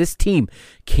 If this team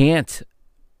can't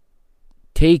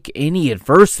take any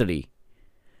adversity,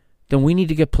 then we need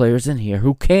to get players in here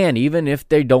who can, even if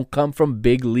they don't come from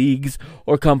big leagues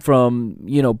or come from,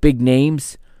 big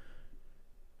names.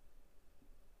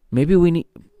 We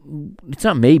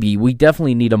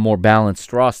definitely need a more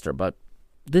balanced roster, but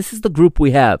this is the group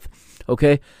we have,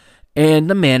 okay? And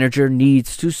the manager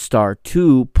needs to start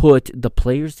to put the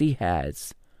players he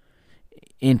has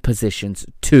in positions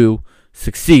to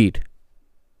succeed.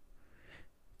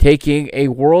 Taking a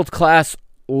world-class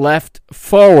left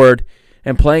forward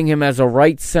and playing him as a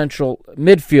right central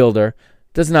midfielder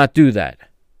does not do that.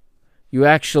 You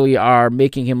actually are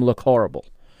making him look horrible.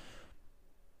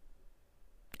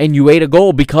 And you ate a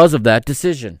goal because of that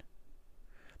decision.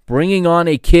 Bringing on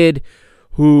a kid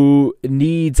who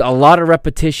needs a lot of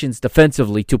repetitions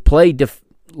defensively to play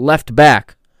left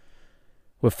back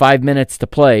with 5 minutes to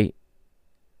play.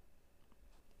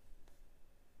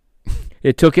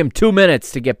 It took him 2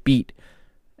 minutes to get beat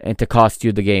and to cost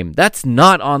you the game. That's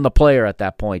not on the player at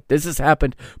that point. This has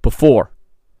happened before.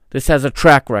 This has a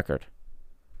track record.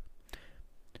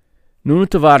 Nuno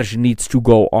Tavares needs to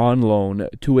go on loan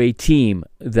to a team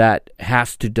that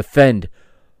has to defend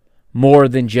more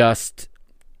than just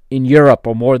in Europe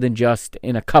or more than just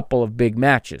in a couple of big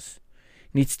matches.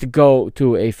 He needs to go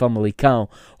to a Famalicão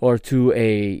or to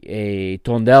a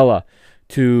Tondela,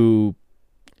 to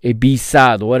a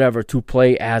B-Sad, whatever, to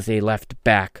play as a left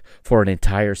back for an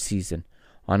entire season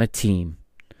on a team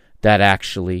that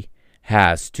actually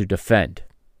has to defend.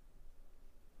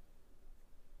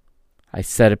 I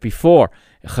said it before.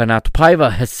 Renato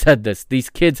Paiva has said this. These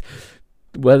kids,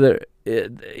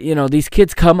 these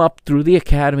kids come up through the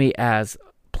academy as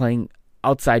playing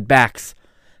outside backs.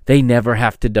 They never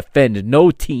have to defend. No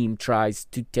team tries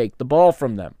to take the ball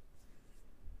from them.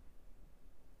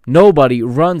 Nobody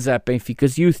runs at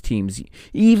Benfica's youth teams.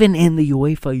 Even in the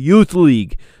UEFA Youth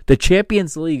League, the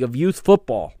Champions League of youth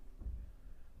football,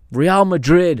 Real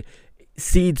Madrid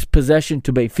cedes possession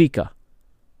to Benfica.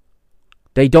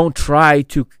 They don't try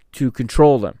to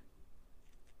control them.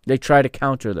 They try to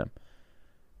counter them.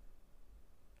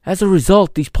 As a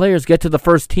result, these players get to the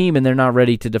first team and they're not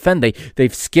ready to defend.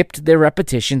 They've skipped their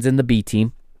repetitions in the B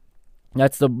team.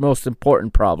 That's the most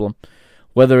important problem.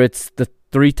 Whether it's the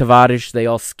 3 Tavares, they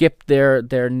all skip their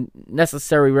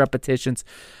necessary repetitions.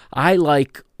 I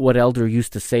like what Elder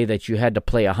used to say, that you had to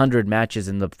play 100 matches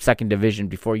in the second division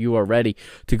before you are ready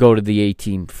to go to the A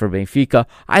team for Benfica.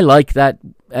 I like that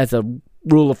as a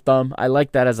rule of thumb. I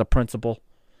like that as a principle.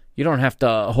 You don't have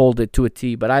to hold it to a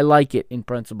T, but I like it in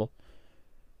principle.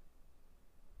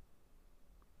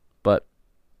 But,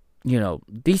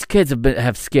 these kids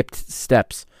have skipped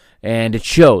steps, and it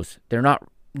shows. They're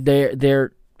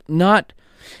not.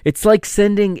 It's like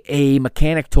sending a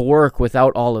mechanic to work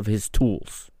without all of his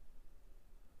tools.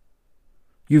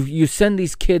 You send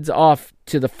these kids off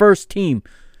to the first team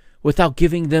without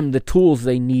giving them the tools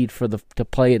they need to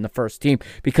play in the first team,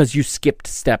 because you skipped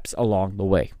steps along the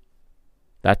way.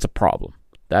 That's a problem.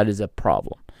 That is a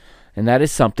problem. And that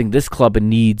is something this club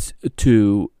needs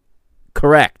to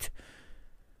correct.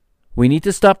 We need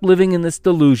to stop living in this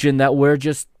delusion that we're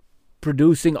just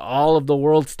producing all of the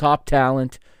world's top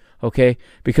talent, okay?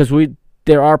 Because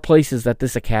there are places that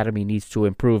this academy needs to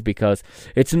improve, because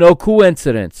it's no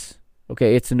coincidence,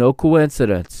 okay? It's no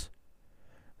coincidence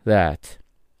that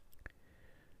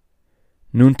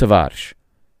Nuno Tavares,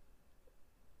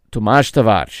 Tomás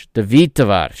Tavares, David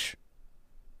Tavares,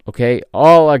 okay,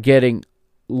 all are getting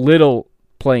little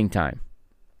playing time.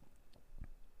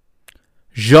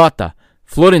 Jota,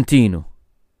 Florentino,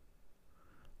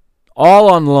 all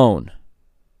on loan,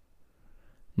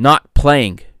 not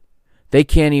playing. They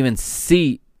can't even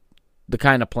see the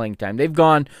kind of playing time. They've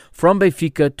gone from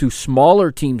Benfica to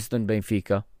smaller teams than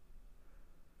Benfica,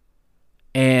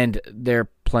 and they're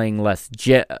playing less.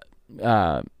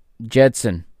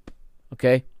 Jedson,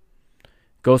 okay,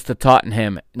 goes to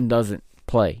Tottenham and doesn't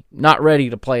play. Not ready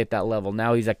to play at that level.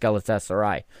 Now he's at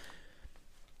Galatasaray.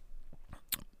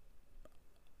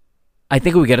 I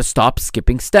think we got to stop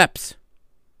skipping steps.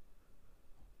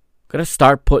 Got to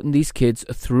start putting these kids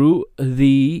through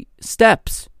the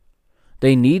steps.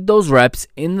 They need those reps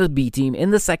in the B team,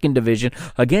 in the second division,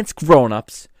 against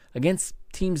grown-ups, against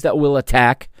teams that will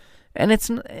attack. And it's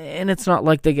not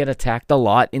like they get attacked a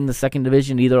lot in the second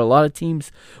division either. A lot of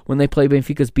teams, when they play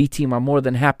Benfica's B team, are more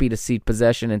than happy to cede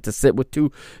possession and to sit with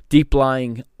two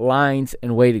deep-lying lines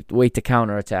and wait to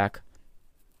counterattack.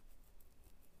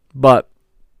 But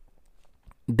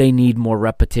they need more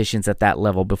repetitions at that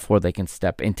level before they can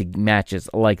step into matches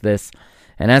like this.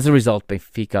 And as a result,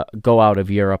 Benfica go out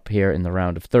of Europe here in the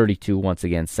round of 32, once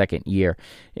again, second year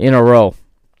in a row.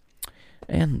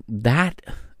 And that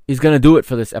is going to do it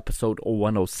for this episode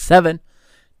 107.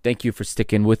 Thank you for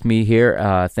sticking with me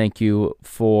here. Thank you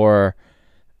for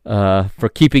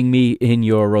keeping me in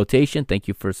your rotation. Thank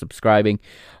you for subscribing.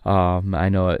 I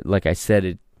know, like I said,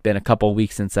 it's been a couple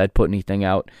weeks since I'd put anything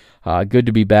out. Good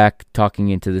to be back talking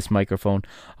into this microphone.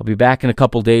 I'll be back in a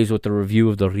couple days with the review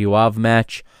of the Rio Ave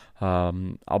match.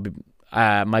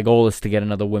 My goal is to get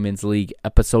another Women's League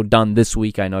episode done this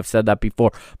week. I know I've said that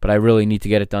before, but I really need to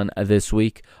get it done this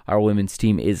week. Our women's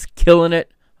team is killing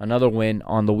it. Another win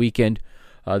on the weekend.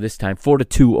 This time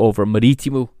 4-2 over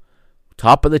Marítimo.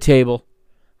 Top of the table.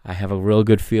 I have a real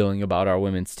good feeling about our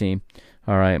women's team.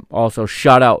 All right. Also,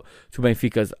 shout out to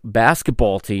Benfica's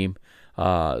basketball team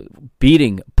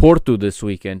beating Porto this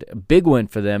weekend. A big win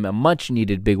for them. A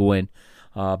much-needed big win.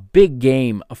 Big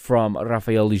game from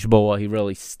Rafael Lisboa. He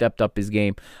really stepped up his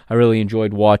game. I really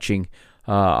enjoyed watching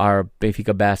our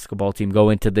Benfica basketball team go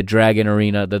into the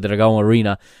Dragão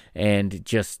Arena, and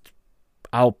just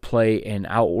outplay and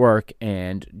outwork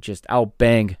and just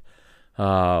outbang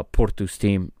Porto's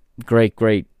team. Great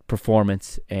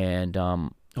performance, and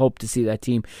hope to see that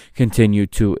team continue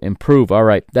to improve. All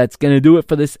right, that's going to do it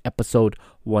for this episode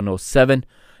 107.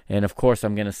 And, of course,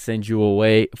 I'm going to send you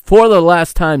away for the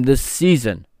last time this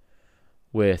season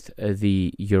with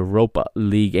the Europa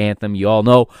League anthem. You all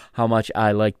know how much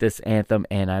I like this anthem,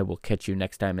 and I will catch you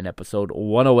next time in episode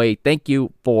 108. Thank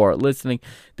you for listening.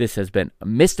 This has been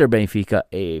Mr. Benfica,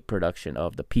 a production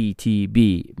of the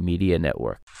PTB Media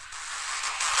Network.